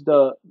because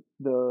the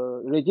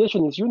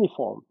radiation is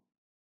uniform,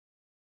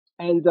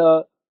 and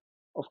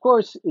of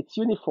course it's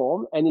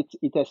uniform, and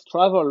it has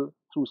traveled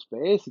through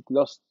space. It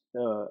lost,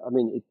 I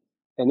mean,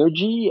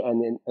 energy,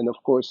 and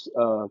of course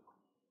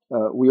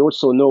we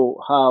also know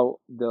how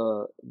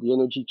the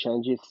energy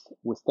changes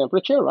with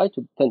temperature, right?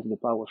 To 10 to the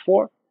power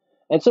 4.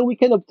 And so we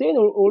can obtain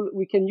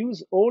we can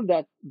use all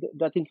that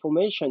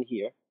information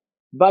here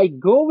by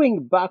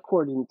going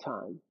backward in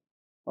time,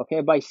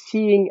 okay? By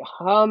seeing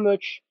how long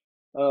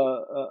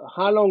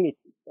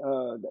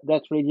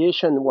that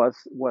radiation was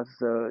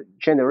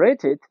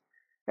generated,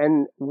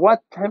 and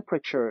what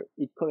temperature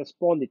it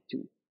corresponded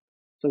to.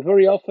 So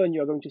very often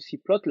you're going to see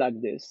plot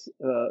like this,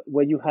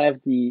 where you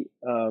have the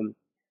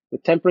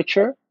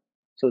temperature.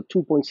 So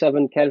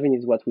 2.7 Kelvin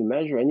is what we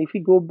measure. And if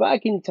we go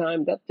back in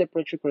time, that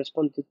temperature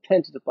corresponds to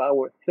 10 to the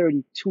power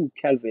 32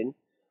 Kelvin,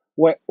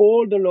 where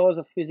all the laws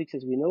of physics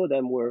as we know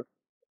them were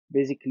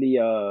basically,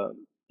 I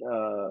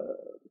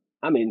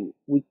mean,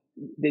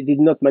 they did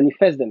not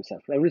manifest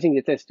themselves. Everything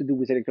that has to do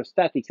with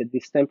electrostatics at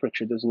this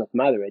temperature does not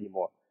matter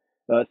anymore.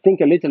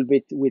 Think a little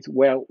bit with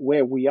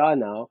where we are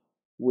now,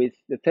 with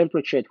the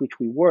temperature at which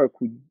we work.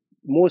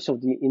 Most of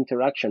the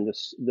interaction,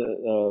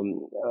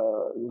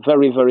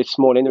 very, very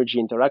small energy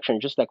interaction,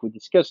 just like we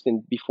discussed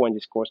before in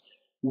this course,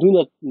 do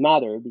not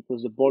matter,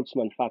 because the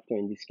Boltzmann factor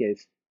in this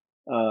case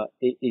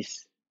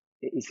is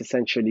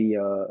essentially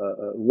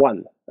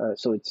 1.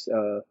 So it's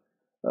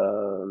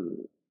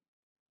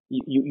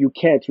you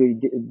can't really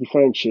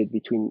differentiate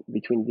between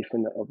different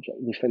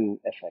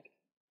different effects.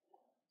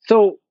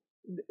 So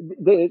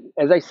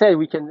as I said,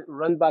 we can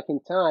run back in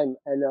time,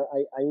 and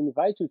I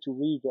invite you to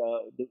read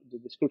the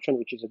description,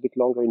 which is a bit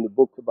longer in the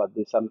book about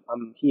this.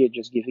 I'm here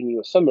just giving you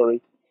a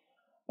summary.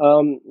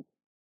 Um,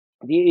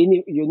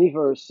 the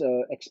universe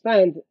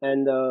expand,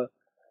 and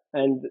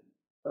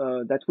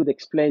that would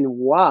explain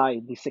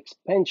why this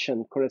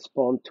expansion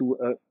corresponds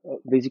to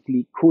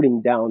basically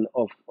cooling down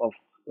of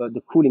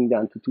the cooling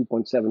down to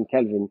 2.7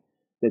 Kelvin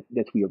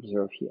that we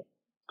observe here.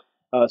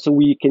 So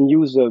we can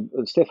use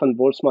Stefan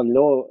Boltzmann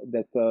law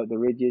that the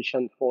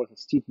radiation force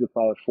is T to the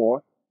power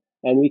 4,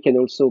 and we can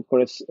also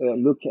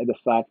look at the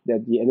fact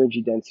that the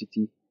energy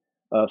density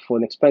for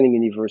an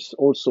expanding universe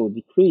also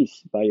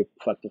decrease by a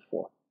factor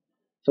 4.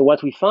 So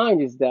what we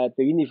find is that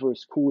the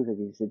universe cools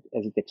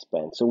as it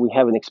expands. So we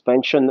have an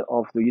expansion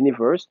of the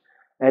universe,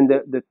 and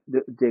the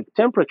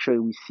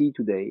temperature we see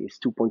today is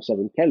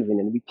 2.7 Kelvin,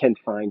 and we can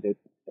find the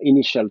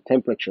initial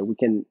temperature. We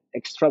can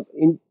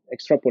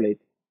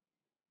extrapolate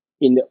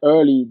in the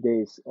early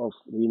days of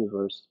the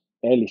universe,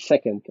 early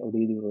second of the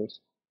universe,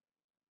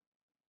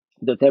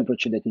 the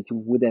temperature that it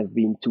would have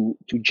been to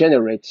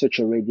generate such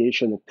a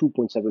radiation of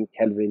 2.7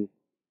 Kelvin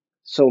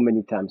so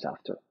many times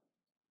after.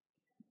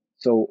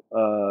 So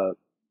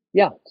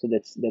yeah, so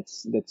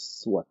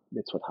that's what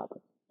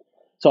happened.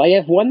 So I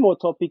have one more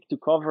topic to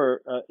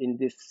cover in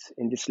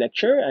this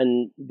lecture,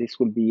 and this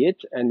will be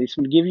it. And this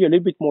will give you a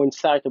little bit more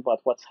insight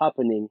about what's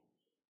happening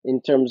in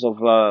terms of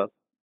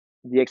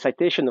the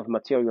excitation of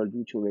material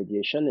due to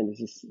radiation, and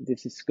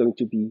this is going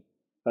to be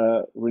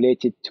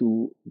related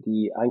to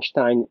the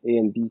Einstein A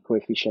and B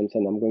coefficients,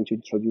 and I'm going to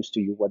introduce to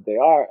you what they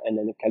are and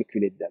then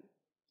calculate them.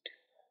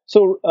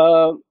 So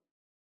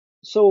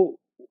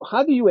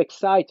how do you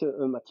excite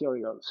a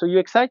material? So you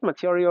excite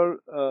material.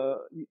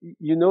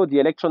 You know, the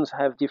electrons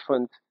have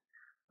different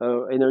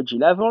energy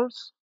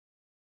levels.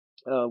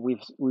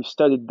 We've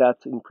studied that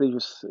in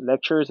previous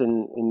lectures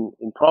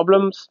in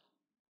problems,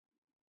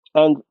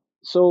 and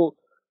so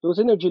those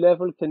energy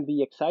levels can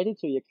be excited.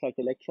 So you excite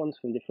electrons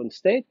from different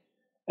states,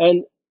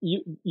 and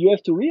you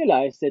have to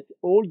realize that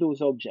all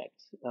those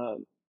objects,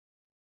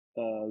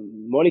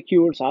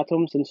 molecules,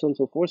 atoms, and so on and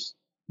so forth,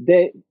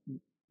 they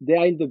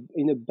are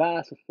in a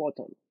bath of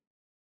photons.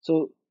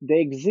 So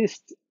they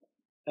exist.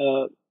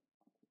 Uh,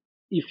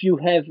 if you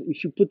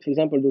put, for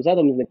example, those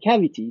atoms in a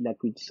cavity,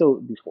 like we saw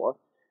before,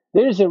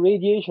 there is a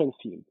radiation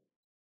field.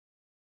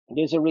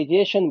 There's a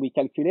radiation, we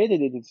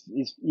calculated it.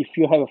 Is if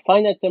you have a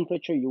finite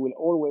temperature, you will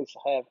always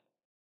have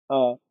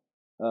a,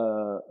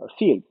 a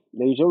field.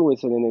 There is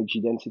always an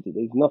energy density.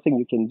 There is nothing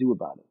you can do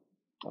about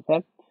it.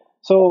 Okay,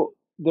 so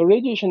the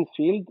radiation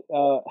field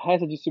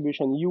has a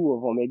distribution u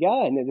of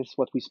omega, and that is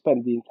what we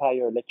spent the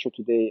entire lecture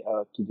today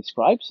to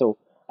describe. So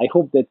I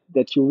hope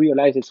that you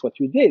realize it's what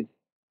you did.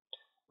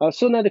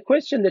 So now the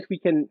question that we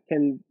can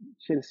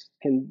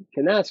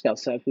ask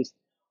ourselves is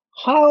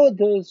how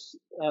does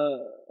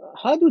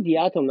how do the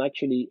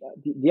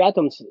the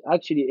atoms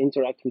actually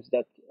interact with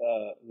that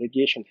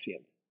radiation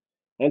field?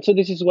 And so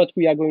this is what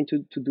we are going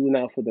to do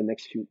now for the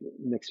next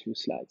few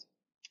slides.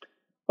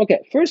 Okay,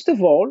 first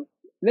of all,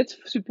 let's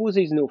suppose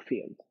there is no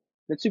field.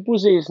 Let's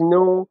suppose there is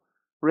no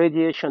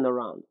radiation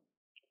around.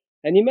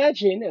 And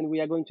imagine, and we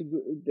are going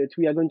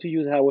to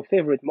use our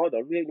favorite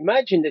model. We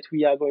imagine that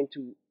we are going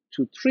to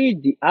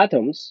treat the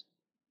atoms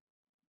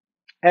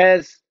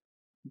as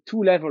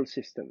two-level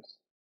systems.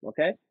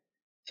 Okay,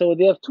 so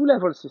they have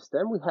two-level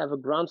system. We have a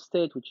ground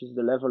state, which is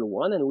the level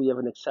 1, and we have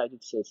an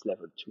excited state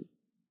level 2.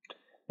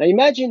 Now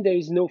imagine there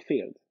is no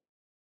field.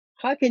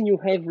 How can you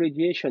have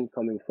radiation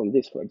coming from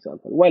this, for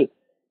example? Well,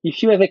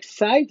 if you have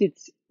excited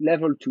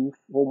level 2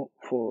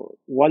 for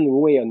one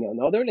way or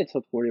another, let's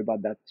not worry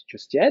about that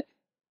just yet,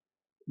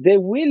 there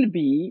will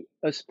be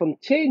a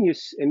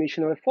spontaneous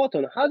emission of a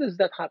photon. How does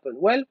that happen?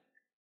 Well,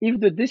 if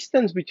the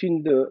distance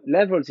between the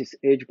levels is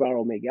h bar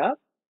omega,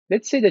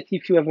 let's say that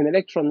if you have an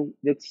electron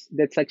that's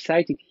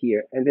excited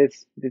here and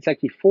that's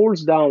actually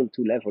falls down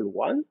to level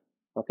 1,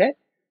 okay,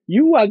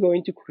 you are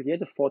going to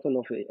create a photon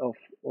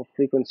of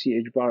frequency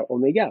h bar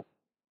omega.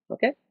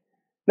 Okay,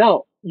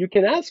 now you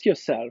can ask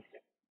yourself,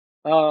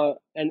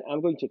 and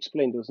I'm going to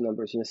explain those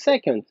numbers in a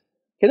second.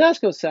 You can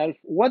ask yourself,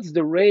 what's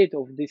the rate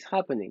of this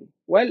happening?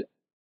 Well,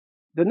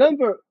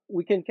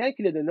 we can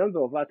calculate the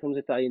number of atoms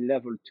that are in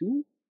level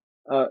 2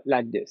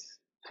 like this.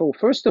 So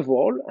first of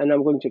all, and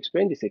I'm going to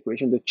explain this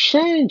equation, the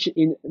change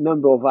in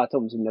number of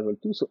atoms in level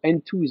 2, so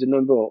N2 is the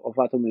number of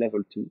atoms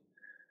level 2,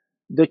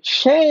 the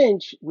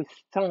change with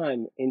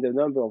time in the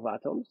number of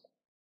atoms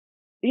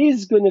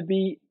is going to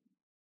be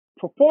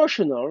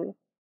proportional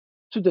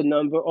to the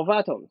number of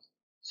atoms.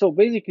 So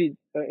basically,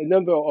 a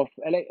number of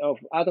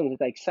atoms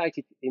that are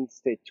excited in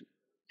state 2.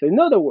 So in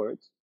other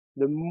words,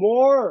 the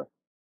more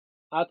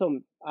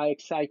atoms are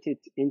excited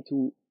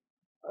into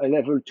a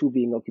level 2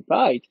 being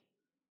occupied,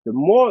 the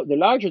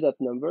larger that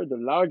number, the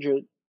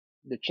larger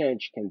the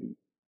change can be.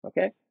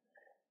 Okay,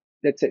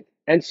 that's it.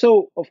 And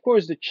so, of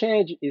course, the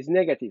change is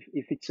negative.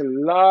 If it's a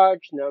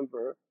large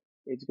number,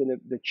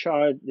 the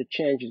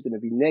change is gonna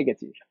be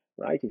negative,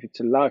 right? If it's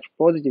a large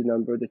positive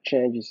number, the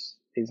change is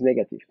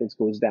negative. This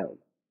goes down.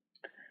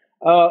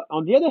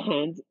 On the other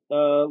hand,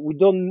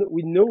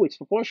 we know it's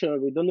proportional.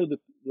 We don't know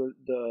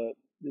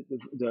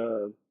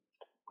the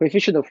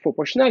coefficient of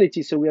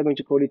proportionality, so we are going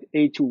to call it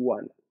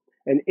A21.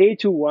 And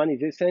A21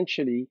 is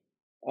essentially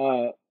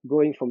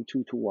going from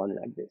 2 to 1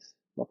 like this.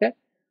 Okay,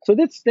 so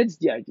that's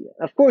the idea.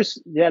 Of course,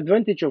 the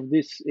advantage of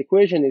this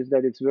equation is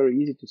that it's very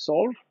easy to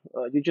solve.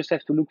 You just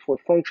have to look for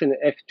a function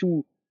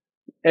f2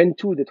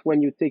 n2 that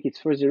when you take its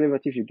first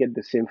derivative, you get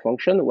the same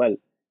function. Well, it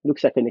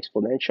looks like an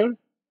exponential.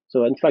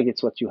 So in fact,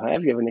 it's what you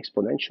have. You have an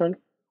exponential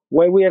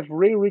where we have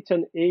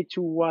rewritten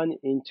A21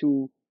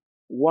 into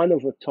 1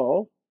 over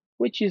tau,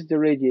 which is the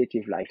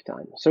radiative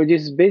lifetime. So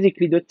this is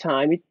basically the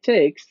time it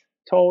takes.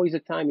 Tau is the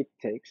time it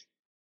takes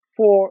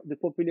for the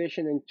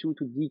population N2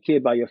 to decay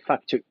by a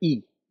factor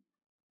E.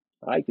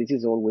 Right? This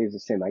is always the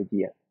same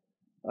idea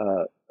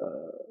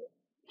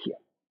here.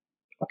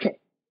 Okay,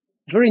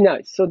 very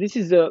nice. So this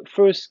is the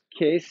first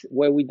case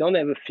where we don't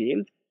have a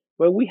field,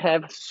 where we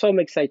have some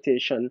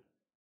excitation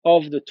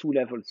of the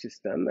two-level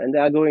system, and they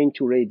are going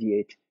to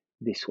radiate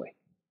this way.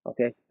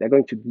 Okay, they're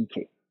going to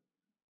decay.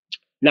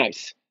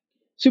 Nice.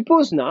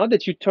 Suppose now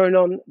that you turn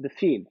on the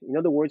field. In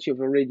other words, you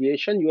have a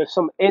radiation, you have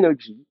some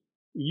energy,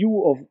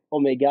 U of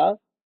omega,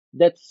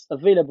 that's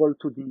available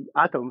to the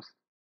atoms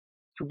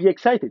to be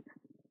excited.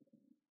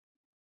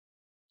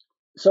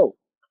 So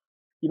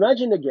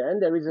imagine again,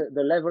 there is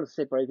the level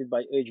separated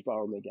by h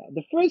bar omega.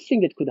 The first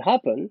thing that could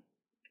happen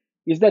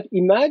is that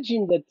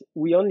imagine that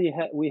we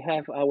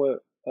have our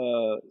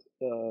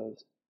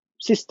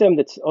system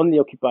that's only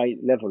occupied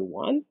level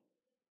 1.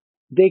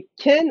 They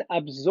can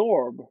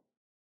absorb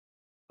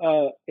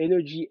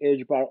energy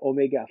h bar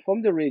omega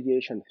from the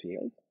radiation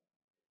field,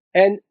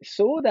 and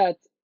so that,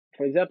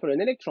 for example, an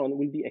electron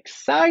will be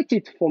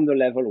excited from the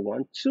level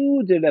 1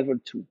 to the level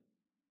 2.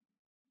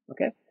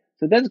 Okay,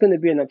 so that's going to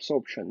be an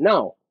absorption.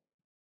 Now,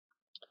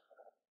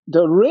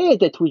 the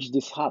rate at which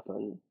this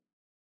happens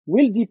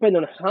will depend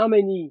on how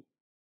many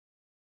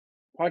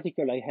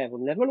particles I have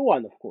on level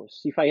 1, of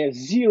course. If I have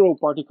 0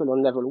 particles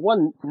on level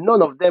 1,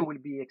 none of them will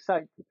be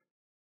excited.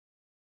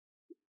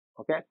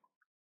 Okay?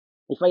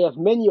 If I have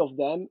many of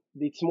them,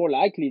 it's more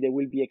likely they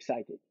will be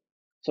excited.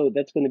 So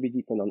that's going to be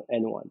dependent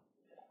on N1.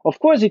 Of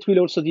course, it will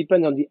also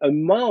depend on the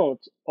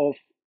amount of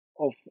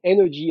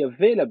energy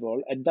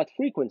available at that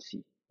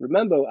frequency.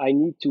 Remember, I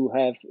need to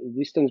have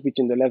distance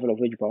between the level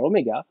of h bar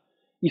omega.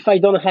 If I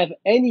don't have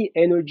any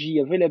energy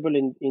available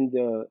in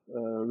the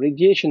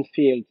radiation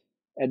field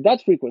at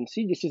that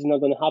frequency, this is not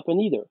going to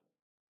happen either.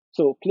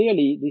 So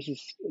clearly, this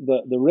is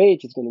the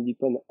rate is going to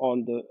depend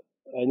on the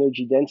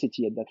energy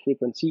density at that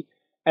frequency,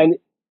 and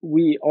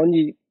we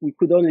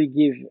could only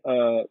give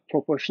a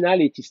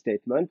proportionality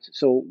statement.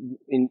 So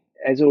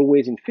as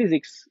always in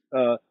physics,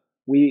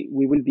 we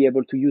will be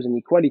able to use an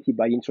equality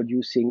by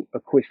introducing a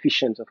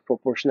coefficient of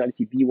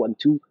proportionality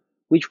B12,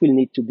 which will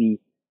need to be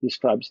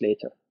described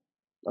later.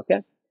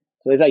 Okay.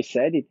 So as I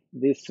said,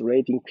 this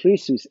rate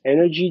increases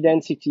energy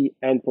density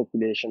and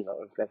population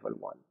of level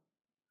 1.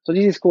 So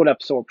this is called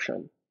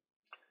absorption.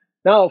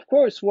 Now, of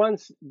course,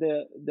 once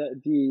there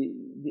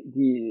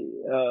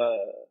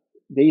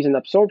is an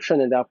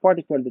absorption and there are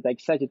particles that are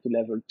excited to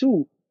level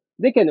 2,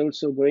 they can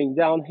also going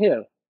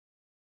downhill,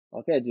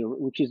 okay,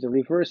 which is the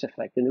reverse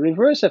effect. And the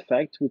reverse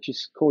effect, which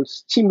is called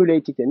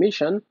stimulated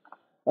emission,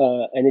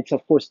 and it's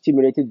of course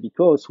stimulated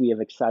because we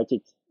have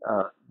excited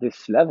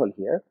this level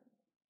here,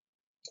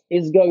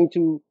 is going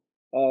to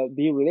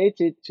be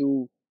related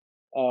to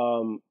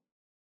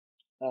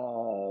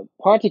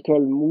particle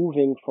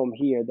moving from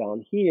here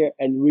down here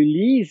and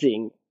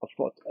releasing a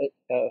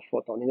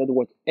photon, in other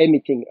words,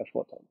 emitting a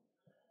photon.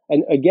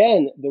 And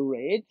again, the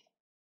rate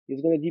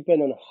is going to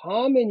depend on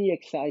how many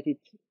excited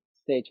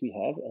states we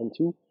have,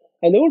 N2,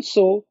 and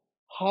also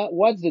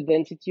what's the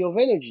density of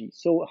energy.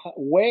 So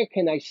where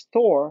can I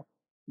store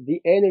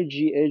the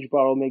energy h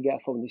bar omega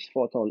from this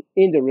photon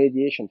in the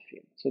radiation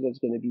field? So that's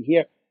going to be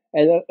here.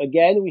 And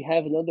again, we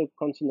have another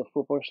constant of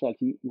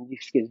proportionality, in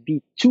this case,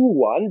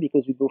 B21,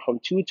 because we go from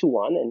 2 to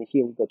 1, and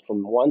here we got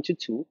from 1 to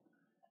 2.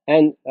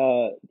 And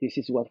this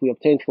is what we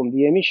obtained from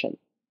the emission,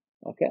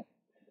 okay?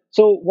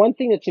 So one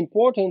thing that's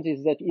important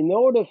is that in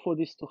order for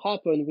this to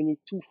happen, we need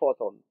two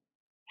photons.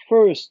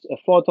 First, a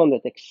photon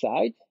that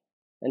excites,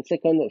 and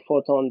second, a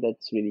photon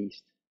that's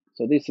released.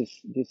 So this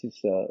is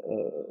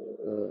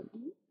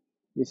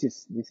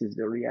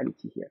the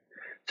reality here.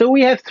 So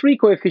we have three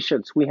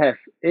coefficients. We have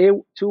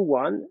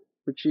A21,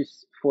 which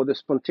is for the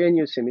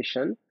spontaneous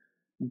emission,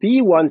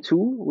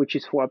 B12, which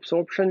is for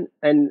absorption,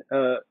 and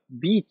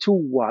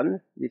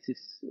B21, this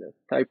is a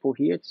typo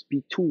here, it's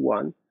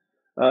B21,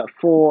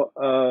 for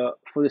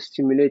the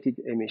stimulated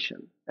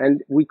emission.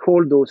 And we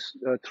call those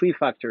three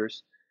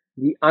factors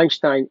the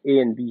Einstein A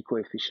and B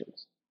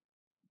coefficients.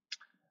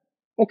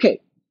 Okay,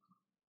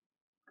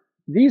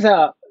 this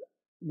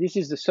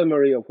is the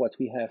summary of what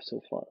we have so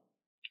far.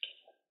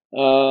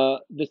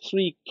 The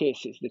three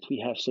cases that we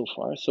have so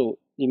far. So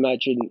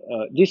imagine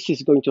this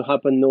is going to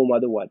happen no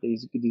matter what. There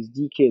is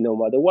decay no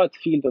matter what,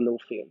 field or no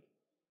field.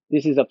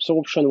 This is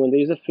absorption when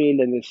there is a field,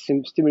 and the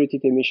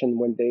stimulated emission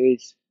when there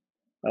is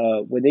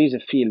a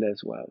field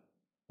as well.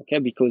 Okay,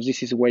 because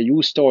this is where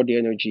you store the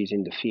energies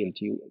in the field.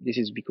 This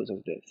is because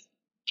of this.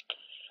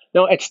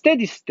 Now at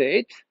steady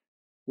state,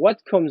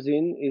 what comes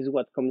in is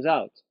what comes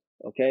out.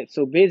 Okay,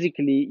 so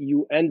basically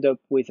you end up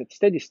with at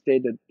steady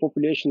state that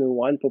population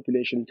 1,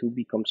 population 2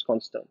 becomes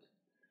constant.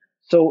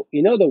 So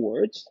in other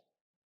words,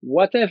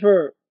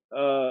 whatever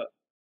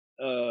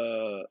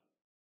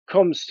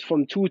comes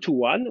from 2 to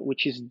 1,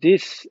 which is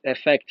this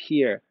effect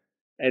here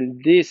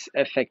and this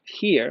effect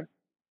here,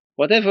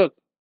 whatever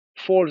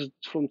falls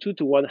from 2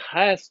 to 1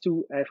 has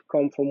to have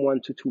come from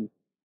 1 to 2.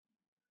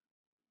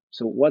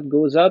 So what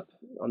goes up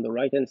on the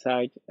right-hand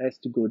side has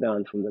to go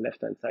down from the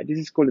left-hand side. This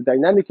is called a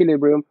dynamic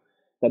equilibrium.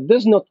 That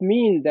does not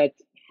mean that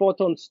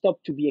photons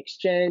stop to be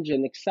exchanged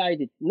and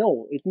excited.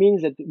 No, it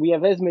means that we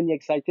have as many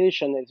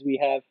excitation as we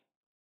have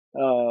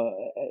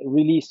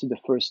released to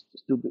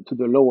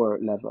the lower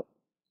level.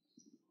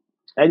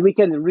 And we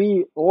can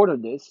reorder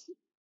this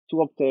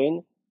to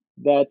obtain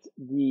that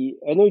the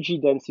energy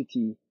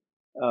density,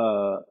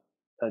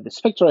 the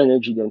spectral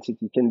energy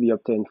density can be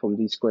obtained from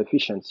these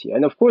coefficients here.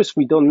 And of course,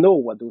 we don't know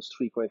what those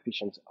three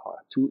coefficients are,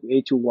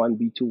 A21,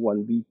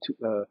 B21,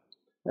 B2,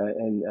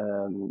 and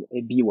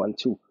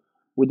B12.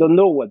 We don't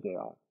know what they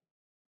are.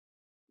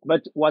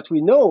 But what we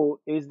know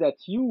is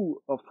that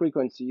U of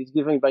frequency is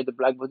given by the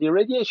blackbody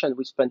radiation.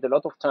 We spent a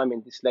lot of time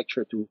in this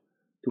lecture to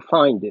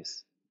find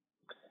this.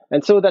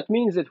 And so that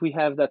means that we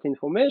have that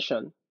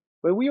information,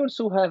 but we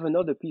also have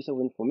another piece of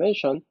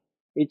information.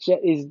 It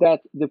is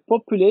that the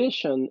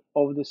population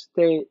of the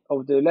state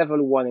of the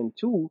level 1 and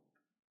 2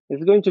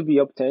 is going to be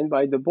obtained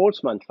by the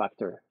Boltzmann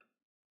factor,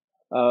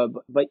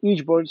 by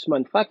each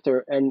Boltzmann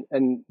factor, and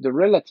the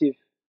relative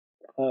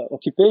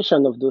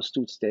occupation of those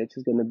two states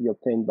is going to be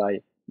obtained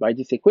by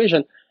this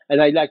equation.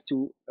 And I'd like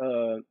to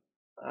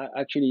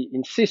actually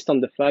insist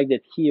on the fact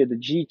that here the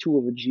G2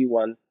 over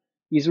G1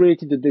 is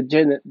related to the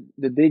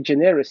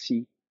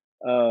degeneracy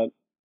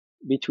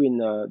between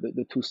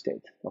the two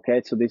states.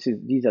 Okay, so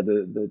these are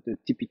the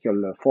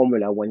typical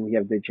formula when we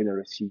have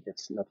degeneracy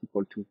that's not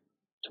equal to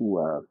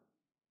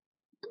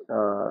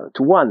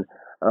 1.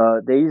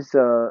 There is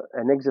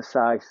an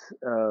exercise,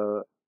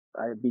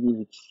 I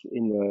believe it's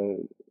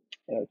in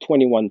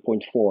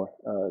 21.4,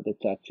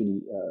 that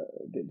actually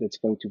that's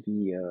going to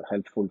be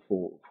helpful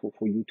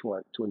for you to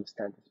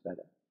understand this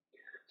better.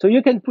 So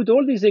you can put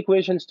all these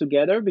equations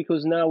together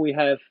because now we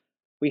had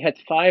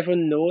five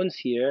unknowns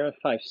here,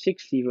 five,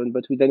 six even,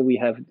 but then we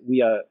have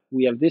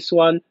this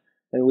one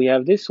and we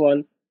have this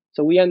one.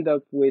 So we end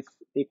up with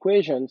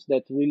equations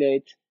that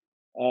relate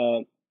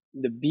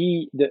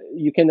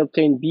you can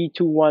obtain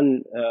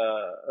B21,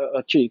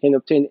 actually you can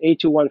obtain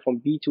A21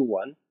 from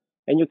B21,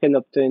 and you can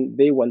obtain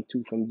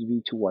B12 from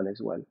B21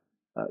 as well,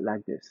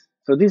 like this.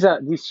 So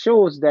this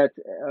shows that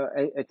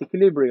at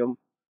equilibrium,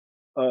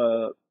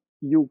 uh,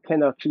 you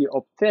can actually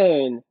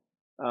obtain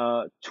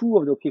two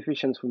of the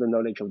coefficients from the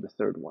knowledge of the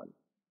third one.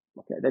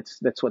 Okay,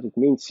 that's what it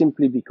means,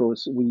 simply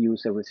because we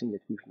use everything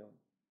that we've known.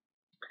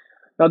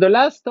 Now, the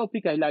last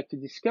topic I'd like to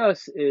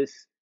discuss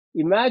is,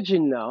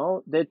 imagine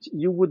now that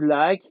you would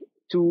like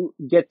to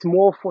get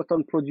more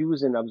photon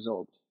produced and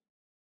absorbed.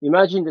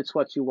 Imagine that's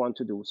what you want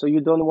to do. So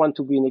you don't want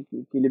to be in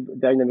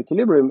dynamic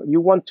equilibrium. You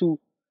want to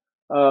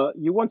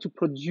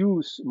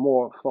produce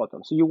more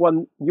photons. So you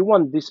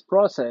want this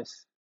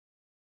process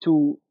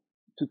to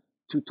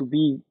to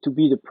be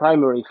the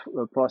primary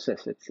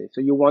process, let's say. So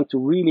you want to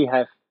really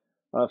have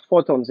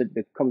photons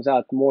that comes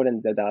out more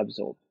than that are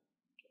absorbed.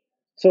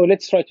 So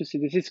let's try to see.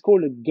 This is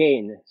called a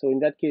gain. So in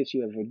that case,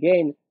 you have a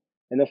gain,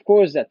 and of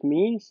course that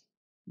means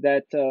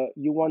that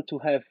you want to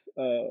have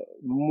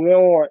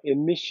more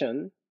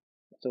emission,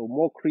 so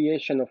more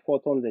creation of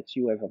photons that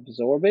you have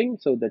absorbing.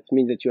 So that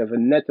means that you have a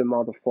net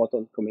amount of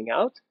photons coming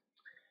out,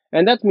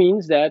 and that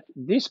means that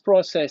this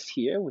process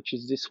here, which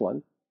is this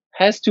one,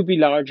 has to be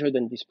larger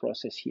than this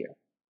process here.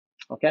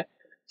 Okay,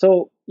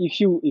 so if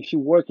you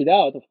work it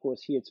out, of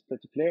course, here it's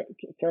pretty clear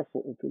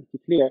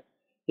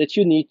that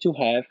you need to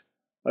have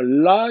a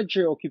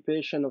larger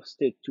occupation of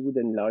state two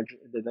than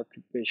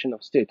occupation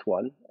of state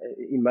one.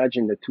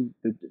 Imagine the two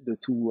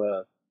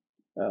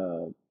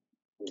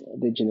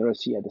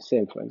degeneracy are the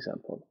same, for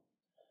example.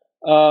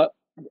 Uh,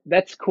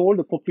 that's called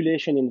a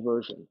population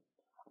inversion.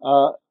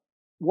 Uh,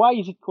 why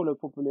is it called a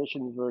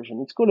population inversion?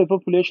 It's called a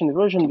population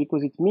inversion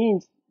because it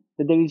means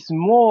that there is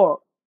more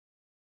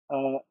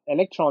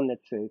electron,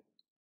 let's say,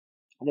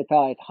 that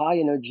are at high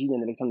energy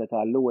than electrons that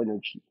are low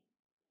energy.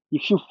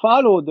 If you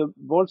follow the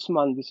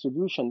Boltzmann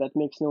distribution, that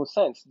makes no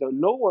sense. The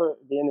lower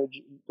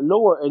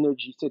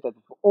energy state that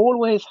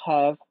always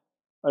have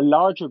a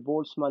larger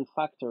Boltzmann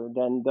factor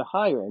than the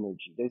higher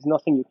energy. There's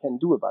nothing you can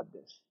do about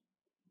this.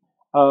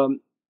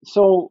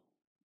 So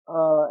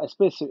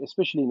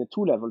especially in a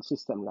two-level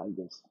system like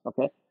this,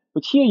 okay?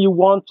 But here you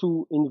want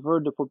to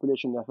invert the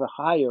population of a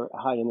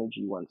high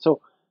energy one. So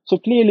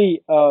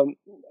clearly,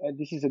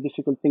 this is a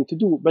difficult thing to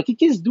do, but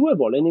it is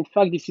doable. And in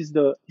fact, this is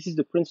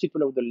the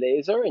principle of the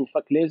laser. In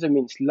fact, laser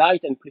means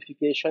light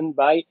amplification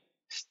by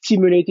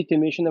stimulated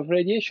emission of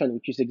radiation,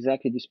 which is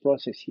exactly this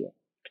process here.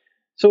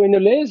 So in a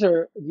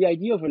laser, the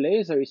idea of a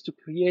laser is to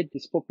create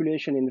this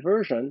population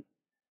inversion.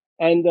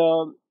 And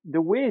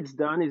the way it's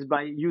done is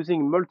by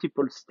using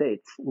multiple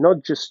states,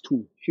 not just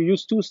two. If you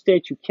use two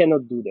states, you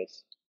cannot do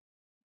this.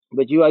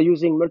 But you are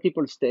using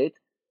multiple states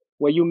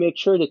where you make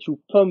sure that you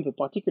pump a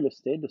particular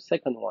state, the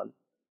second one,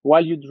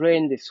 while you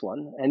drain this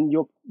one. And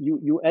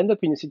you end up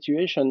in a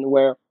situation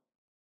where,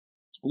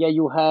 yeah,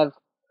 you have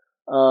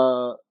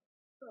the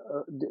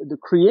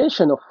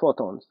creation of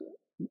photons.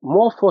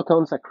 More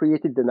photons are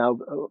created than are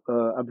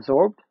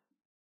absorbed.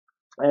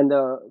 And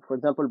for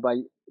example,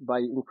 by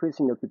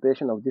increasing the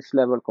occupation of this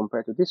level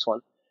compared to this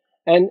one.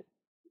 And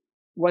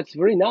what's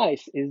very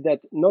nice is that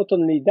not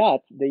only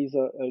that, there is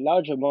a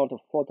large amount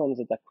of photons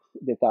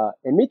that are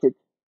emitted,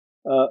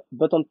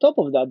 but on top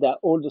of that, they're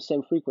all the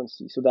same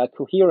frequency. So they're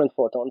coherent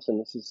photons,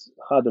 and this is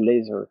how the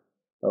laser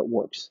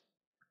works.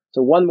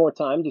 So one more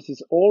time, this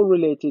is all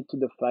related to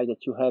the fact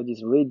that you have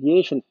this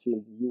radiation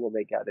field, U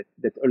omega,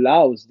 that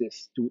allows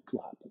this to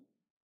happen.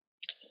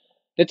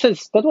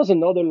 That was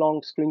another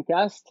long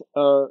screencast.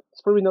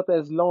 It's probably not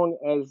as long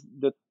as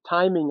the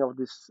timing of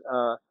this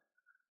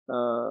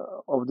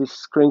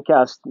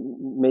screencast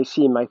may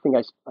seem. I think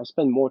I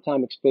spend more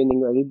time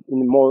explaining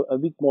a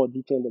bit more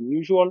detail than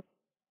usual.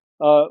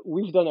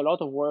 We've done a lot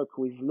of work.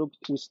 We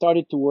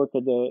started to work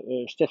at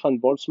the Stefan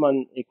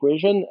Boltzmann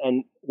equation,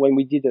 and when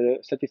we did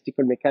a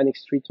statistical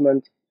mechanics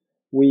treatment,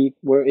 we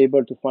were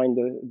able to find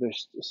the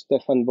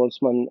Stefan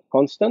Boltzmann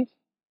constant.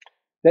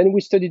 Then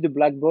we studied the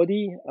black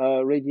body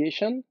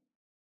radiation,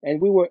 and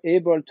we were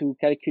able to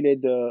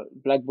calculate the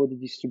black body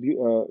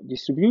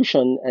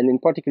distribution, and in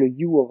particular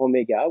U of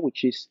omega,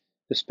 which is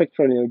the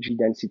spectral energy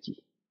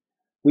density.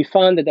 We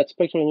found that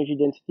spectral energy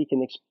density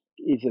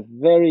is a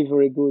very,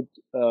 very good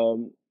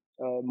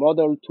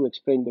model to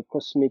explain the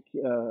cosmic,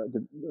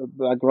 the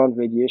background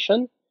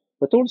radiation,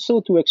 but also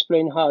to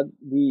explain how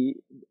the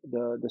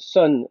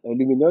sun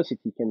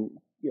luminosity can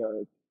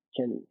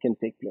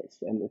take place,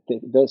 and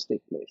it does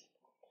take place.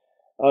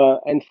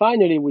 And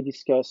finally, we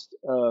discussed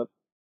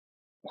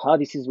how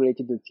this is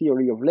related to the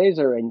theory of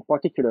laser, and in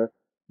particular,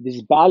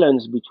 this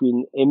balance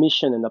between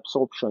emission and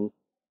absorption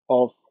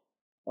of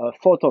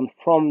photon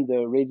from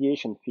the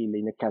radiation field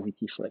in a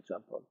cavity, for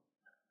example.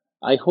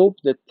 I hope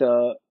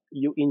that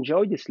you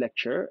enjoy this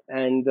lecture,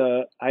 and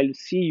I'll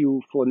see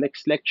you for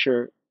next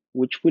lecture,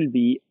 which will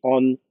be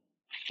on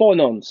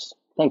phonons.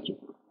 Thank you.